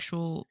or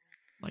sexual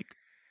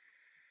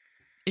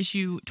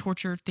issue,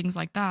 torture, things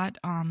like that.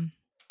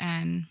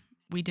 And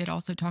we did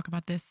also talk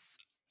about this,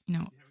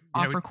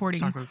 off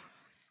recording,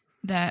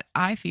 that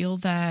I feel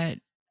that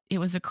it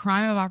was a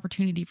crime of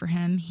opportunity for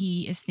him.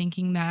 He is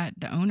thinking that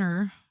the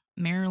owner,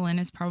 Marilyn,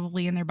 is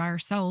probably in there by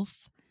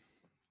herself,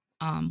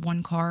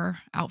 1 car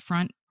out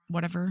front,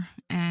 whatever,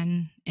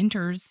 and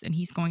enters, and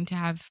he's going to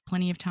have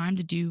plenty of time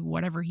to do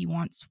whatever he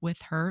wants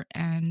with her.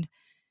 And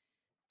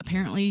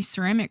apparently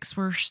ceramics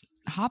were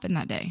hopping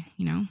that day.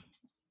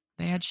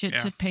 They had shit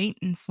to paint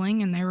and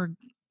sling, and there were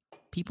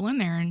people in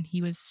there, and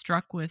he was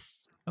struck with,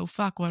 oh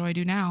fuck, what do I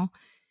do now?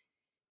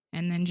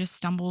 and then just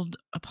stumbled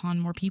upon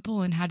more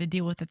people and had to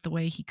deal with it the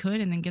way he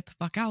could and then get the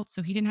fuck out.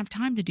 So he didn't have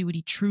time to do what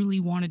he truly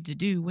wanted to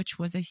do, which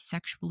was a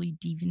sexually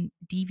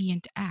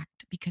deviant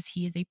act, because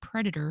he is a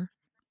predator,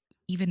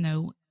 even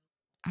though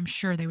I'm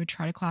sure they would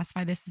try to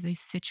classify this as a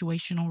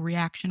situational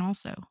reaction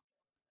also.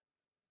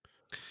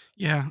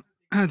 Yeah,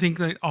 I think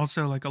that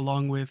also, like,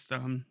 along with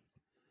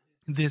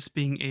this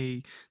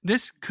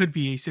could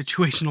be a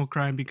situational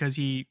crime because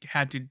he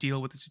had to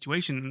deal with the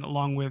situation, and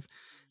along with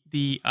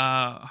the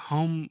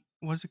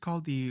what's it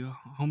called, the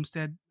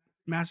Homestead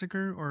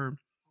massacre, or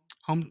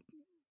home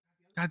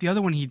God, the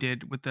other one he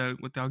did with the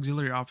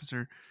auxiliary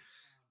officer.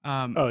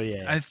 Oh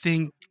yeah. I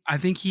think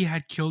he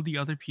had killed the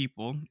other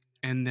people,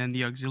 and then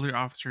the auxiliary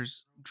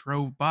officers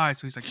drove by.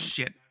 So he's like,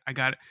 "Shit, I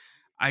got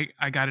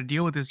to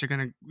deal with this. They're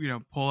gonna,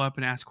 pull up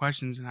and ask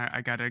questions, and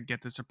I got to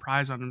get the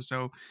surprise on them."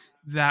 So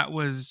that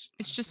was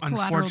It's just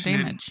collateral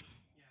unfortunate. damage.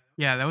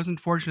 Yeah, that was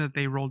unfortunate that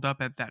they rolled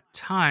up at that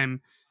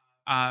time,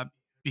 uh,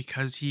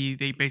 because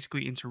they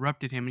basically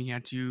interrupted him, and he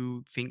had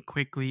to think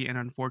quickly, and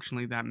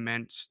unfortunately, that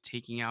meant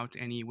taking out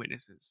any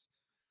witnesses.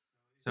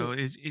 So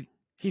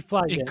He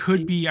flagged it it.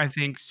 could be, I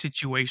think,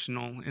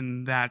 situational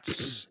in that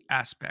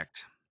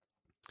aspect.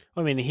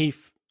 I mean, he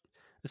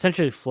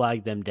essentially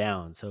flagged them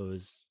down, so it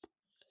was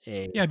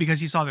Yeah, because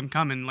he saw them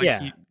coming. Like,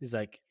 yeah. He's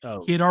like,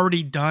 oh he had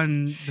already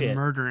done the shit,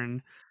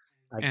 murdering,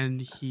 I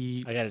and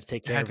he I got to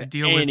take care had of to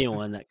deal with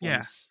anyone that yeah,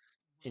 comes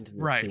into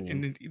the right. scene.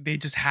 And they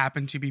just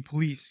happened to be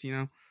police,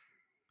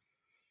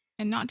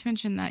 And not to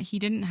mention that he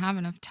didn't have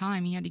enough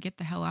time. He had to get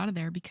the hell out of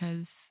there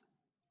because,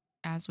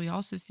 as we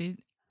also said,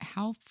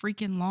 how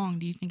freaking long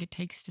do you think it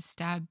takes to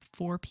stab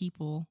 4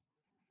 people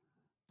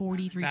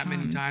 43 that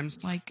many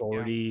times. Like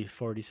 40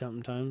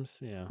 something times.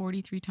 Yeah.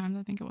 43 times,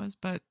 I think it was.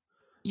 But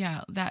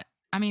yeah,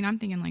 I'm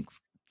thinking like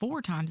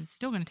 4 times. It's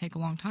still going to take a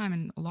long time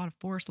and a lot of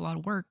force, a lot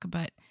of work.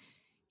 But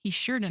he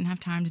sure didn't have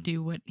time to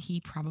do what he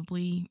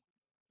probably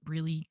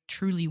really,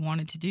 truly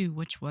wanted to do,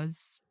 which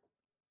was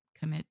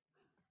commit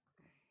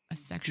a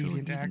sexual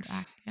Deviant acts.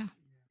 act. Yeah.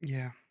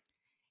 Yeah.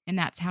 And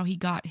that's how he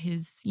got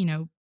his,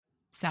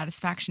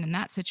 satisfaction in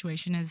that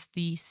situation, as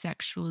the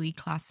sexually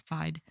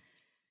classified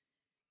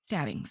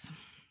stabbings.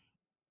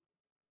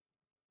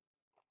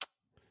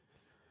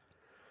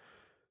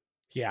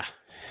 Yeah.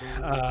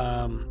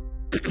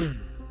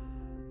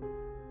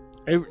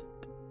 It,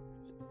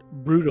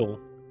 brutal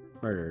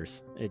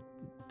murders. It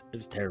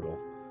was terrible.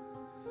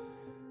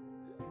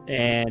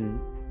 And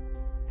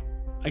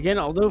again,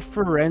 although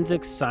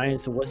forensic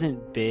science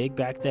wasn't big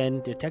back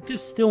then,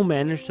 detectives still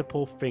managed to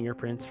pull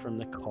fingerprints from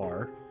the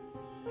car.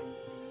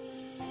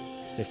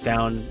 They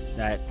found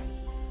that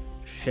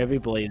Chevy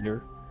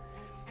Blazer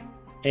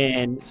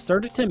and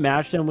started to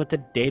match them with the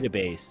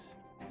database.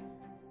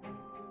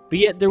 But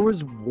yet there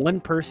was one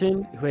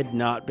person who had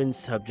not been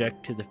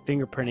subject to the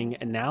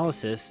fingerprinting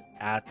analysis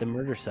at the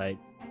murder site.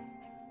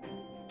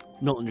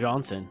 Milton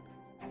Johnson.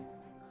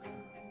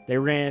 They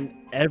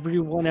ran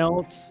everyone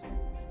else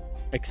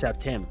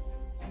except him.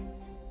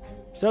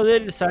 So they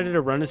decided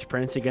to run his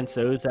prints against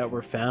those that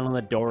were found on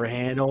the door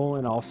handle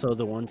and also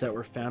the ones that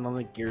were found on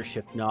the gear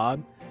shift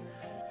knob.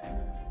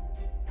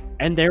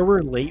 And there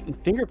were latent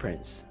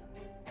fingerprints.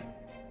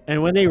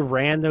 And when they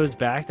ran those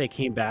back, they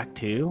came back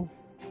too.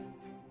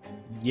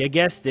 You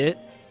guessed it.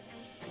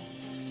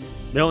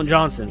 Milton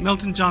Johnson.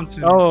 Milton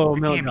Johnson. Oh,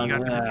 Milton Milton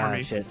Johnson. You got there before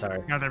me. Shit, sorry.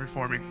 You got there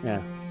before me.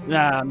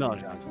 Yeah. Milton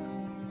Johnson.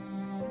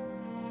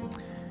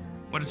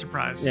 What a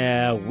surprise.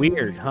 Yeah,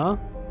 weird, huh?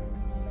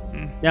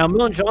 Now,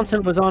 Milton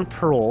Johnson was on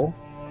parole,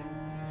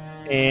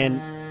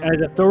 and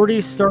as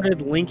authorities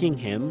started linking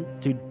him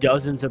to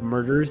dozens of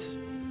murders,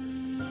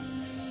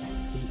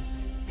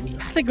 he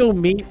had to go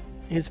meet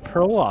his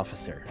parole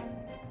officer.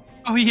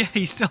 Oh yeah,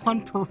 he's still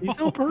on parole. He's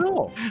on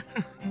parole.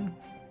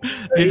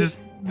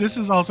 This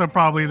is also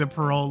probably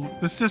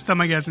the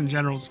system, I guess, in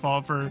general's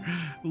fault for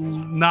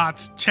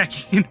not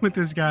checking in with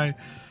this guy.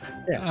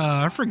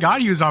 Yeah. I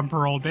forgot he was on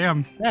parole.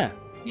 Damn. Yeah.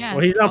 Yeah.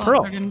 Well, he's on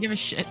parole. They're gonna give a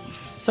shit.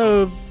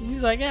 So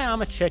he's like, yeah, I'm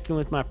gonna check in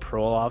with my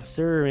parole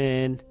officer,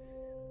 and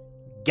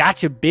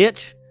gotcha,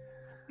 bitch.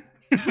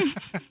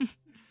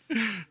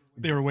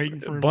 They were waiting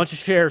for A him. bunch of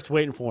sheriffs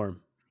waiting for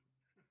him.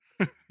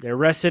 They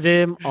arrested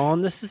him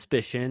on the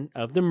suspicion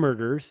of the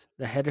murders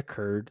that had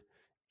occurred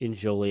in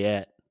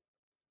Joliet.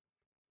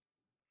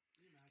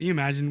 Can you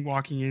imagine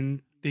walking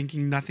in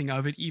thinking nothing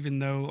of it, even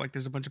though like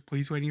there's a bunch of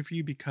police waiting for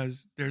you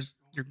because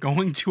you're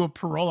going to a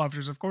parole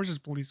officer. Of course, there's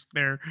police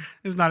there.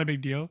 It's not a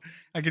big deal.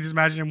 I could just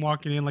imagine him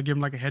walking in, like give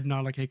him like a head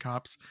nod, like "Hey,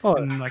 cops,"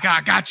 and like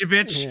gotcha,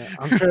 bitch. Yeah,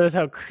 I'm sure that's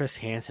how Chris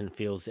Hansen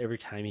feels every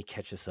time he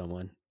catches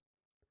someone.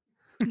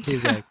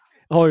 He's like,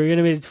 "Oh, you're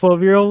gonna meet a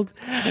 12-year-old?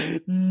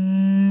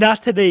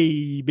 Not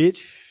today,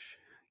 bitch."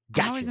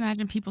 Gotcha. I always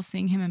imagine people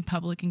seeing him in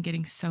public and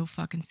getting so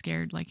fucking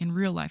scared, like in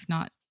real life,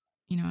 not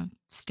a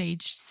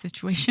staged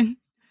situation.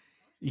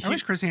 I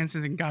wish Chris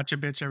Hansen and gotcha,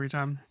 bitch every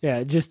time.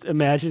 Yeah, just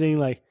imagining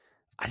like,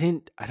 I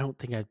don't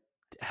think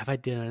have I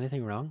done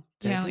anything wrong?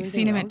 Yeah, like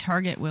seeing him at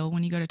Target, Will,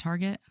 when you go to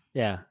Target.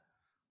 Yeah.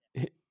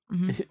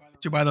 Mm-hmm. Did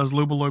you buy those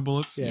Lubaloy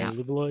bullets? Yeah,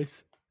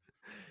 Lubaloys.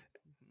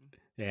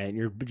 Yeah, and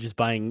you're just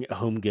buying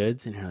home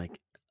goods, and you're like,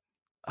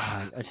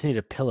 I just need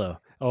a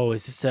pillow. Oh,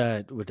 is this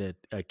a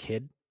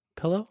kid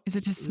pillow? Is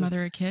it to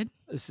smother a kid?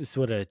 Is this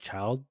what a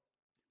child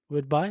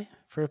would buy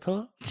for a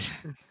pillow?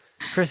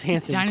 Chris It's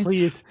Hansen, dinosaur.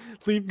 please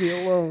leave me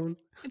alone.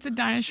 It's a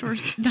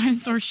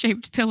dinosaur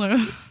shaped pillow.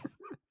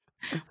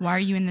 Why are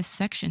you in this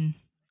section?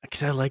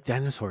 Because I like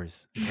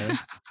dinosaurs. Okay?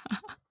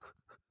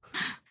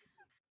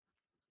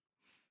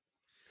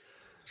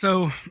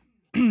 So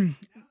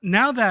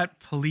now that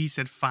police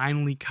had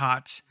finally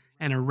caught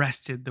and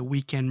arrested the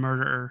weekend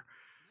murderer,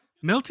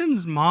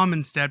 Milton's mom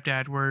and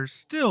stepdad were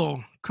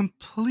still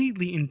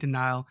completely in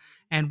denial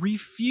and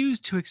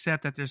refused to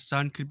accept that their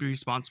son could be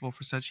responsible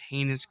for such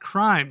heinous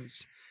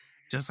crimes.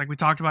 Just like we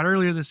talked about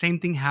earlier, the same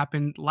thing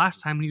happened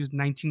last time when he was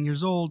 19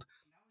 years old,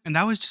 and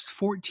that was just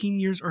 14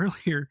 years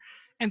earlier,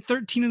 and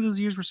 13 of those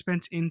years were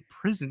spent in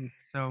prison.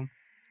 So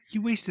he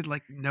wasted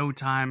like no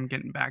time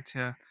getting back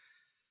to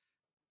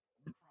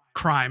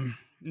crime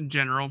in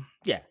general.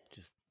 Yeah,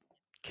 just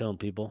killing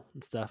people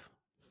and stuff.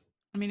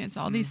 I mean, it's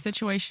all these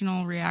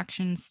situational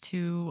reactions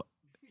to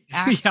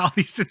Yeah, all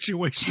these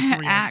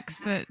situations. acts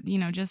that,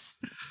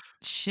 just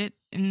shit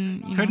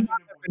and, Could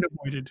not have been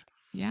avoided.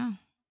 yeah.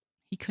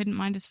 He couldn't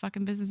mind his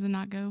fucking business and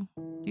not go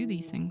do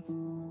these things.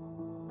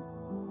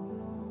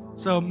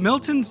 So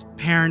Milton's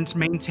parents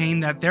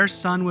maintained that their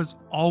son was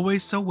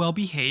always so well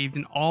behaved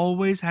and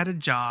always had a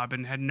job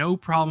and had no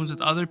problems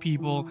with other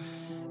people.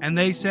 And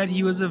they said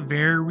he was a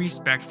very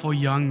respectful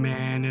young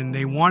man and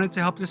they wanted to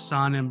help their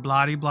son and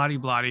blah blah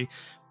blah.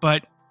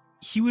 But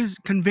he was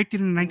convicted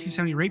in a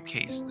 1970 rape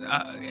case.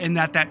 And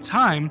at that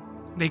time,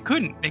 they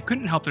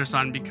couldn't help their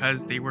son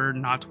because they were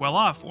not well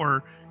off,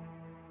 or,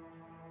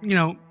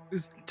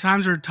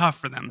 times were tough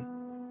for them.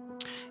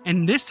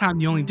 And this time,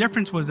 the only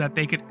difference was that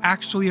they could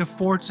actually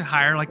afford to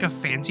hire like a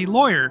fancy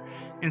lawyer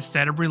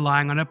instead of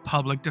relying on a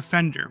public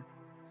defender.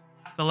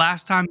 The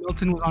last time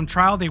Milton was on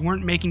trial, they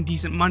weren't making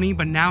decent money,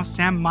 but now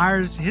Sam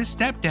Myers, his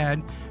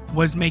stepdad,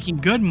 was making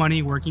good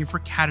money working for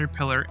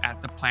Caterpillar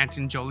at the plant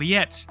in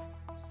Joliet.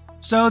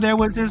 So there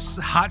was this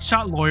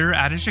hotshot lawyer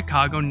out of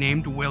Chicago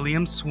named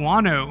William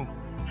Swano,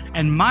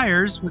 and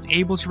Myers was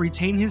able to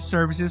retain his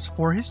services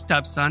for his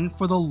stepson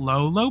for the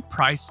low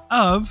price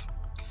of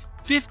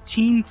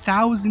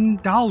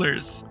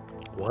 $15,000.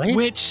 What?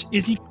 Which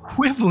is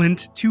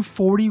equivalent to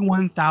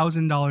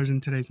 $41,000 in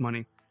today's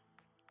money.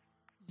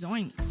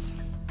 Zoinks.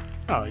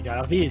 Oh, you got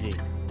off easy.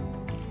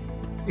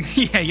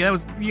 Yeah, that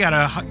was you got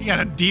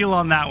a deal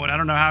on that one. I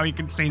don't know how he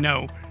could say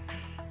no.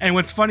 And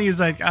what's funny is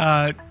like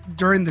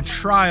during the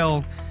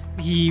trial,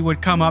 he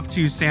would come up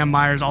to Sam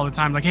Myers all the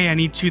time, like, "Hey, I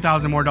need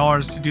 $2,000 more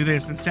to do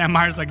this." And Sam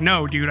Myers like,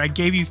 "No, dude, I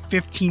gave you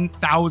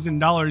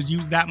 $15,000.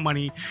 Use that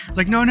money." It's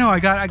like, "No, I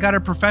got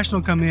a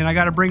professional coming in. I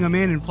got to bring him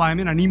in and fly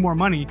him in. I need more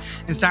money."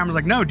 And Sam was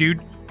like, "No,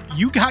 dude,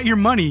 you got your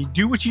money.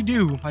 Do what you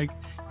do." Like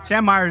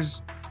Sam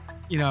Myers,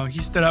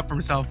 he stood up for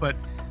himself, but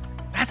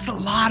that's a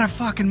lot of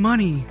fucking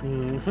money.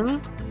 Mm-hmm.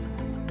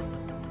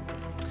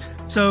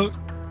 So,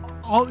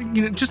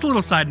 just a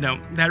little side note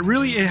that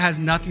really it has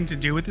nothing to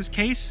do with this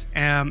case.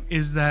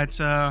 Is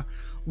that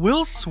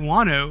Will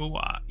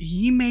Swano?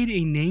 He made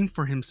a name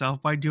for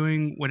himself by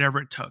doing whatever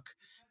it took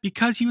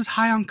because he was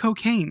high on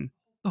cocaine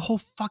the whole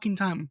fucking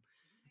time.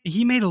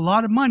 He made a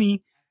lot of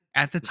money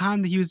at the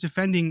time that he was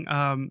defending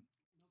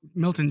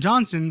Milton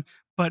Johnson,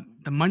 but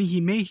the money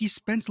he made, he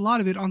spent a lot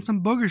of it on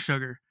some booger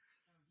sugar.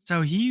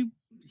 So he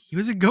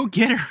was a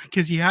go-getter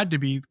because he had to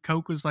be.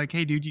 Coke was like,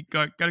 "Hey, dude, you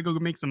got to go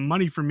make some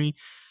money for me."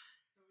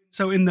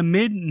 So in the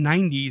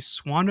mid-90s,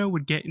 Swano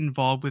would get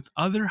involved with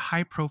other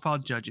high-profile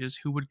judges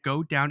who would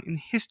go down in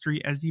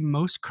history as the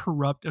most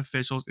corrupt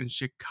officials in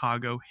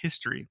Chicago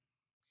history.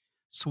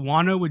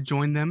 Swano would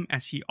join them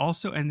as he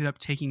also ended up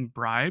taking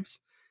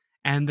bribes,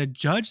 and the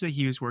judge that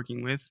he was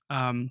working with,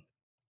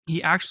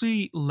 he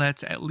actually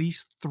let at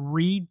least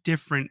 3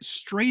 different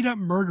straight-up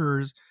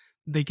murderers,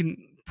 they can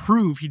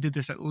prove he did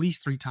this at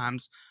least 3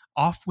 times,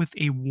 off with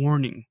a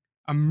warning.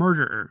 A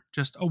murderer,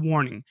 just a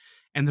warning.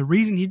 And the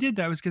reason he did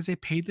that was because they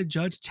paid the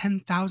judge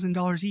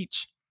 $10,000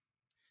 each.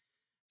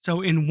 So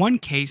in one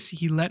case,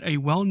 he let a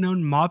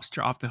well-known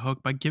mobster off the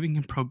hook by giving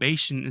him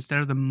probation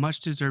instead of the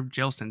much-deserved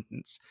jail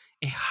sentence.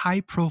 A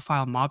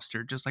high-profile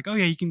mobster, just like, "Oh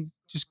yeah, you can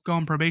just go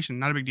on probation,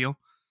 not a big deal."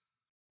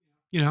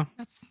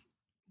 That's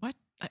what?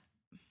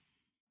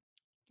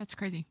 That's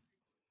crazy.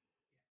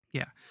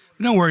 Yeah,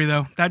 but don't worry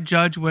though. That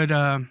judge would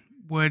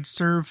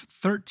serve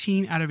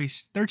 13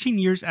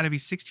 years out of a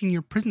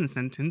 16-year prison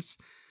sentence,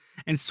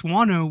 and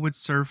Swano would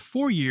serve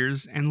 4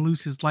 years and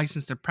lose his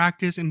license to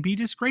practice and be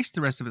disgraced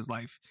the rest of his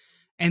life.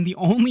 And the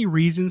only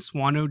reason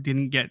Swano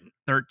didn't get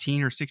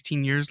 13 or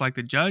 16 years like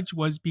the judge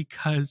was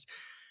because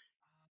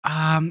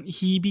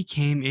he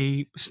became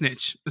a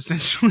snitch,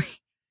 essentially.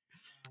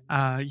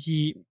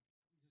 He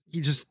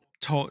just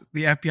told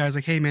the FBI, is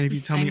like, "Hey man, if you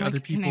tell me other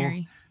people,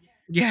 canary.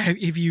 yeah,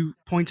 if you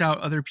point out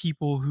other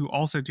people who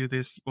also do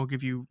this, we'll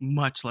give you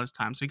much less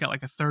time." So he got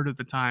like a third of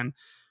the time,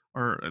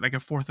 or like a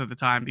fourth of the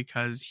time,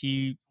 because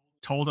he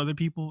told other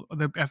people,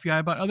 the FBI,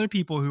 about other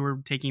people who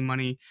were taking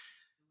money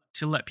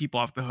to let people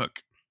off the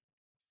hook.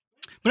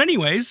 But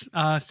anyways,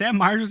 Sam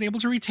Myers was able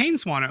to retain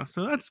Swano,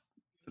 so that's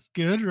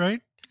good,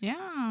 right?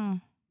 Yeah.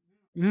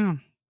 Yeah.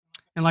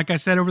 And like I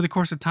said, over the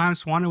course of time,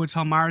 Swano would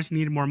tell Myers he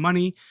needed more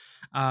money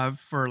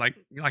for like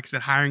I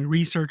said, hiring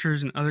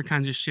researchers and other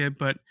kinds of shit.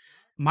 But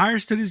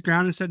Myers stood his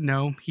ground and said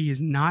no, he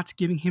is not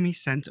giving him a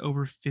cent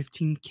over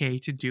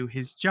 $15K to do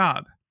his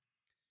job.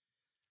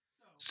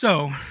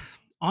 So,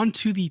 on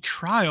to the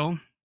trial.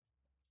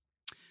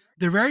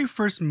 The very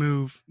first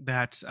move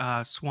that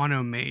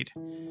Swano made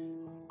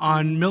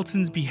on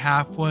Milton's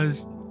behalf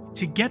was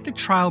to get the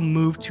trial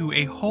moved to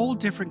a whole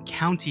different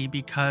county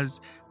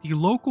because the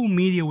local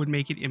media would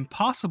make it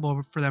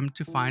impossible for them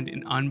to find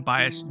an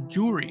unbiased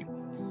jury.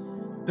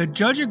 The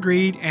judge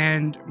agreed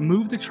and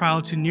moved the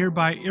trial to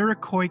nearby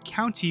Iroquois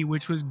County,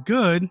 which was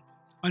good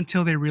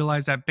until they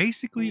realized that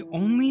basically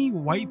only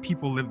white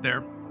people lived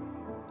there.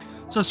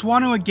 So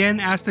Swano again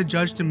asked the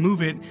judge to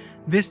move it,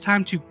 this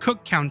time to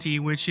Cook County,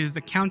 which is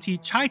the county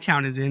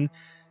Chi-Town is in,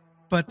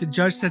 but the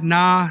judge said,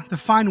 nah, the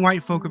fine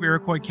white folk of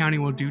Iroquois County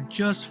will do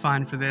just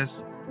fine for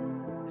this.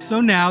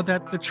 So now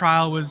that the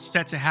trial was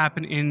set to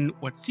happen in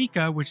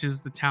Watseka, which is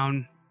the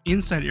town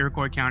inside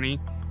Iroquois County,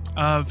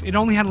 it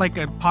only had like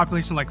a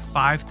population of like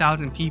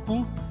 5,000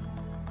 people.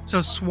 So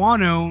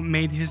Swano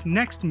made his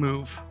next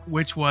move,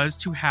 which was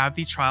to have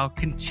the trial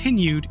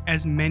continued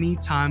as many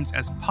times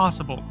as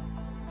possible.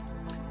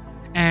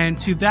 And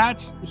to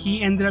that,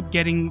 he ended up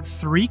getting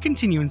 3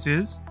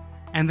 continuances,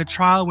 and the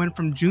trial went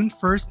from June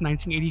 1st,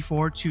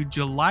 1984 to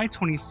July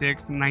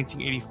 26th,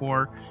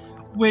 1984,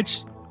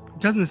 which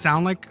doesn't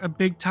sound like a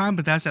big time,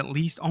 but that's at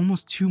least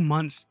almost 2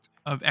 months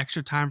of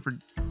extra time for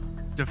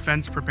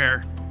defense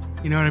prepare.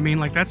 You know what I mean?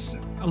 Like, that's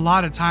a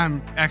lot of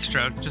time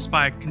extra just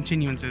by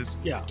continuances.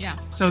 Yeah.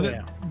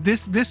 So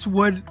this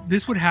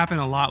would happen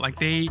a lot. Like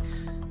the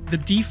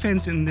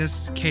defense in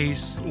this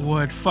case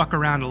would fuck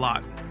around a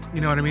lot. You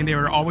know what I mean? They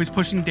were always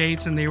pushing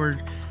dates, and they were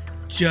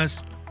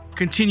just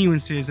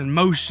continuances and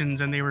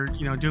motions, and they were,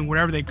 doing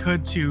whatever they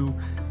could to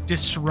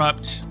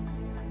disrupt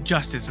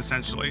justice,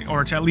 essentially,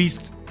 or to at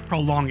least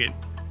prolong it.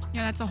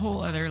 Yeah, that's a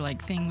whole other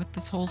thing with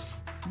this whole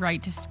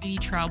right to speedy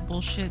trial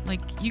bullshit. Like,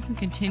 you can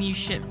continue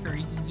shit for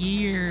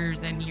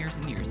years and years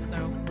and years. So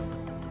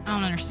I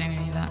don't understand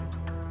any of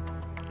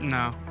that.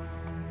 No,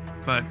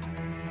 but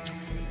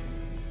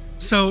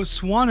so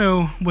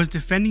Swano was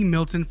defending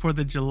Milton for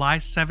the July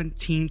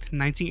 17th,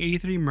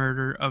 1983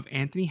 murder of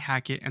Anthony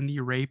Hackett and the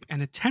rape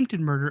and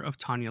attempted murder of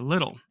Tanya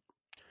Little.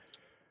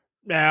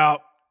 Now,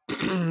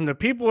 the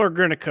people are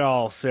going to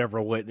call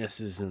several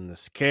witnesses in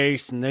this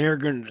case, and they are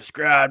going to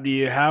describe to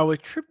you how a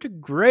trip to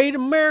great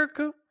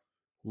America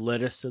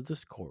led us to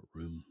this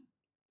courtroom.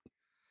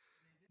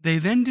 They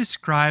then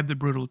described the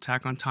brutal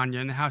attack on Tanya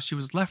and how she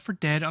was left for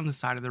dead on the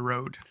side of the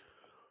road.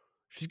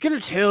 She's going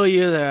to tell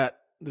you that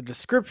the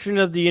description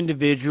of the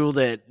individual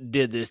that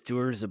did this to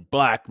her is a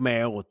black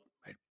male with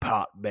a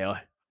pot belly.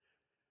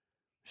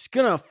 She's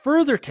going to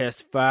further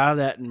testify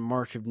that in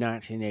March of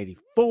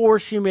 1984,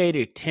 she made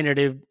a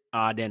tentative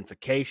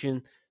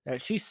identification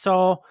that she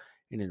saw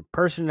an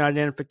in-person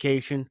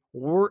identification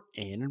or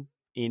an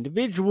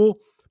individual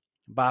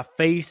by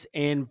face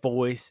and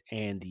voice,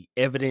 and the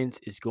evidence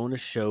is going to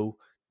show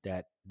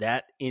that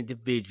that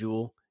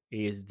individual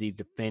is the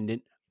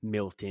defendant,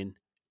 Milton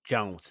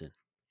Johnson.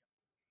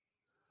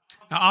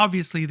 Now,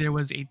 obviously, there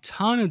was a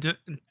ton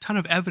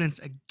of evidence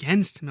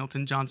against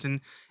Milton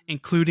Johnson,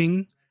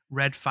 including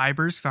red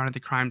fibers found at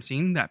the crime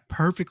scene that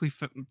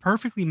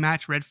perfectly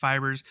match red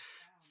fibers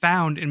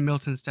found in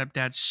Milton's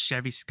stepdad's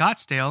Chevy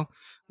Scottsdale.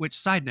 Which,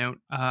 side note,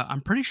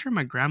 I'm pretty sure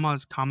my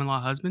grandma's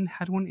common-law husband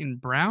had one in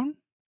brown.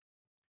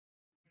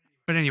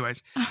 But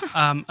anyways,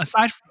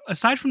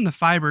 aside from the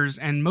fibers,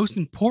 and most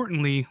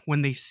importantly,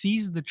 when they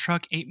seized the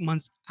truck 8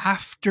 months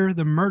after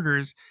the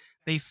murders,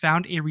 they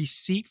found a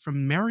receipt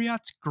from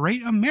Marriott's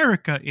Great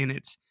America in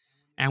it.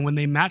 And when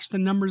they matched the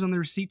numbers on the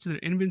receipt to their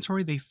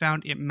inventory, they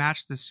found it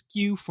matched the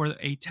SKU for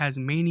a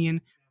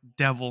Tasmanian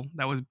devil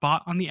that was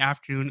bought on the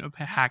afternoon of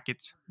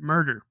Hackett's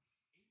murder.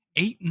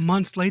 8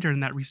 months later,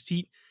 and that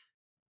receipt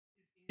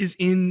is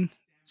in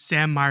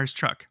Sam Myers'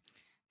 truck.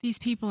 These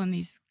people and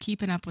these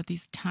keeping up with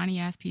these tiny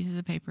ass pieces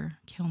of paper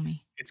kill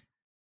me.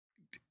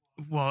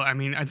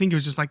 I think it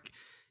was just like,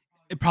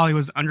 it probably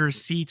was under a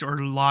seat or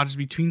lodged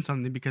between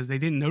something because they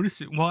didn't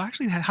notice it. Well,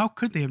 actually, how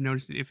could they have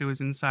noticed it if it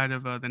was inside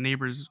of the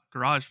neighbor's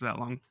garage for that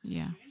long?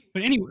 Yeah.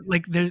 But anyway,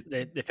 like They found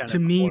to it before.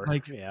 me,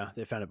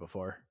 they found it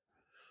before.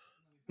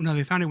 No,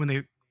 they found it when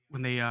they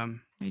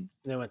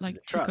They went to Like,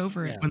 the took truck.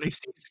 over Yeah. it. when they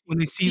seized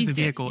the Seized it,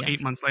 vehicle yeah.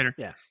 8 months later.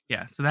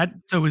 Yeah. So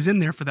it was in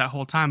there for that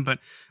whole time. But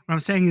what I'm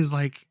saying is,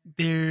 like,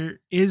 there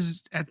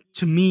is,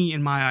 to me,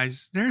 in my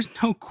eyes, there's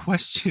no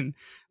question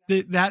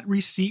that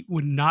receipt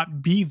would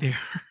not be there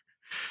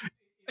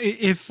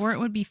Or it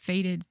would be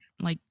faded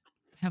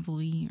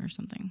heavily or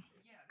something.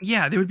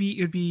 Yeah, it would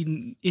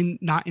be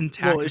not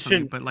intact. Well, or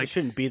something, but it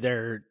shouldn't be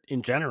there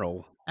in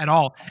general. at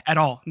all.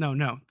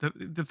 No.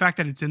 The fact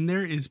that it's in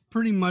there is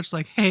pretty much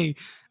like, hey,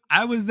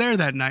 I was there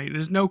that night.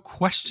 There's no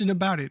question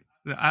about it.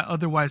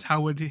 Otherwise,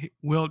 how would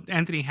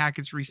Anthony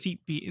Hackett's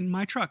receipt be in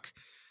my truck?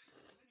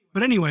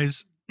 But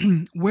anyways,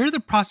 where the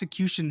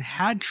prosecution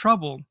had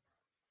trouble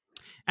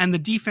and the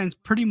defense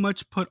pretty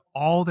much put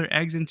all their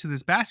eggs into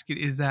this basket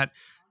is that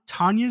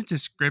Tanya's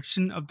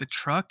description of the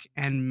truck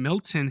and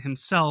Milton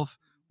himself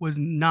was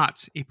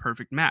not a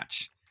perfect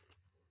match.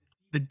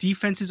 The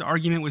defense's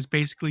argument was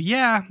basically,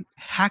 yeah,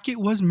 Hackett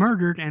was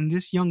murdered and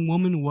this young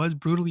woman was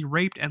brutally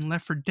raped and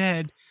left for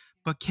dead,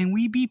 but can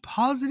we be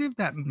positive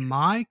that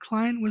my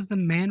client was the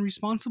man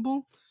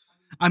responsible?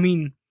 I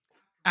mean,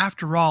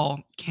 after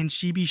all, can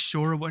she be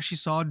sure of what she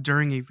saw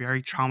during a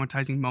very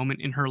traumatizing moment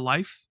in her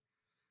life?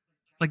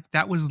 Like,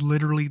 that was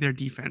literally their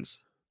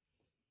defense.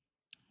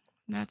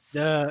 That's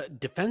The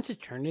defense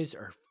attorneys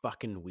are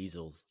fucking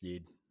weasels,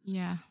 dude.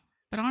 yeah.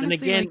 But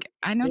honestly, again, like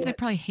I know they- they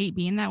probably hate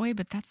being that way,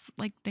 but that's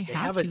like they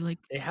have to. Like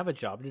they have a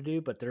job to do,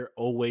 but they're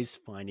always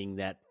finding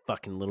that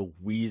fucking little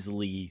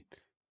weaselly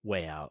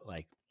way out.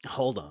 Like,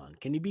 hold on,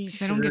 can you be 'cause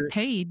sure? they don't get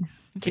paid.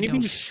 if Can they you be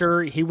don't.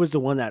 sure he was the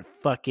one that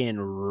fucking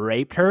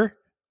raped her?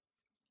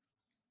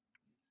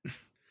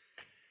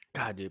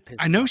 God, dude.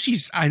 I know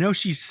she's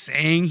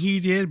saying he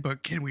did,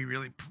 but can we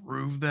really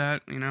prove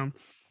that, you know?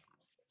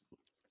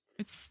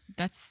 It's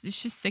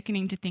just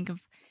sickening to think of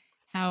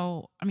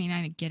how, I mean,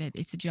 I get it,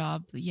 it's a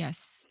job,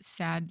 yes,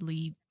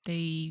 sadly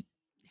they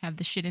have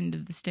the shit end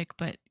of the stick,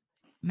 but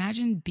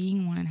imagine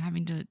being one and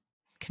having to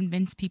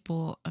convince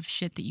people of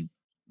shit that you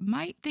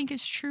might think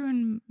is true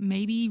and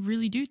maybe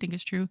really do think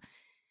is true,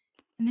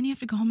 and then you have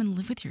to go home and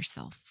live with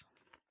yourself.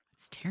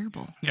 It's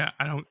terrible. Yeah,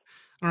 I don't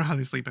know how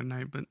they sleep at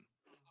night, but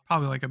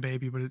probably like a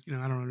baby, but it,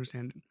 I don't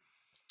understand it.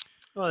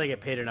 Well, they get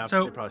paid enough.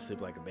 So- They probably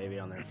sleep like a baby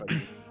on their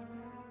fucking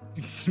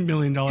 $1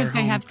 million Because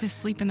they home. have to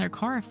sleep in their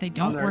car if they on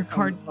don't their, work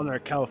hard. on their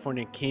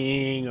California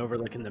King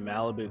overlooking the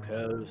Malibu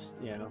coast.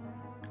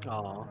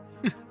 Aw.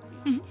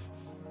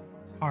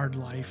 Hard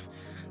life.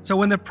 So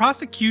when the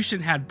prosecution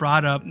had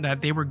brought up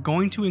that they were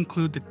going to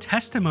include the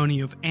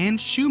testimony of Ann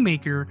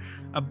Shoemaker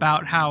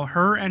about how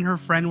her and her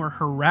friend were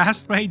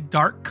harassed by a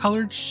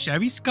dark-colored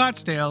Chevy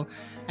Scottsdale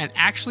and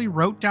actually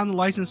wrote down the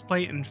license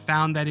plate and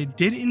found that it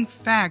did in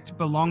fact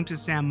belong to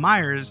Sam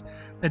Myers,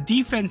 the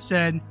defense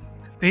said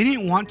they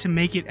didn't want to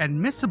make it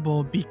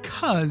admissible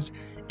because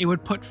it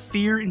would put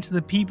fear into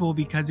the people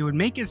because it would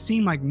make it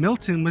seem like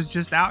Milton was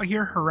just out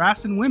here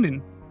harassing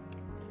women.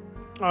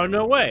 Oh,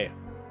 no way.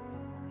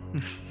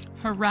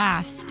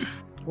 Harassed.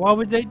 Why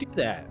would they do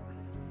that?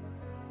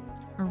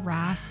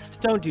 Harassed.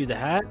 Don't do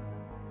that.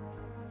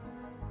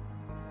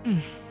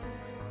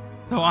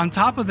 So on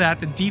top of that,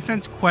 the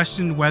defense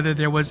questioned whether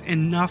there was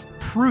enough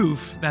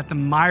proof that the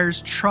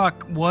Myers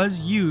truck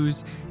was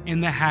used in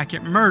the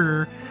Hackett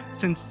murder,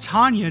 since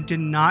Tanya did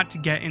not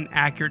get an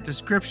accurate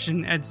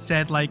description and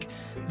said like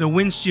the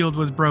windshield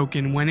was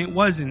broken when it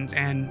wasn't,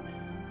 and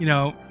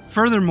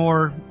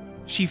furthermore,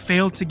 she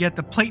failed to get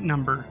the plate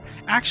number.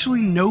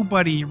 Actually,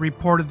 nobody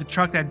reported the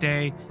truck that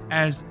day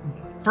as,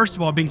 first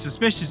of all, being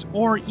suspicious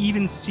or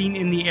even seen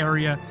in the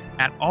area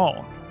at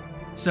all.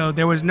 So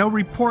there was no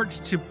reports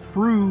to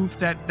prove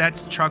that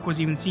that truck was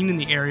even seen in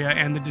the area,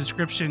 and the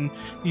description,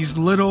 these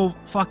little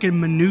fucking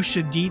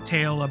minutia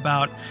detail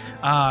about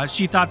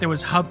she thought there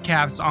was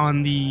hubcaps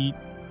on the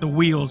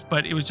wheels,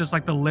 but it was just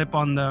like the lip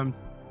on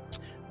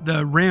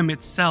the rim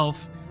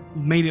itself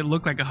made it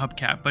look like a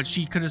hubcap, but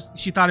she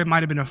thought it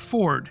might have been a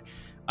Ford,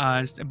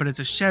 but it's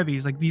a Chevy.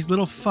 It's like these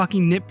little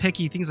fucking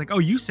nitpicky things like, oh,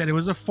 you said it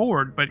was a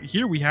Ford, but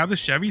here we have the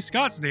Chevy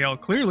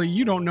Scottsdale. Clearly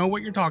you don't know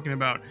what you're talking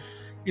about.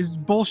 Is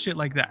bullshit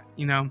like that,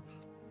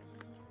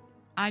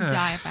 I'd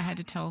die if I had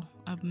to tell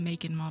a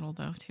make and model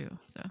though too.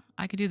 So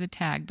I could do the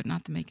tag, but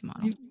not the make and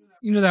model.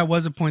 That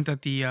was a point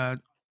that the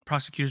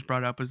prosecutors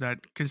brought up, was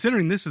that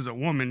considering this is a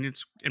woman,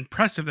 it's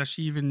impressive that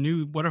she even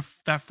knew what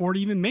if that Ford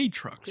even made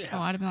trucks. So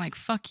I'd have been like,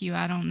 fuck you,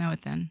 I don't know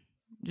it then.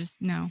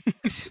 Just no.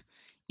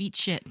 Eat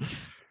shit.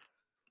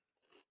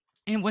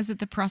 And was it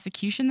the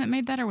prosecution that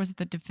made that, or was it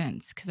the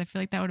defense? Because I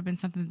feel like that would have been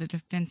something the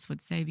defense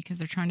would say, because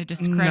they're trying to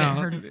discredit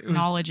her it was-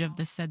 knowledge of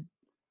the said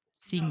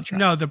seeing the truck.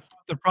 No, the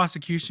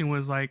prosecution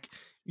was like,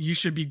 you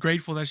should be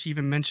grateful that she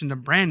even mentioned a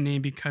brand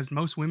name because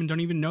most women don't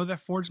even know that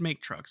Fords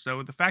make trucks.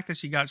 So the fact that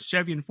she got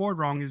Chevy and Ford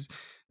wrong is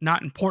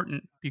not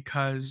important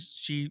because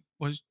she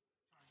was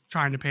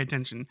trying to pay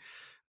attention.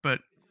 But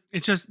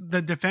it's just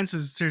the defense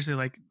is seriously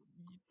like,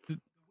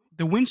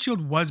 the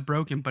windshield was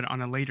broken, but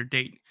on a later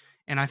date.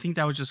 And I think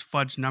that was just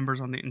fudge numbers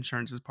on the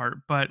insurance's part.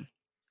 But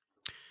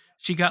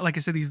she got, like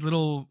I said, these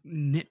little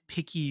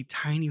nitpicky,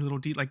 tiny little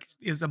like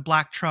it's a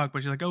black truck,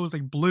 but she's like, oh, it was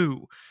like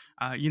blue.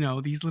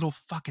 These little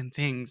fucking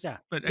things. Yeah.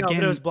 But No, again,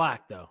 but it was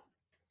black, though.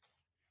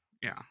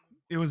 yeah,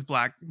 it was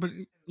black. But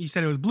you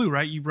said it was blue,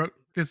 right? You wrote,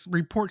 this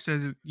report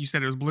says you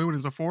said it was blue and it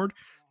was a Ford.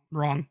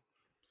 Wrong.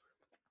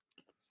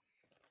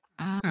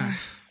 That,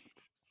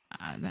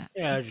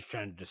 Yeah, I was just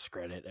trying to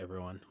discredit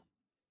everyone.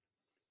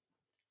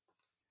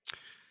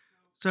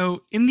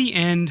 So in the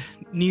end,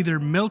 neither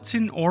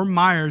Milton or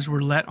Myers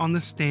were let on the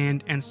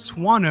stand, and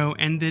Swano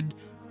ended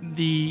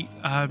the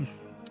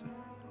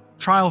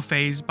trial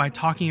phase by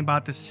talking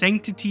about the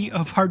sanctity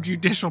of our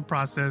judicial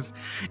process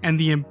and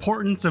the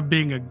importance of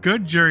being a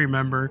good jury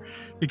member,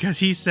 because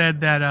he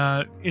said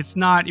that it's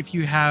not if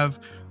you have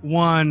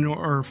 1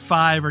 or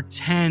 5 or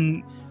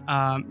 10,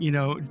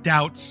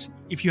 doubts.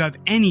 If you have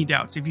any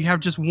doubts, if you have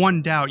just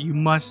one doubt, you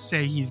must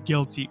say he's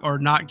guilty or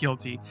not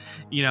guilty.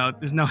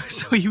 There's no.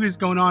 So he was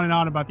going on and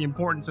on about the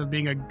importance of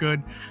being a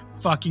good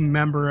fucking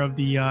member of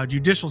the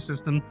judicial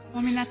system.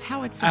 Well, I mean, that's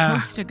how it's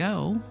supposed to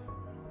go.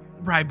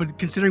 Right, but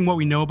considering what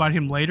we know about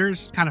him later,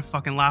 it's kind of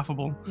fucking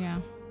laughable. Yeah.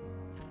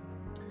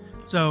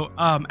 So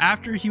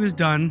after he was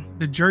done,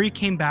 the jury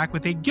came back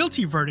with a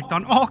guilty verdict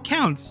on all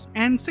counts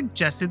and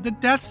suggested the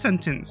death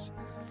sentence.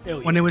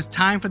 When it was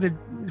time for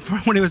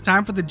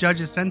the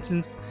judge's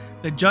sentence,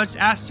 the judge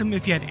asked him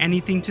if he had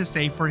anything to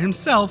say for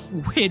himself,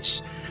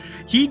 which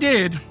he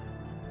did.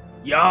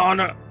 Your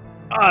Honor,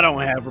 I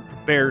don't have a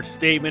prepared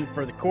statement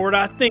for the court.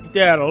 I think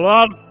that a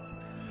lot of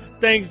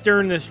things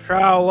during this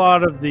trial, a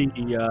lot of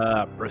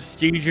the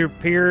procedure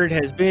period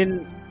has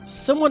been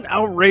somewhat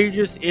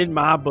outrageous in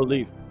my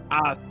belief.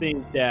 I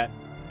think that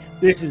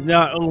this is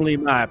not only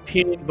my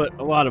opinion, but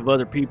a lot of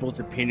other people's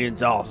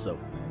opinions also.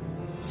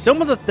 Some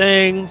of the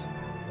things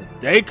that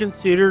they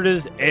considered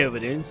as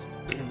evidence,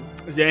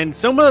 and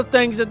some of the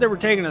things that they were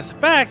taking as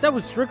facts, that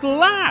was strictly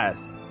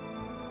lies.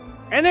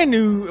 And they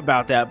knew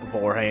about that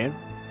beforehand.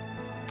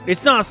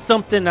 It's not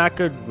something I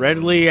could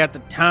readily at the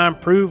time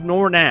prove,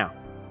 nor now.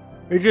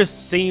 It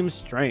just seems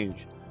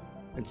strange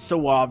and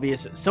so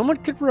obvious that someone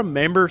could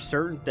remember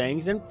certain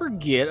things and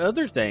forget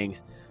other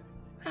things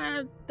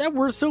that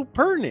were so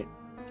pertinent.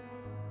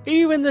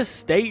 Even the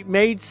state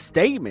made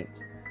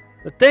statements.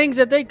 The things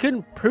that they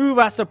couldn't prove,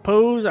 I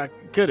suppose, I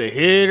could have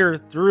hid or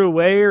threw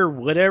away or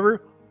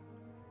whatever.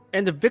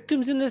 And the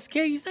victims in this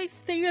case, they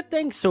stated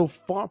things so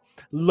far.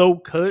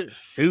 Low-cut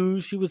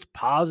shoes she was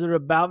positive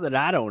about that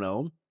I don't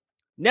own.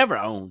 Never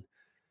owned.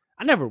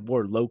 I never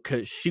wore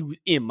low-cut shoes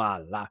in my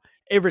life.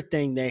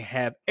 Everything they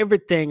have,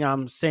 everything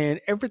I'm saying,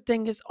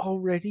 everything is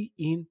already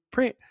in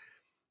print.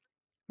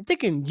 If they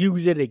can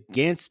use it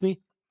against me,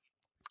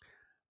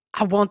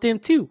 I want them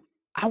to.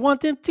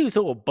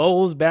 So it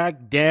boils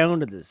back down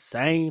to the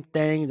same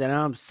thing that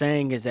I'm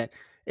saying, is that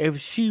if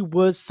she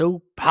was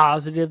so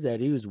positive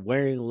that he was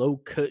wearing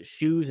low-cut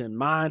shoes and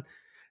mine,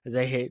 as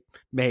they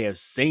may have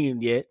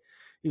seen yet,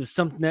 it was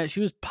something that she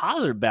was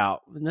positive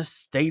about. In the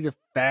state of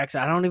facts,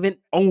 I don't even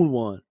own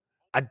one.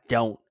 I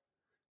don't.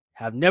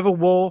 Have never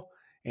wore,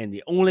 and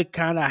the only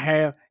kind I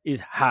have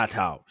is high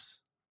tops.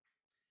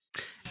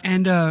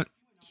 And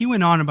he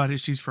went on about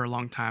his shoes for a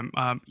long time,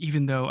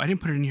 even though I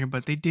didn't put it in here,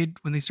 but they did,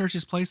 when they searched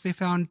his place, they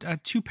found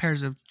 2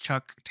 pairs of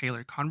Chuck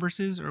Taylor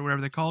Converses, or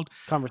whatever they're called.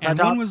 Converse and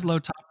high one tops? was low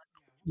top.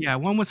 Yeah,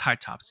 one was high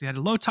tops. He had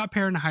a low top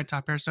pair and a high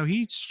top pair, so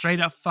he's straight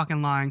up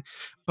fucking lying.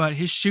 But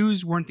his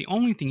shoes weren't the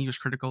only thing he was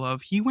critical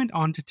of. He went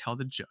on to tell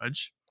the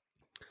judge,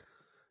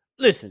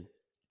 Listen,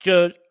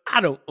 Judge,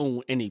 I don't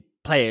own any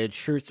plaid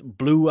shirts.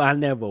 Blue, I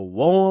never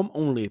wore them.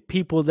 Only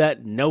people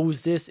that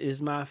knows this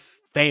is my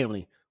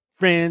family,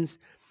 friends,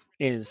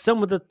 and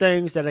some of the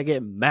things that I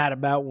get mad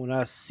about when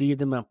I see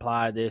them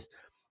apply this,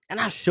 and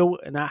I show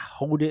it and I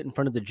hold it in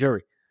front of the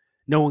jury,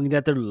 knowing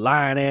that they're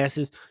lying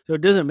asses, so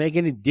it doesn't make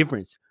any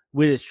difference.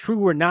 Whether it's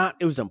true or not,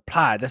 it was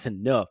implied. That's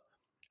enough.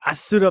 I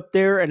stood up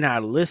there and I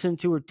listened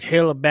to her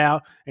tell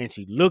about, and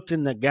she looked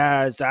in the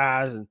guy's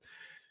eyes and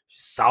she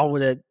saw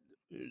that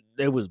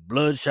there was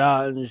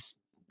bloodshot and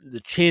the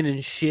chin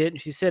and shit,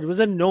 and she said it was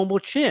a normal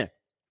chin.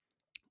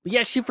 But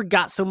yet she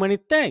forgot so many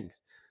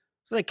things.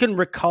 So they couldn't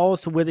recall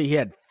as to whether he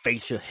had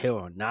facial hair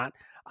or not.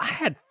 I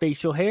had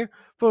facial hair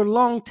for a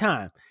long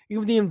time.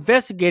 Even the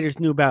investigators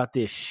knew about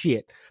this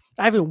shit.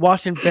 I even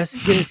watched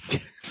investigators.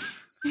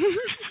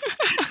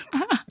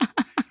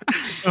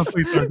 "Oh,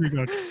 please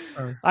don't.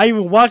 Sorry." I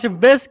even watched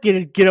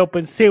investigators get up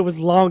and say it was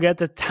long at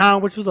the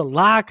time, which was a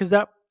lie, because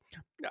that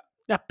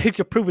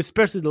picture proved,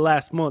 especially the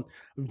last month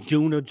of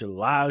June or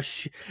July,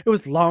 it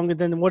was longer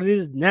than what it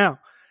is now.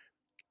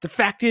 The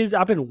fact is,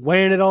 I've been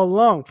wearing it all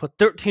along for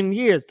 13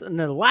 years, and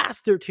the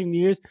last 13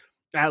 years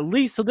at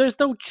least, so there's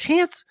no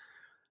chance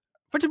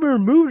for it to be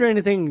removed or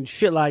anything and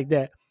shit like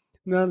that.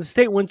 Now, the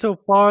state went so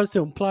far as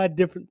to imply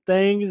different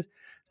things, as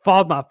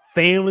far as my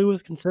family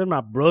was concerned,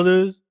 my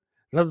brothers,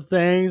 and other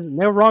things, and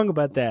they're wrong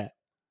about that.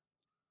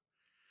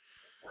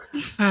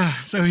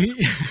 So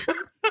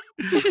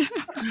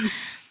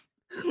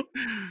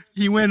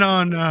he went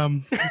on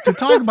to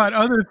talk about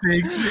other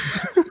things.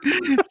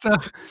 So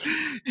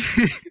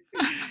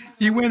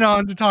he went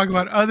on to talk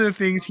about other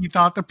things he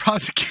thought the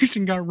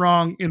prosecution got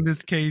wrong in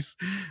this case.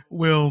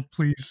 Will,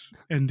 please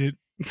end it.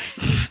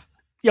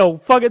 Yo,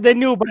 fuck it, they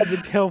knew about the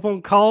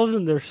telephone calls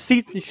and their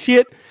receipts and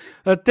shit,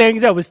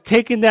 things I was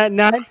taking that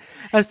night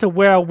as to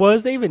where I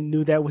was. They even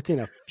knew that within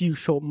a few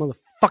short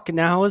motherfucking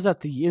hours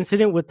after the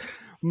incident with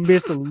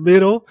Miss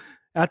Little,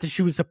 after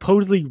she was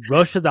supposedly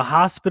rushed to the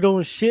hospital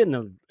and shit,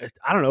 and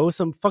I don't know,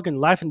 some fucking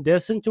life and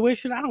death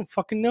situation. I don't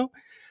fucking know.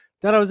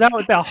 That I was out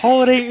with that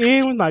Holiday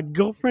Inn with my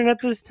girlfriend at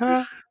this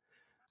time.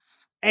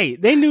 Hey,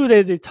 they knew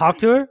that they talked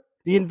to her.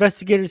 The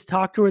investigators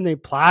talked to her, and they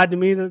applied to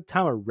me at the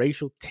time of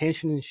racial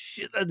tension and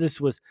shit. That this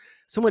was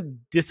somewhat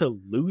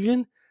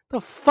disillusioned. The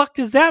fuck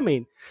does that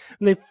mean?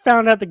 And they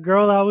found out the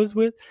girl I was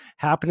with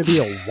happened to be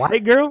a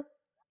white girl.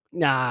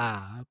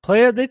 Nah,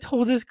 player, they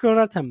told this girl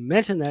not to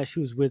mention that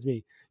she was with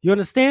me. You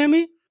understand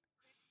me?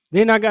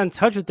 They not got in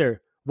touch with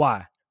her.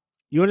 Why?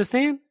 You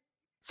understand?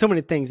 So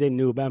many things they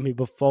knew about me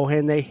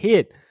beforehand they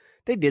hid.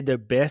 They did their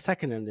best. I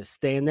can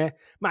understand that.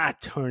 My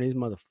attorneys,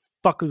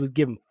 motherfuckers, was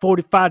given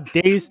 45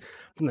 days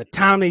from the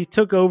time they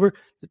took over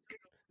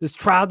this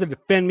trial to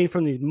defend me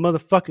from these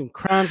motherfucking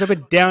crimes. I've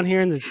been down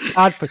here in this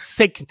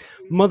godforsaken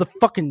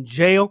motherfucking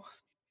jail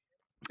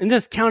in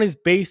this county's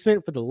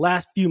basement for the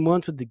last few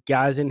months with the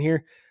guys in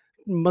here.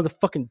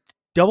 Motherfucking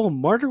double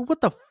murder?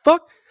 What the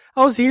fuck?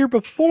 I was here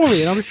before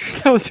me, and I'm sure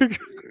that was her.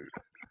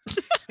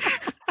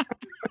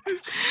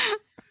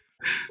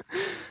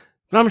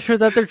 And I'm sure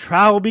that their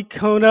trial will be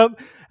coming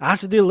up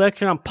after the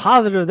election. I'm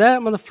positive of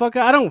that,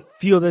 motherfucker. I don't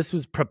feel this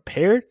was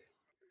prepared.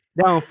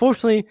 Now,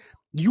 unfortunately,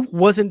 you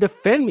wasn't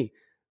defend me.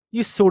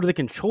 You sort of the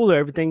control of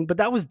everything, but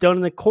that was done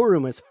in the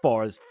courtroom as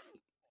far as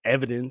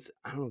evidence.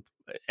 I don't know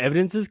if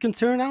evidence is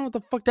concerned. I don't know what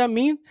the fuck that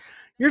means.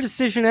 Your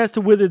decision as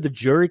to whether the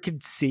jury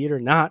could see it or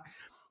not.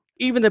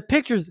 Even the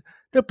pictures,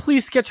 the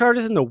police sketch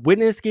artist and the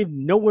witness gave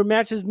nowhere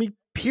matches me,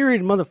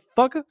 period,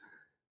 motherfucker.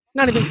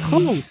 Not even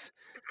close.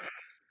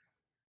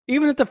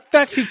 Even if the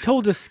fact she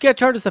told the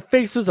sketch artist her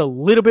face was a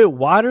little bit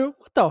wider,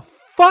 what the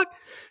fuck?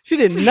 She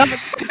did not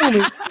tell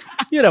me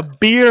you had a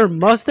beard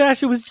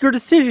mustache. It was your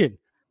decision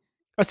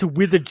as to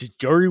whether the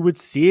jury would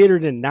see it or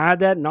deny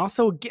that. And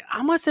also, again,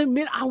 I must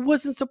admit, I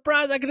wasn't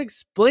surprised. I could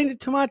explain it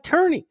to my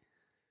attorney.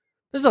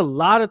 There's a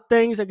lot of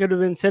things that could have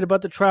been said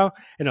about the trial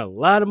and a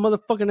lot of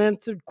motherfucking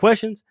answered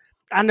questions.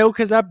 I know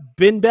because I've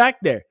been back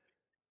there.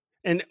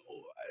 And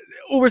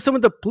over some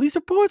of the police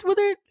reports,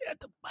 whether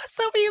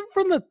myself, even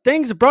from the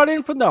things brought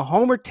in from the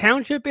Homer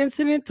Township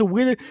incident to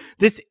whether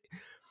this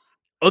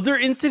other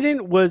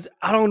incident was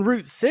out on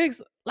Route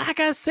 6, like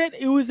I said,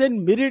 it was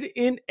admitted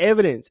in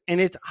evidence. And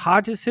it's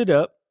hard to sit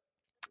up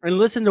and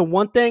listen to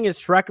one thing and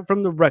strike it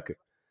from the record.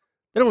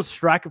 They don't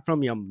strike it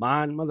from your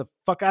mind,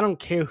 motherfucker. I don't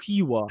care who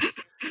you are.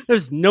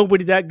 There's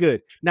nobody that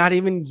good, not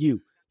even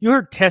you. You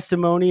heard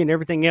testimony and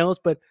everything else,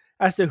 but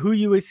as to who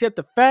you accept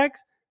the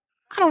facts,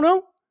 I don't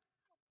know.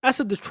 As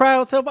to the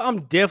trial itself,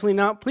 I'm definitely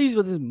not pleased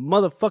with this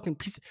motherfucking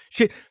piece of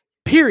shit,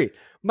 period.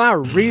 My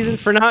reasons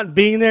for not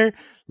being there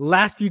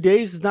last few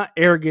days is not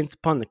arrogance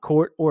upon the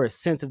court or a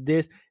sense of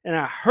this. And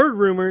I heard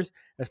rumors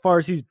as far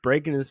as he's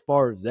breaking, as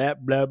far as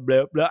that, blah,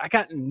 blah, blah. I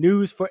got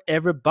news for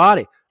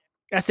everybody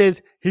that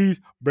says he's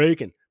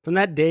breaking. From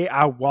that day,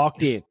 I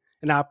walked in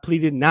and I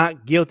pleaded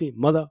not guilty,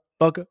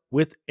 motherfucker,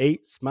 with a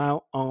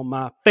smile on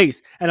my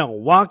face. And I'll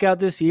walk out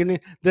this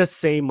evening the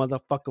same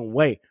motherfucking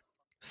way.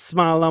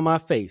 Smile on my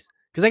face.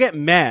 Because I get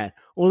mad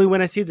only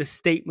when I see the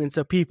statements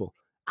of people.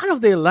 I know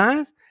they're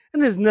lies,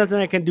 and there's nothing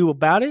I can do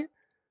about it.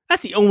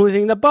 That's the only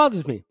thing that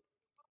bothers me.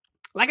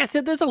 Like I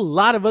said, there's a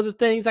lot of other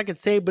things I could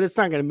say, but it's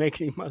not going to make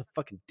any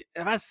motherfucking...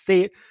 If I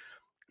say it,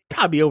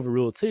 probably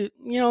overruled. So,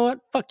 you know what?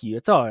 Fuck you.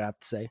 That's all I have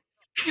to say.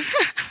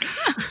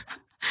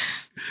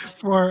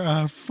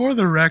 For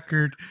the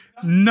record,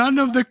 none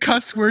of the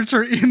cuss words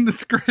are in the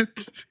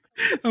script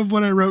of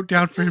what I wrote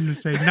down for him to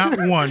say. Not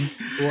one.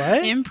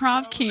 What?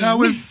 Improv king.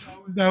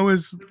 That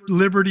was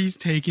liberties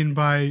taken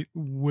by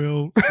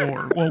Will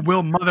Orr. Well,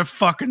 Will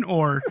motherfucking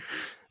Orr.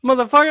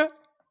 Motherfucker.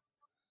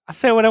 I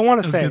say what I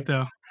want to That was say. good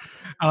though.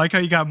 I like how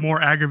you got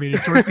more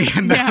aggravated towards the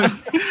end. Yeah.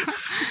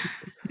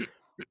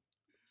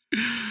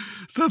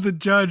 So the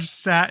judge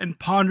sat and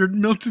pondered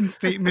Milton's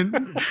statement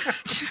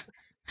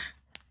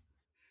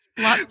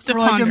Lots to for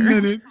like ponder. a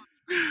minute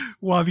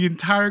while the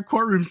entire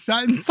courtroom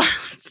sat in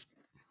silence.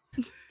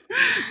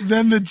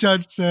 Then the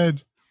judge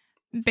said,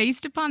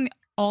 Based upon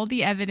all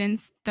the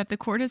evidence that the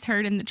court has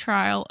heard in the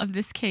trial of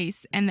this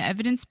case and the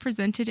evidence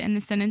presented in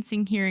the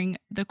sentencing hearing,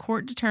 the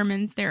court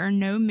determines there are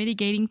no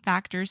mitigating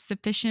factors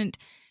sufficient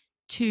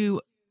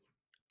to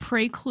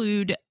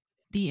preclude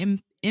the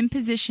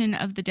imposition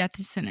of the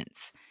death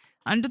sentence.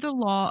 Under the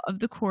law of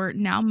the court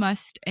now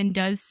must and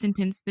does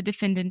sentence the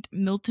defendant,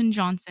 Milton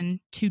Johnson,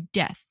 to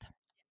death.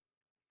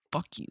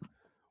 Fuck you.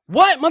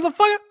 What,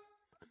 motherfucker?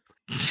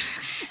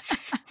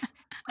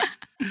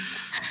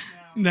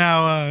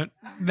 Now,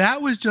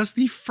 that was just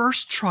the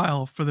first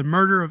trial for the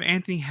murder of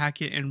Anthony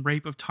Hackett and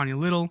rape of Tanya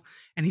Little,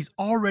 and he's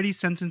already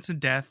sentenced to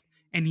death.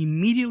 And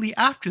immediately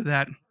after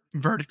that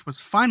verdict was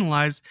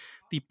finalized,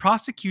 the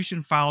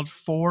prosecution filed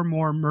 4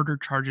 more murder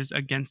charges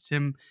against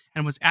him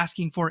and was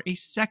asking for a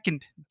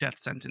second death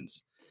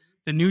sentence.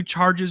 The new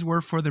charges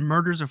were for the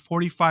murders of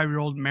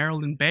 45-year-old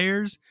Marilyn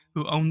Bayers,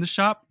 who owned the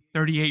shop,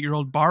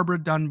 38-year-old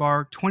Barbara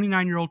Dunbar,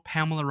 29-year-old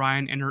Pamela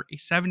Ryan, and her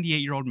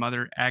 78-year-old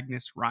mother,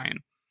 Agnes Ryan.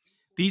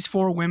 These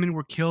 4 women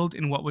were killed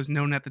in what was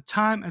known at the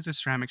time as the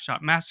Ceramic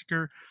Shop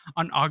Massacre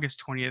on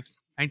August 20th,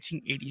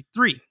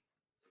 1983.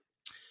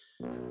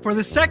 For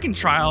the second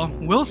trial,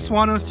 Will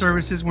Swano's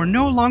services were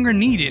no longer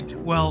needed.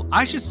 Well,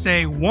 I should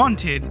say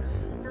wanted.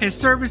 His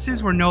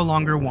services were no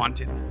longer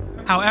wanted.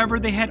 However,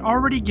 they had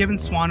already given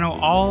Swano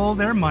all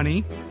their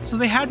money, so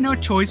they had no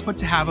choice but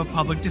to have a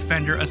public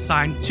defender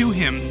assigned to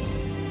him.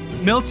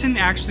 Milton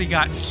actually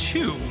got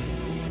 2.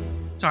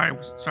 Sorry,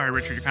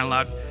 Richard, you're kind of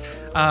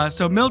loud.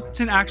 So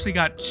Milton actually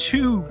got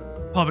 2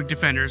 public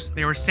defenders.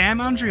 They were Sam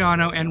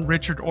Andriano and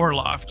Richard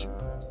Orloff.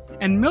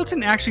 And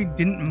Milton actually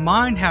didn't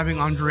mind having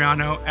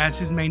Andriano as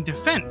his main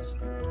defense.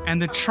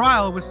 And the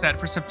trial was set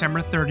for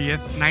September 30th,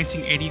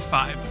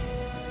 1985.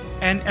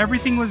 And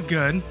everything was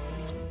good,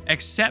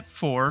 except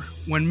for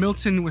when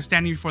Milton was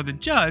standing before the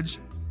judge,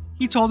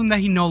 he told him that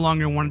he no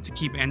longer wanted to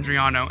keep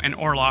Andriano and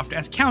Orloff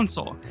as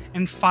counsel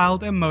and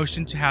filed a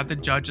motion to have the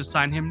judge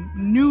assign him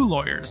new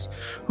lawyers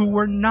who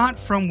were not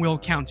from Will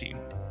County.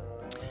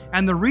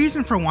 And the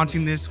reason for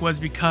wanting this was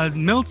because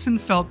Milton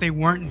felt they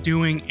weren't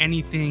doing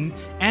anything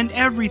and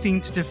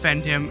everything to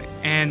defend him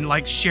and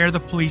share the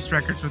police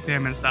records with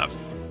him and stuff.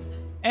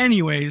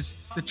 Anyways,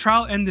 the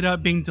trial ended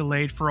up being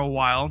delayed for a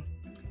while,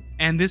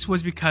 and this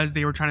was because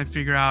they were trying to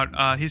figure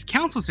out his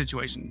counsel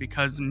situation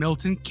because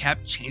Milton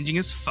kept changing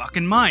his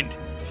fucking mind.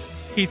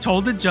 He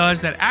told the judge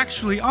that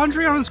actually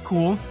Andriano's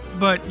cool,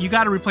 but you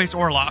gotta replace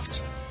Orloff.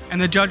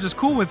 And the judge was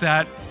cool with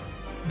that.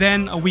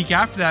 Then, a week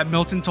after that,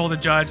 Milton told the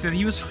judge that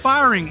he was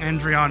firing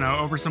Andriano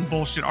over some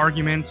bullshit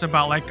arguments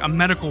about, a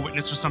medical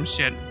witness or some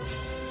shit.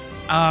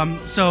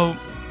 So,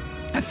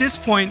 at this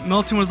point,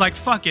 Milton was like,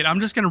 fuck it, I'm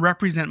just gonna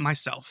represent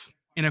myself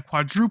in a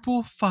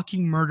quadruple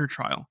fucking murder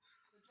trial.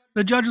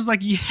 The judge was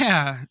like,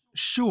 yeah,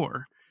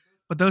 sure.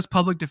 But those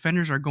public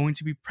defenders are going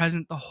to be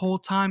present the whole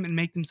time and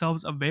make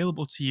themselves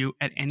available to you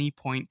at any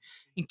point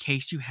in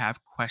case you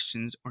have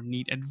questions or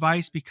need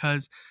advice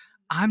because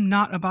I'm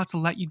not about to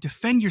let you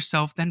defend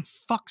yourself, then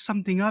fuck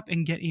something up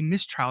and get a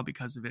mistrial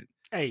because of it.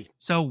 Hey,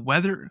 So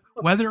whether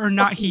or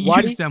not he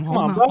Whitey, used them, come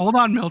on, bro. hold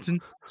on, Milton.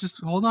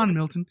 Just hold on,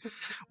 Milton.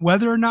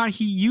 Whether or not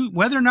you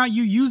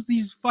use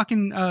these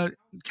fucking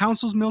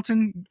counsels,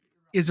 Milton,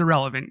 is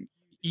irrelevant.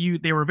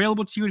 They were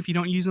available to you, and if you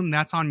don't use them,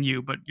 that's on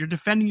you. But you're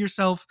defending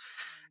yourself,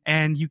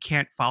 and you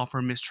can't file for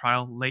a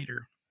mistrial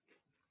later.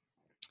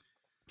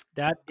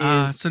 that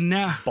is So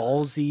now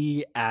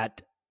ballsy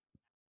at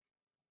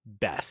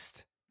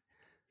best.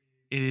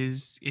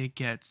 it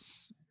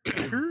gets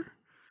better.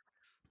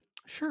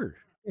 Sure.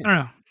 I don't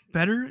know.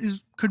 Better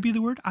could be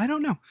the word. I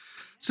don't know.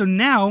 So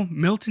now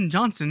Milton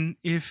Johnson,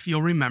 if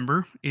you'll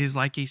remember, is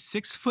like a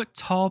 6 foot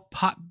tall,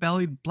 pot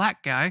bellied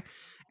black guy.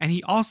 And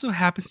he also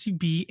happens to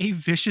be a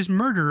vicious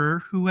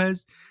murderer who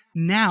has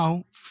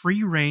now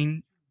free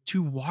reign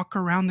to walk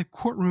around the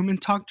courtroom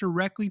and talk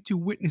directly to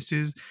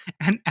witnesses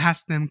and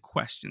ask them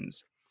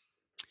questions.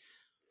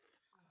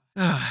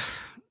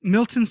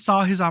 Milton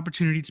saw his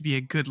opportunity to be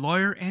a good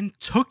lawyer and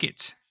took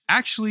it.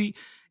 Actually,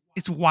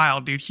 it's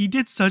wild, dude. He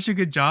did such a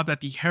good job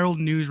that the Herald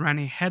News ran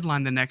a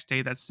headline the next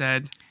day that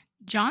said,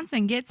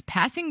 Johnson gets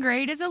passing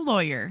grade as a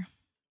lawyer.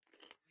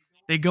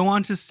 they go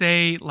on to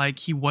say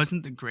he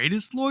wasn't the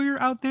greatest lawyer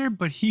out there,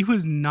 but he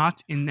was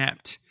not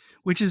inept,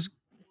 which is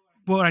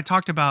what I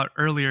talked about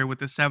earlier with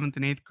the 7th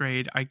and 8th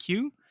grade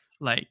IQ.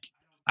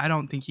 I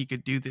don't think he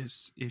could do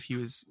this if he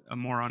was a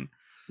moron.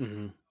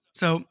 Mm-hmm.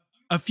 So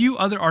a few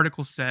other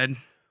articles said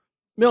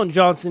Milton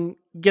Johnson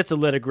gets a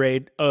letter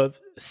grade of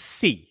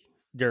C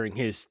during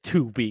his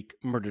 2-week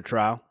murder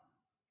trial.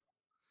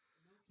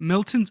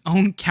 Milton's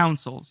own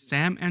counsel,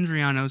 Sam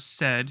Andriano,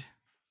 said,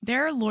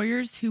 There are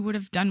lawyers who would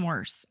have done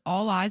worse.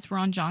 All eyes were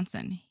on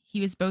Johnson.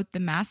 He was both the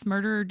mass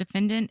murderer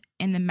defendant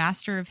and the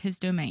master of his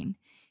domain.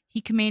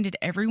 He commanded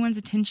everyone's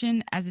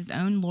attention as his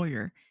own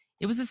lawyer.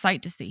 It was a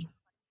sight to see.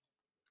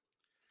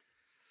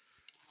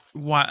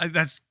 "Why?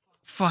 That's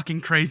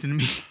fucking crazy to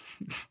me."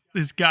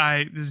 This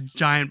guy, this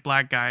giant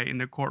black guy in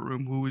the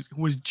courtroom who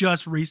was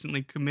just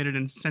recently committed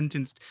and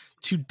sentenced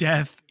to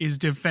death, is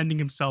defending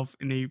himself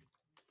in a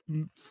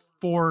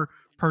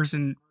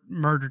 4-person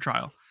murder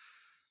trial.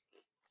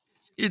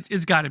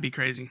 It's got to be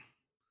crazy.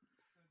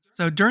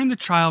 So during the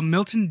trial,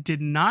 Milton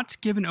did not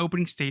give an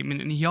opening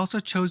statement, and he also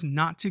chose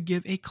not to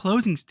give a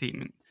closing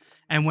statement.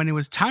 And when it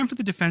was time for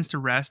the defense to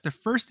rest, the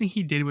first thing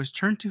he did was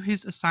turn to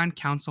his assigned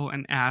counsel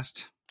and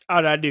asked,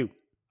 How'd I do?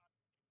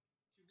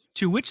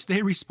 to which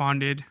they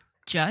responded,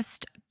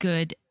 Just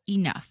good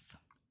enough.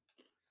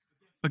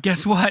 but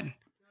guess what?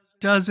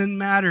 Doesn't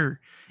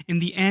matter. In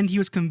the end, he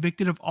was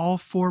convicted of all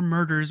 4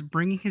 murders,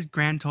 bringing his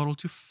grand total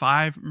to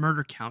 5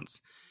 murder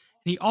counts.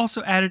 And he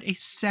also added a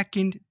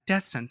second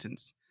death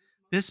sentence.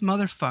 This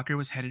motherfucker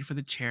was headed for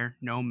the chair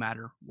no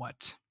matter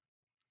what.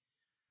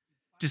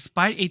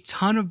 Despite a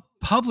ton of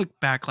public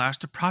backlash,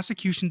 the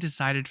prosecution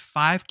decided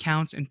 5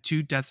 counts and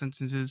 2 death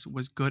sentences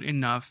was good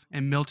enough,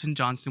 and Milton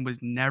Johnson was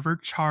never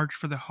charged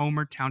for the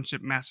Homer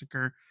Township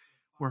massacre,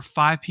 where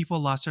 5 people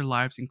lost their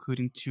lives,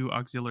 including 2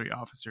 auxiliary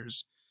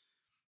officers.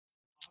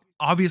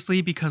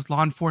 Obviously, because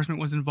law enforcement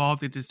was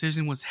involved, the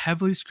decision was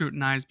heavily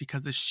scrutinized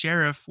because the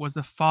sheriff was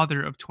the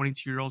father of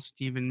 22-year-old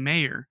Stephen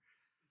Mayer.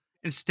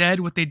 Instead,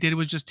 what they did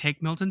was just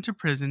take Milton to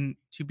prison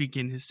to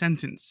begin his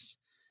sentence.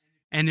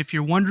 And if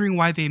you're wondering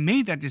why they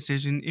made that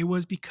decision, it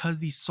was because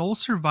the sole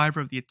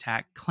survivor of the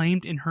attack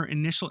claimed in her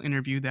initial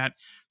interview that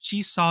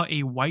she saw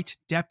a white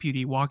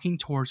deputy walking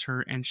towards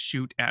her and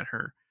shoot at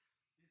her.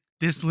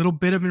 This little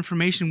bit of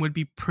information would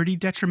be pretty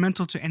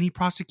detrimental to any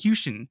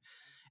prosecution.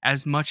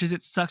 As much as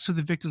it sucks for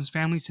the victims'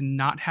 families to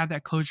not have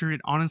that closure,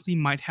 it honestly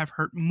might have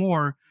hurt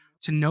more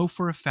to know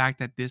for a fact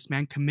that this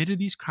man committed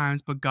these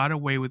crimes but got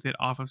away with it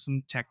off of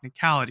some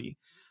technicality,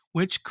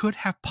 which could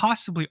have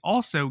possibly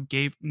also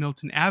gave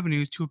Milton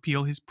avenues to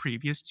appeal his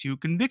previous 2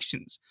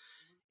 convictions.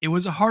 It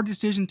was a hard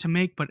decision to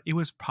make, but it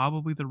was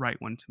probably the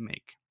right one to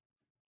make.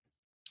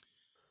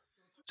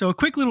 So a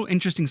quick little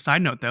interesting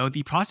side note, though,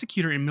 the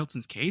prosecutor in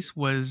Milton's case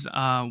was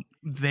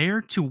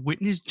there to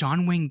witness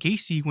John Wayne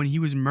Gacy when he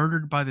was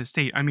murdered by the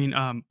state.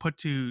 Put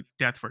to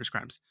death for his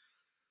crimes.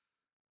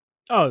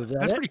 Oh,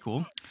 That's pretty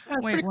cool.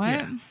 Wait,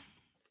 what?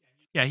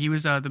 Yeah, he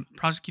was. The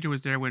prosecutor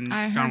was there when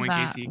I John heard Wayne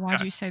that. Gacy Why'd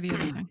got, you say the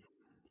other thing?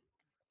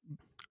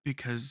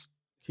 because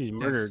He's death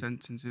murdered.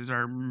 sentences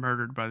are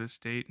murdered by the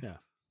state. Yeah.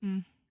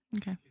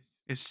 Okay.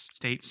 It's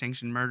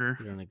state-sanctioned murder.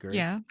 You don't agree?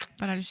 Yeah,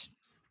 but I just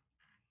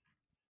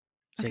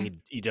Saying okay.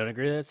 you don't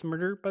agree that it's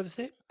murder by the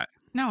state?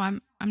 No,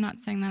 I'm not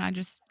saying that. I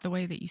just the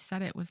way that you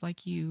said it was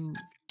like you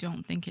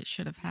don't think it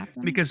should have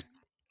happened. Because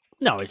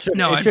No, it should.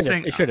 No, it I'm should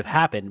saying- have. It should have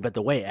happened, but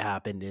the way it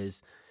happened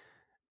is,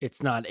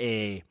 it's not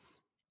a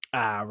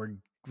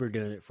we're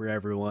doing it for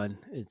everyone.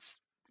 It's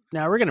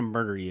now we're gonna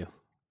murder you.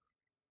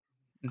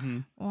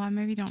 mhm. Well, I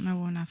maybe don't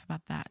know enough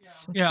about that. Yeah,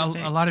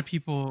 Specific. a lot of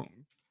people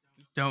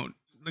don't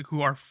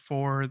who are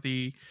for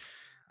the.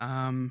 No,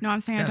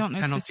 I'm saying I death don't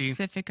know penalty.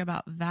 specific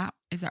about that.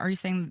 Are you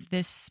saying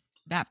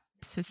that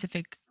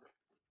specific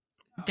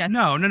death?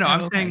 No. Oh,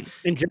 I'm okay. saying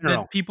In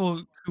general, that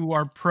people who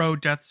are pro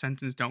death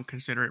sentence don't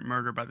consider it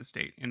murder by the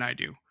state, and I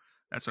do.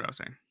 That's what I was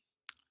saying.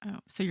 Oh,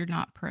 so you're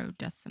not pro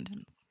death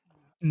sentence?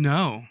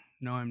 No,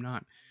 I'm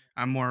not.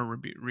 I'm more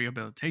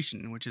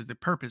rehabilitation, which is the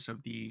purpose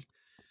of the.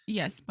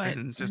 Yes, but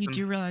Prison you system.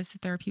 do realize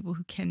that there are people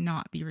who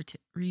cannot be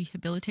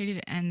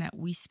rehabilitated, and that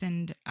we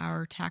spend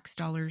our tax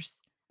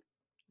dollars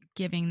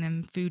giving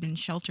them food and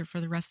shelter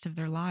for the rest of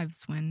their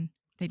lives when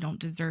they don't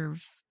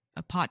deserve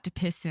a pot to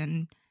piss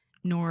in,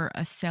 nor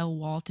a cell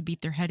wall to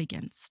beat their head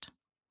against.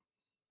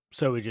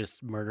 so we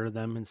just murder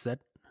them instead.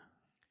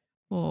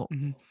 Well,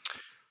 Mhm.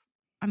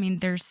 I mean,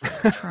 there's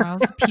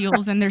trials,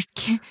 appeals, and there's.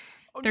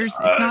 It's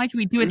not like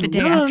we do it the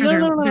day No, after no, they're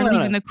no, no,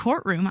 leaving no. the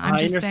courtroom. I'm I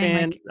just saying,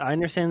 understand. like, I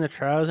understand the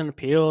trials and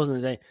appeals,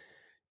 and they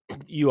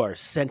you are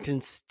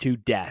sentenced to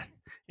death,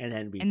 and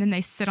then and then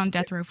they sit on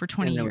death row for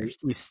 20 and then years.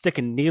 we stick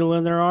a needle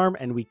in their arm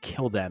and we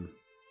kill them.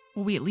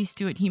 Well, we at least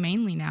do it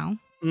humanely now.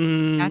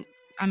 Mm, That's,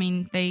 I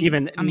mean,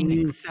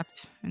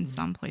 except in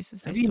some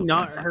places they have you still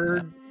not kinda fuck it heard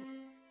up.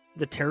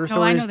 the terror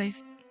No, I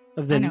stories know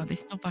of the? I know they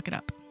still fuck it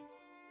up.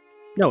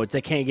 No, it's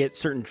they can't get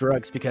certain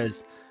drugs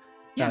because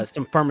Yeah.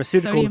 some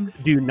pharmaceuticals Sodium.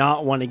 do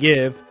not want to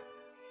give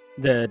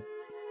the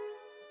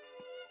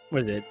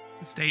what is it?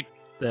 The state.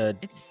 The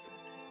It's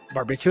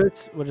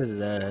barbiturates? What is it?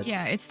 The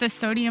yeah, it's the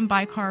sodium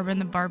bicarb and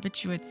the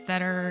barbiturates that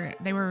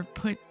they were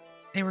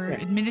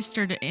Yeah.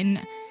 administered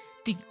in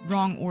the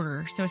wrong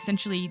order. So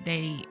essentially,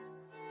 they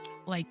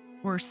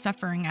were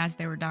suffering as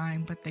they were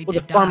dying, but they well,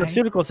 did the die.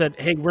 pharmaceutical said,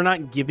 "Hey, we're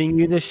not giving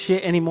you this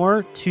shit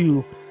anymore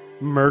to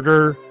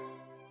murder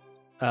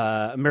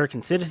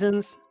American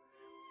citizens,"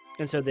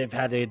 and so they've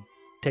had to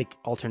take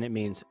alternate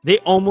means. They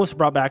almost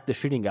brought back the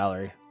shooting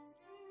gallery.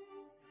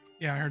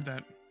 Yeah, I heard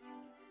that.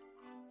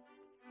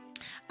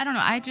 I don't know.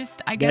 I is guess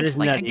I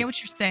nutty. get what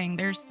you're saying.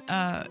 There's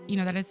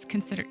that is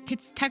considered,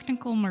 it's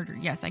technical murder.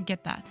 Yes, I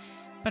get that.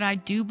 But I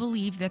do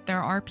believe that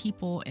there are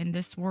people in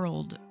this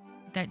world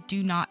that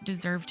do not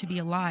deserve to be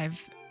alive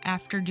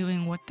after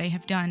doing what they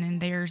have done,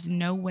 and there's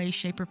no way,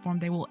 shape, or form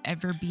they will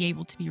ever be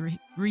able to be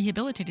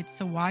rehabilitated.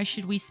 So why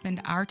should we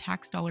spend our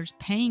tax dollars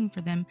paying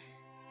for them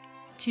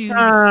to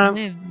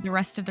live the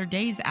rest of their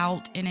days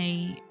out in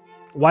a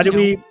Why do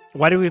you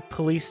we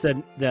police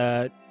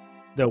the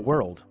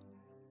world?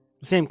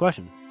 Same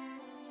question.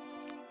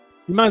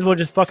 You might as well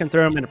just fucking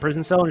throw them in a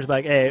prison cell and just be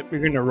like, "Hey, you're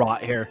gonna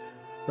rot here,"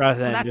 rather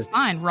than that's just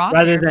fine. Rot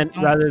there, but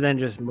don't- rather than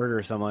just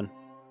murder someone.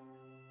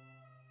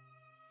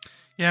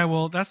 Yeah,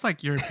 well, that's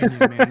like your opinion,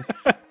 man.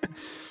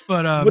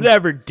 But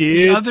Whatever,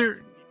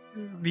 dude.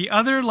 the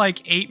other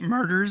like 8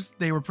 murders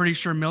they were pretty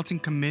sure Milton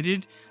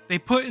committed, they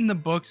put in the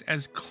books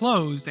as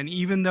closed, and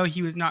even though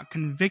he was not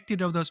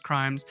convicted of those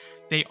crimes,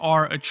 they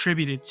are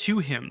attributed to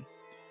him.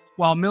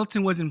 While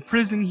Milton was in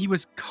prison, he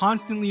was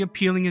constantly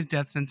appealing his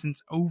death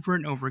sentence over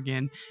and over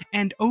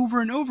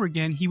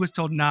again he was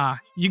told, "Nah,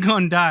 you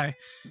gonna die."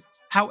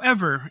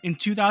 However, in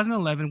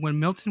 2011, when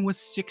Milton was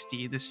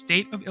 60, the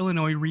state of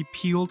Illinois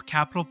repealed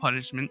capital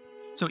punishment.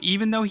 So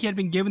even though he had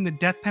been given the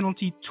death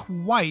penalty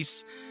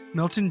twice,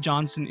 Milton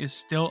Johnson is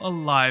still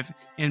alive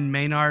in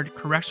Maynard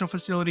Correctional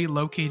Facility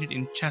located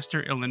in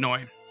Chester,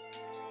 Illinois.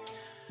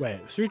 Wait,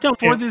 so you're telling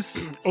For me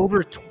this,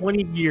 over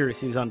 20 years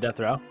he was on death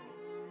row?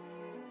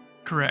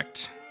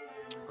 correct.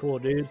 Cool,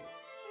 dude.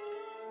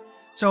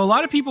 So a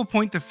lot of people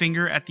point the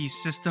finger at the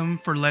system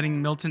for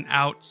letting Milton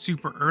out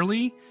super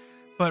early,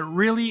 but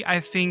really I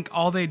think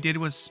all they did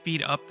was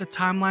speed up the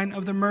timeline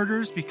of the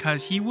murders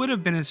because he would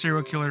have been a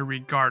serial killer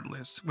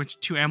regardless, which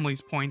to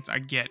Emily's point I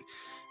get,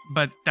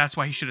 but that's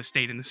why he should have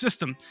stayed in the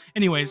system.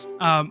 Anyways,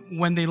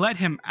 when they let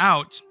him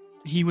out,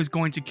 he was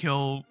going to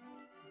kill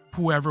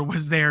whoever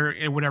was there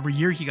in whatever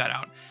year he got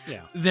out.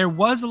 Yeah. There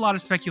was a lot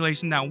of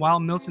speculation that while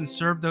Milton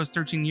served those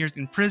 13 years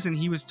in prison,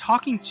 he was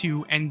talking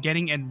to and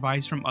getting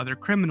advice from other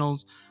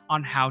criminals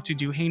on how to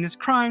do heinous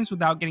crimes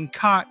without getting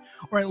caught,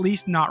 or at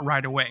least not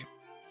right away.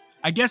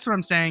 I guess what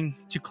I'm saying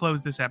to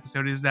close this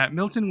episode is that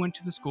Milton went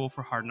to the school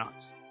for hard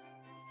knocks.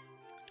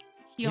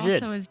 He He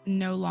also is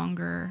no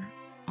longer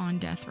on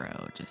death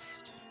row.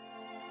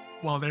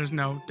 Well, there's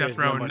no death There's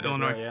row no more in death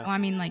Illinois. row, yeah. Well, I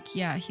mean, like,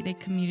 yeah, they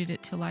commuted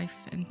it to life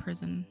in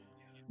prison.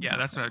 Yeah,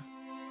 that's what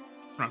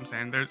I'm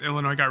saying.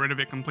 Illinois got rid of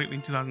it completely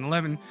in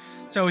 2011.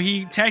 So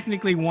he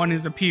technically won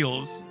his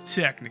appeals,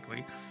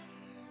 technically.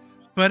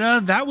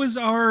 But that was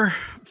our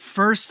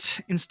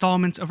first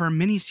installment of our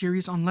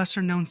mini-series on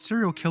lesser-known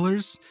serial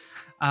killers.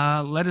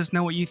 Let us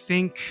know what you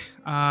think.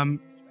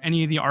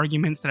 Any of the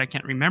arguments that I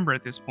can't remember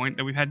at this point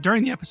that we've had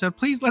during the episode,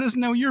 please let us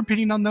know your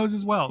opinion on those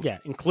as well. Yeah,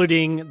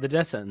 including the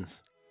death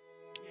sentence.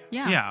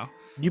 Yeah.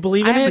 You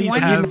believe I in have it? Or do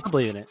one- you not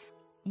believe in it?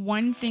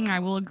 One thing I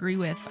will agree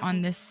with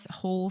on this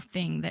whole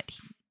thing that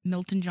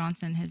Milton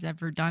Johnson has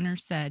ever done or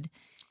said is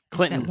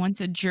Clinton. that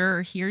once a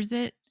juror hears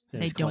it, His they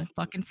name's don't Clinton.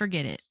 fucking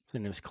forget it. His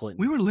name was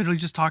Clinton. We were literally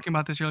just talking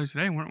about this earlier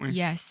today, weren't we?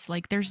 Yes,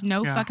 like there's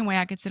no Yeah. fucking way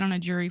I could sit on a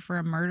jury for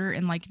a murder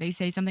and like they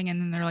say something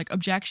and then they're like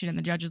objection and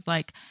the judge is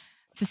like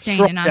sustained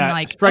Strike and I'm that.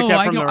 like Strike that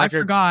I from the don't I record.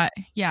 forgot.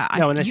 Yeah,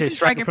 No, when they you say can strike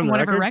strike it it from from the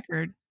whatever record?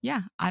 record.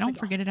 Yeah, I don't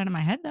forget it out of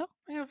my head though.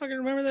 I don't fucking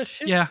remember that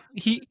shit. Yeah,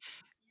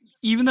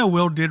 even though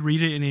Will did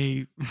read it in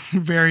a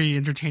very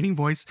entertaining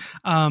voice,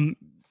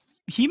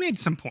 he made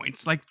some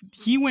points. Like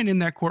he went in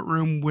that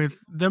courtroom with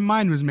their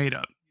mind was made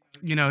up.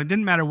 You know, it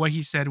didn't matter what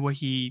he said, what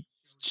he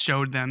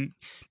showed them,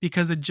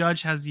 because the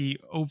judge has the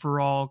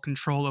overall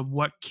control of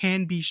what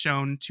can be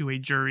shown to a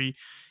jury,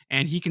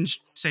 and he can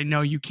say no,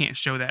 you can't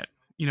show that,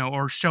 you know,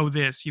 or show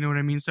this. You know what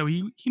I mean? So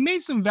he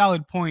made some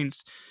valid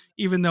points,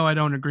 even though I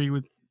don't agree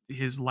with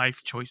his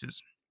life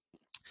choices.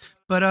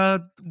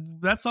 But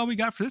that's all we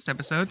got for this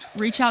episode.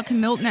 Reach out to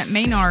Milton at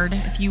Maynard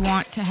if you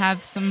want to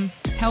have some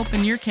help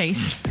in your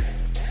case.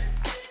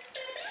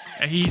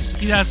 He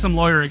has some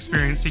lawyer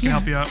experience. He can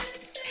help you out.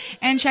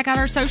 And check out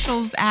our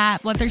socials at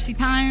Bloodthirsty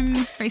Times,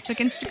 Facebook,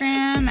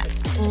 Instagram,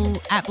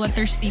 at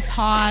Bloodthirsty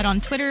Pod on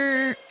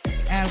Twitter.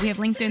 We have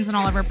LinkedIn's on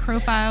all of our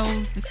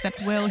profiles,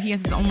 except Will. He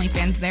has his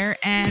OnlyFans there.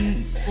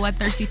 And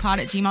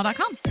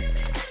bloodthirstypod@gmail.com.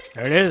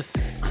 There it is.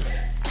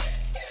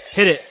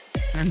 Hit it.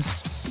 And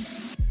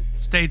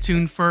stay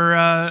tuned for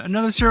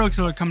another serial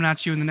killer coming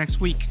at you in the next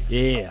week.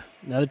 Yeah.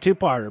 Another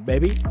two-parter,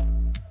 baby.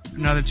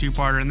 Another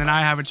two-parter. And then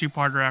I have a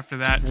two-parter after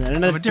that. And then Of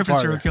another a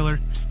different serial two-parter. killer.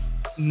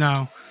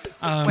 No.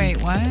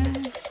 Wait, what?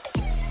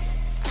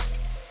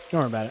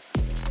 Don't worry about it.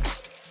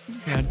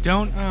 Yeah,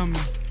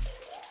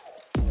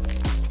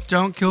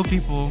 don't kill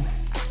people.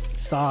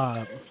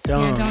 Stop.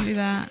 Yeah, don't do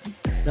that.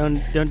 Don't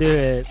do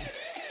it.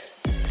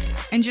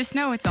 And just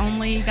know it's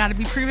only got to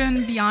be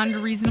proven beyond a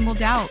reasonable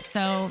doubt.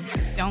 So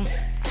don't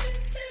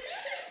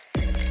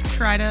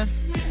try to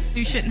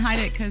do shit and hide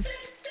it because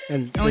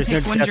And it only there's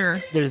takes no one death-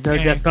 juror. There's no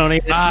Okay. death penalty.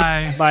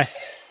 Bye. Bye.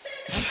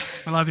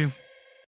 I love you.